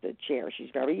Rotundi is the chair. She's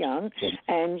very young,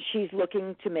 and she's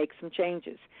looking to make some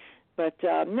changes. But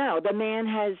no, the man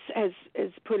has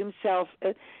put himself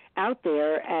out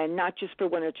there, and not just for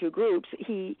one or two groups.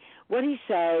 What he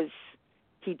says,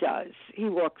 he does. He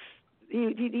walks.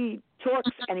 He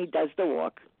talks and he does the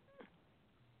walk.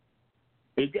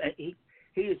 He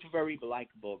is a very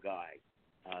likable guy.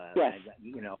 Yes.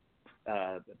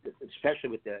 And, especially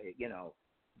with the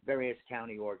various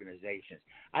county organizations.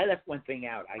 I left one thing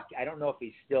out. I don't know if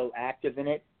he's still active in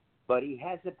it, but he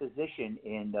has a position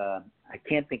in I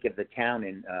can't think of the town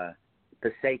in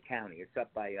Passaic County. It's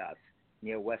up by us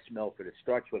near West Milford. It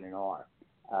starts with an R.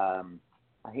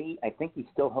 I think he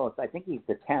still hosts. I think he's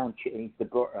the town. He's the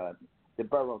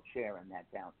borough chair in that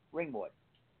town, Ringwood.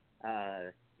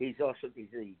 He's the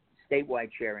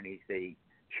statewide chair, and he's the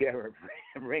chair of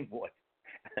Ringwood.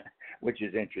 Which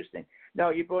is interesting. No,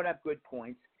 you brought up good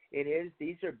points. It is.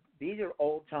 These are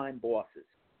old time bosses,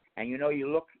 and you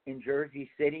look in Jersey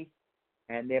City,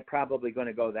 and they're probably going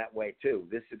to go that way too.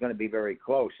 This is going to be very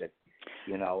close. Yes,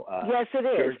 it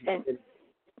is. Jersey and City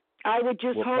I would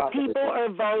just hope people are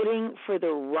voting for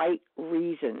the right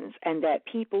reasons, and that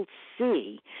people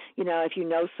see. If you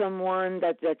know someone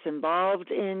that's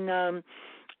involved in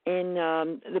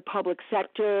the public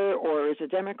sector or is a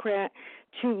Democrat,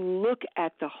 to look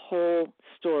at the whole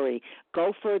story.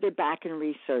 Go further back and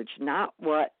research, not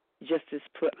what just is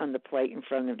put on the plate in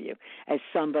front of you as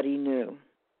somebody new.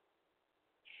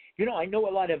 I know a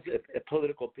lot of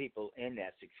political people in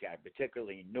Essex,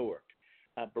 particularly in Newark.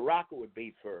 Baraka would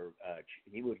be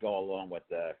he would go along with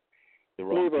the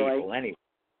wrong people anyway.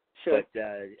 Sure. But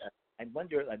I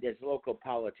wonder, there's local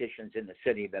politicians in the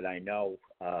city that I know,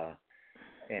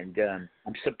 and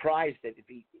I'm surprised that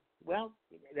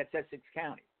that's Essex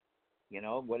County.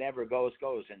 Whatever goes.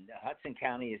 And Hudson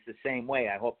County is the same way.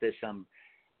 I hope there's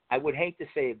I would hate to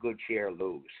see a good chair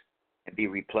lose and be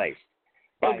replaced.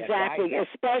 Exactly,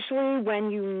 especially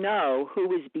when you know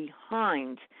who is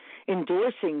behind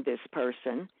endorsing this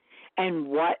person and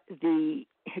what the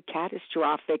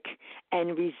catastrophic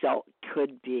end result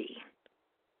could be.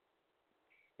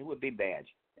 It would be bad.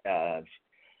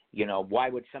 Why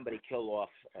would somebody kill off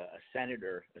a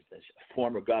senator, a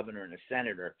former governor and a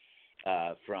senator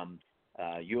from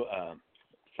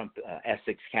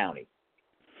Essex County?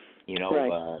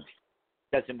 Right.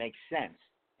 Doesn't make sense,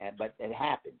 but it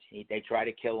happened. They try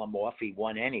to kill him off. He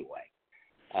won anyway.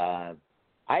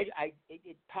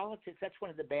 Politics, that's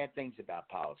one of the bad things about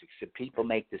politics. That people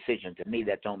make decisions, to me,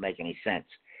 that don't make any sense.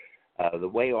 The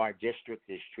way our district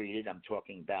is treated, I'm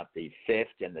talking about the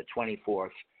 5th and the 24th,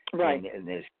 right. and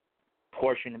there's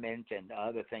apportionment and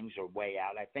other things are way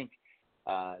out. I think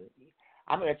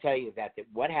I'm going to tell you that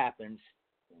what happens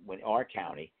when our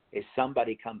county is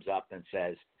somebody comes up and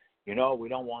says, we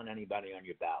don't want anybody on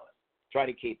your ballot. Try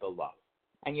to keep it low.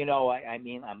 And,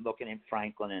 I'm looking at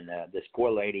Franklin, and this poor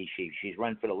lady, she's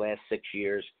run for the last 6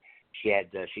 years.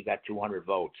 She got 200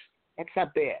 votes. That's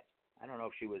not bad. I don't know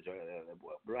if she was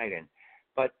write-in,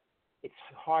 but it's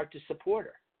hard to support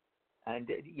her. And,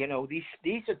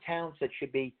 these are towns that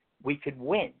should be we could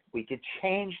win. We could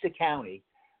change the county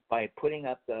by putting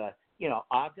up the,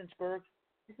 Ogdensburg.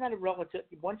 It's not a relative.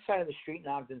 One side of the street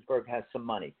in Ogdensburg has some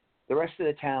money. The rest of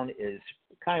the town is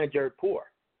kind of dirt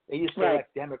poor. They used to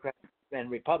elect Democrats and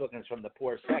Republicans from the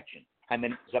poor section. I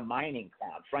mean, it's a mining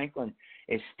town. Franklin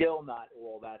is still not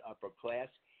all that upper class.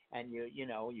 And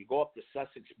you go up to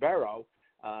Sussex Borough,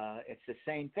 it's the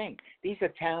same thing. These are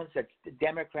towns that the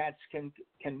Democrats can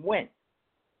win,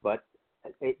 but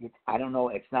I don't know.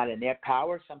 It's not in their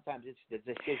power. Sometimes it's the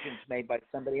decisions made by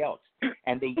somebody else.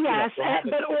 And they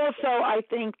but also I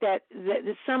think that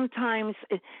sometimes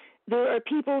there are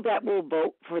people that will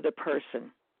vote for the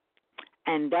person,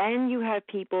 and then you have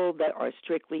people that are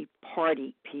strictly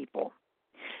party people.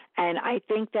 And I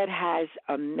think that has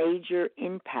a major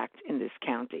impact in this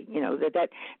county, that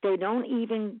they don't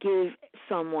even give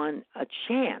someone a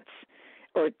chance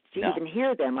or to even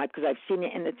hear them, because I've seen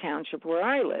it in the township where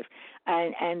I live.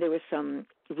 And there was some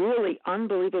really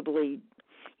unbelievably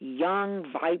young,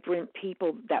 vibrant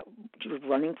people that were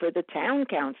running for the town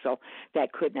council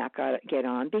that could not get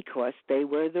on because they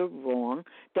were the wrong,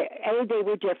 they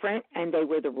were different and they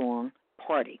were the wrong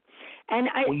party. And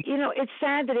it's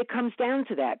sad that it comes down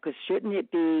to that, because shouldn't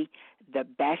it be the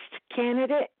best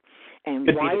candidate? And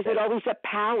why is it always a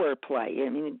power play? I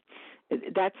mean,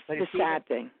 that's the sad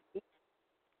thing.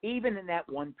 Even in that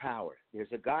one power,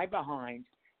 there's a guy behind.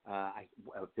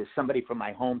 There's somebody from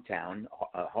my hometown,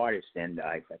 Hardiston.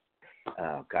 I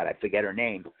forget her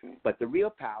name. But the real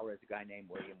power is a guy named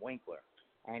William Winkler,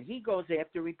 and he goes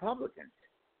after Republicans.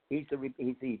 He's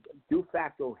the de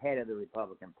facto head of the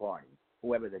Republican Party,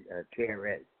 whoever the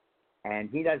chair is, and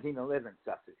he doesn't even live in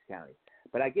Sussex County.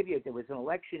 But there was an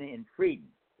election in Freedom.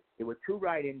 There were two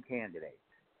write-in candidates,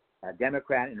 a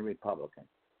Democrat and a Republican.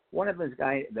 One of them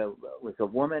was a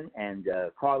woman, and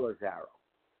Carl Lazaro.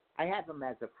 I have him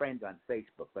as a friend on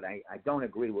Facebook, but I don't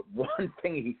agree with one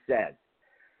thing he says.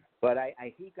 But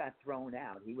he got thrown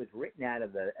out. He was written out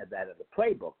of the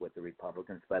playbook with the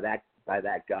Republicans by that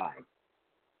guy,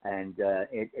 and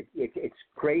it's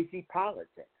crazy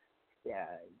politics. Yeah,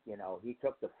 he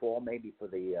took the fall maybe for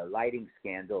the lighting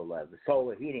scandal, the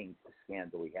solar heating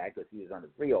scandal he had, because he was on the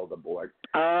freeholder board.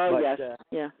 Oh, yes,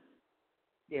 yeah.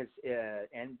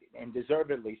 And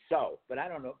deservedly so. But I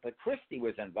don't know. But Christie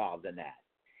was involved in that,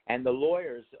 and the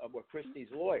lawyers were Christie's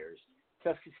lawyers.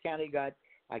 Sussex County got,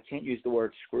 I can't use the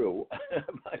word screw,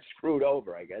 screwed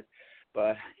over, I guess,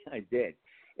 but I did.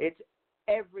 It's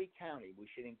every county. We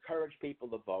should encourage people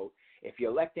to vote. If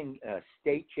you're electing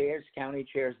state chairs, county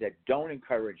chairs that don't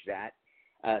encourage that,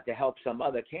 to help some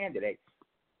other candidate,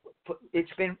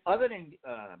 it's been, other than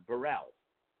Burrell,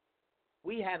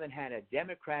 we haven't had a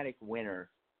Democratic winner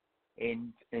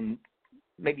in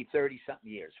maybe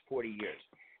 30-something years, 40 years.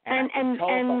 And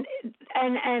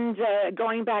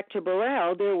going back to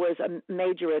Burrell, there was a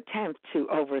major attempt to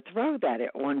overthrow that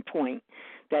at one point,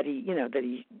 that he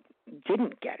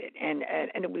didn't get it, and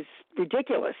it was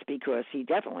ridiculous because he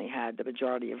definitely had the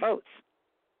majority of votes.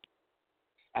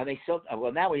 And they still,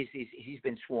 well, now he's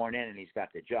been sworn in and he's got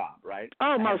the job, right?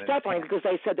 Oh, most definitely, because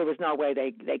they said there was no way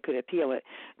they could appeal it,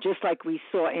 just like we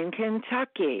saw in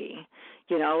Kentucky,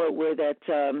 where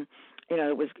that.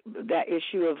 It was that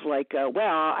issue of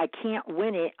I can't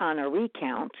win it on a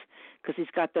recount because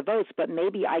he's got the votes, but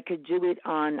maybe I could do it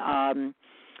on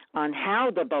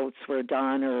how the votes were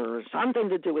done or something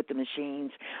to do with the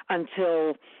machines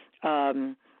until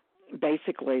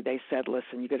basically they said,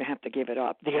 listen, you're going to have to give it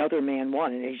up. The other man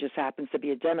won, and he just happens to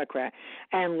be a Democrat.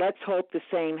 And let's hope the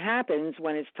same happens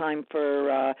when it's time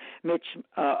for Mitch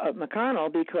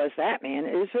McConnell, because that man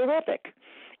is horrific.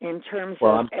 In terms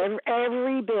of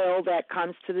every bill that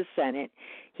comes to the Senate,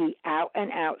 he out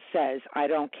and out says, I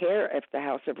don't care if the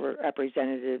House of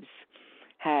Representatives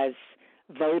has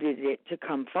voted it to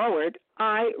come forward,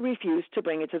 I refuse to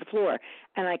bring it to the floor.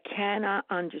 And I cannot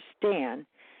understand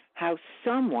how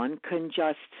someone can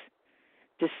just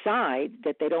decide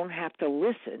that they don't have to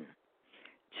listen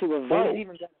to a vote.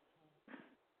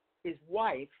 His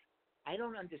wife, I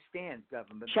don't understand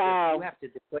government. Child. You have to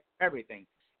declare everything.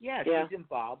 Yes, yeah. She's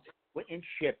involved in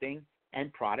shipping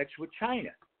and products with China.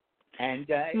 And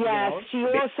yes, she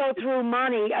also threw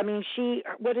money. I mean,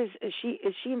 is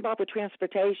she involved with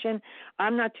transportation?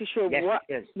 I'm not too sure what.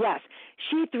 Yes,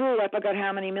 she threw, I forgot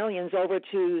how many millions, over to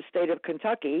the state of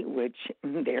Kentucky, which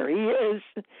there he is,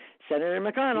 Senator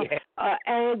McConnell,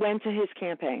 and it went to his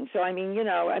campaign. So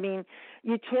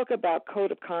you talk about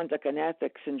code of conduct and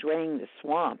ethics and draining the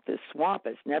swamp. The swamp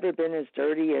has never been as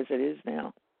dirty as it is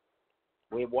now.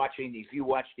 We're watching. If you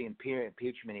watch the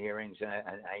impeachment hearings, and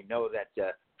I know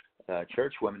that.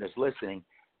 Churchwoman is listening,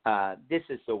 this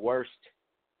is the worst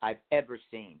I've ever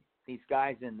seen these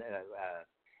guys in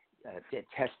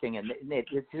testing, and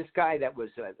it's this guy that was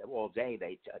all day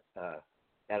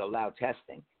that allowed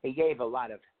testing. He gave a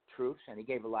lot of truths, and he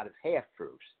gave a lot of half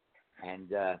truths.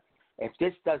 And if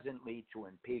this doesn't lead to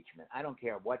impeachment, I don't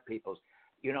care what people's.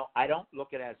 I don't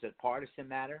look at it as a partisan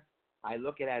matter. I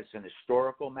look at it as an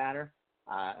historical matter.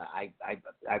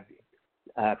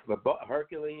 For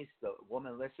Hercules, the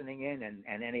woman listening in,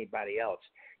 and anybody else,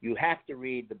 you have to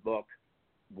read the book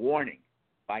Warning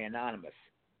by Anonymous.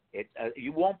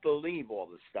 You won't believe all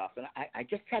the stuff, and I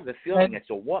just have the feeling it's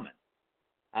a woman.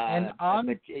 And on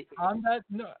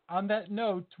that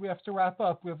note, we have to wrap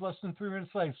up. We have less than 3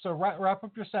 minutes left, so wrap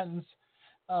up your sentence.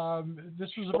 This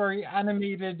was a very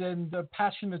animated and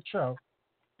passionate show.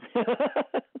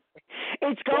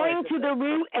 It's going to the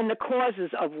root and the causes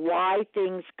of why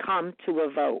things come to a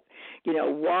vote.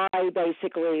 Why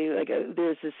basically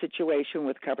there's a situation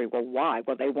with Curry. Well, why?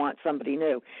 Well, they want somebody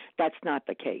new. That's not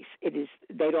the case. It is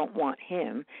they don't want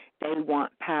him. They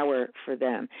want power for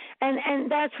them. And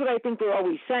that's what I think we're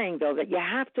always saying, though, that you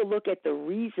have to look at the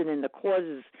reason and the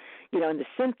causes, and the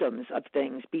symptoms of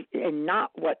things, and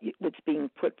not what's being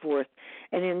put forth.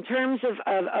 And in terms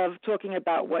of talking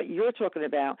about what you're talking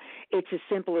about, it's as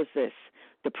simple as this.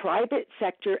 The private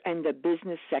sector and the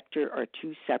business sector are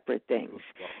two separate things.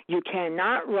 You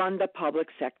cannot run the public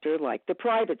sector like the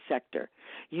private sector.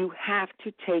 You have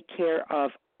to take care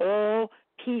of all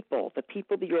people, the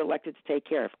people that you're elected to take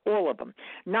care of, all of them,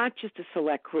 not just a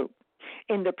select group.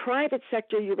 In the private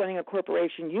sector, you're running a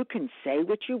corporation, you can say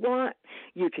what you want,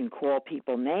 you can call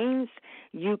people names,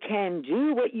 you can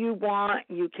do what you want,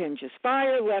 you can just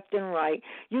fire left and right,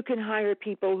 you can hire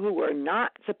people who are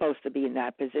not supposed to be in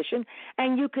that position,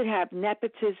 and you could have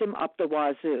nepotism up the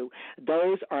wazoo.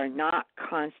 Those are not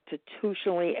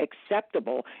constitutionally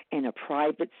acceptable in a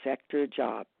private sector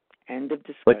job. End of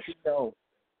discussion.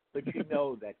 But you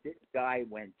know that this guy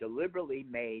deliberately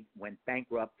went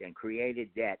bankrupt and created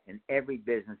debt in every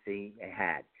business he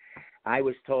had. I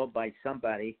was told by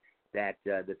somebody that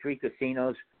the 3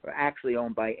 casinos are actually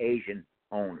owned by Asian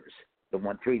owners.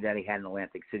 The 3 that he had in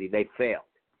Atlantic City, they failed.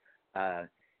 But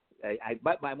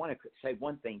I want to say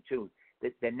one thing too: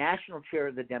 that the national chair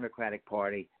of the Democratic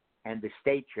Party and the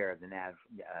state chair of the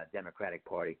Democratic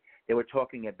Party, they were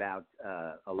talking about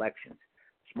elections.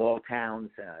 Small towns,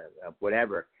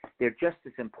 whatever, they're just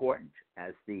as important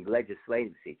as the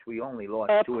legislative seats. We only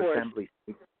lost 2 assembly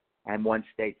seats and 1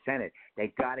 state senate.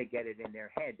 They've got to get it in their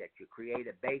head that you create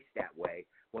a base that way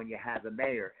when you have a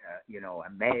mayor,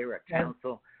 a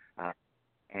council,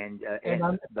 and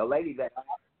the lady that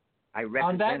I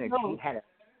represented, she had a.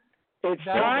 It's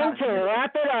time to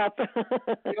wrap it up.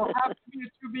 It'll have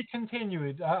to be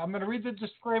continued. I'm going to read the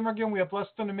disclaimer again. We have less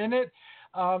than a minute.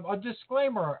 A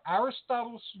disclaimer.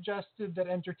 Aristotle suggested that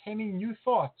entertaining new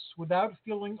thoughts without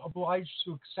feeling obliged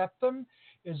to accept them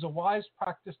is a wise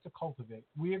practice to cultivate.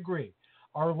 We agree.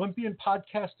 Our Olympian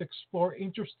podcasts explore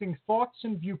interesting thoughts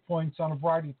and viewpoints on a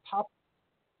variety of topics,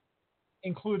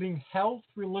 including health,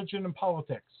 religion, and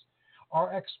politics.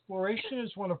 Our exploration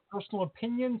is one of personal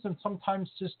opinions and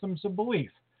sometimes systems of belief.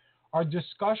 Our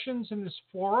discussions in this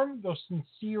forum, though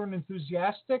sincere and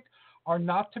enthusiastic, are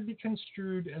not to be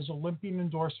construed as Olympian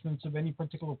endorsements of any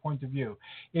particular point of view.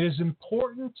 It is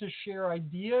important to share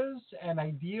ideas and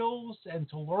ideals and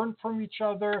to learn from each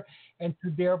other and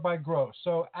to thereby grow.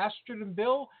 So Astrid and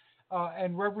Bill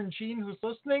and Reverend Jean, who's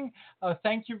listening,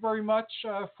 thank you very much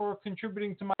for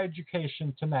contributing to my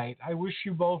education tonight. I wish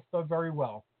you both very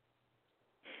well.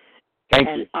 Thank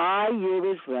you. And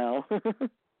you as well.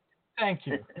 Thank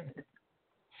you.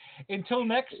 Until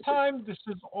next time, this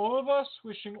is all of us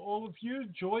wishing all of you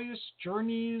joyous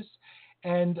journeys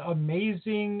and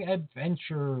amazing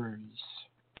adventures.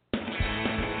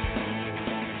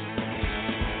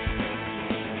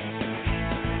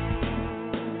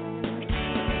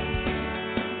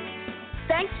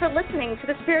 Thanks for listening to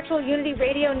the Spiritual Unity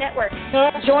Radio Network.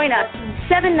 Join us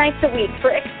 7 nights a week for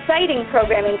exciting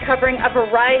programming covering a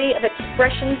variety of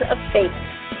expressions of faith.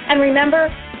 And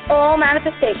remember, all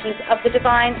manifestations of the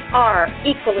divine are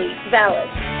equally valid.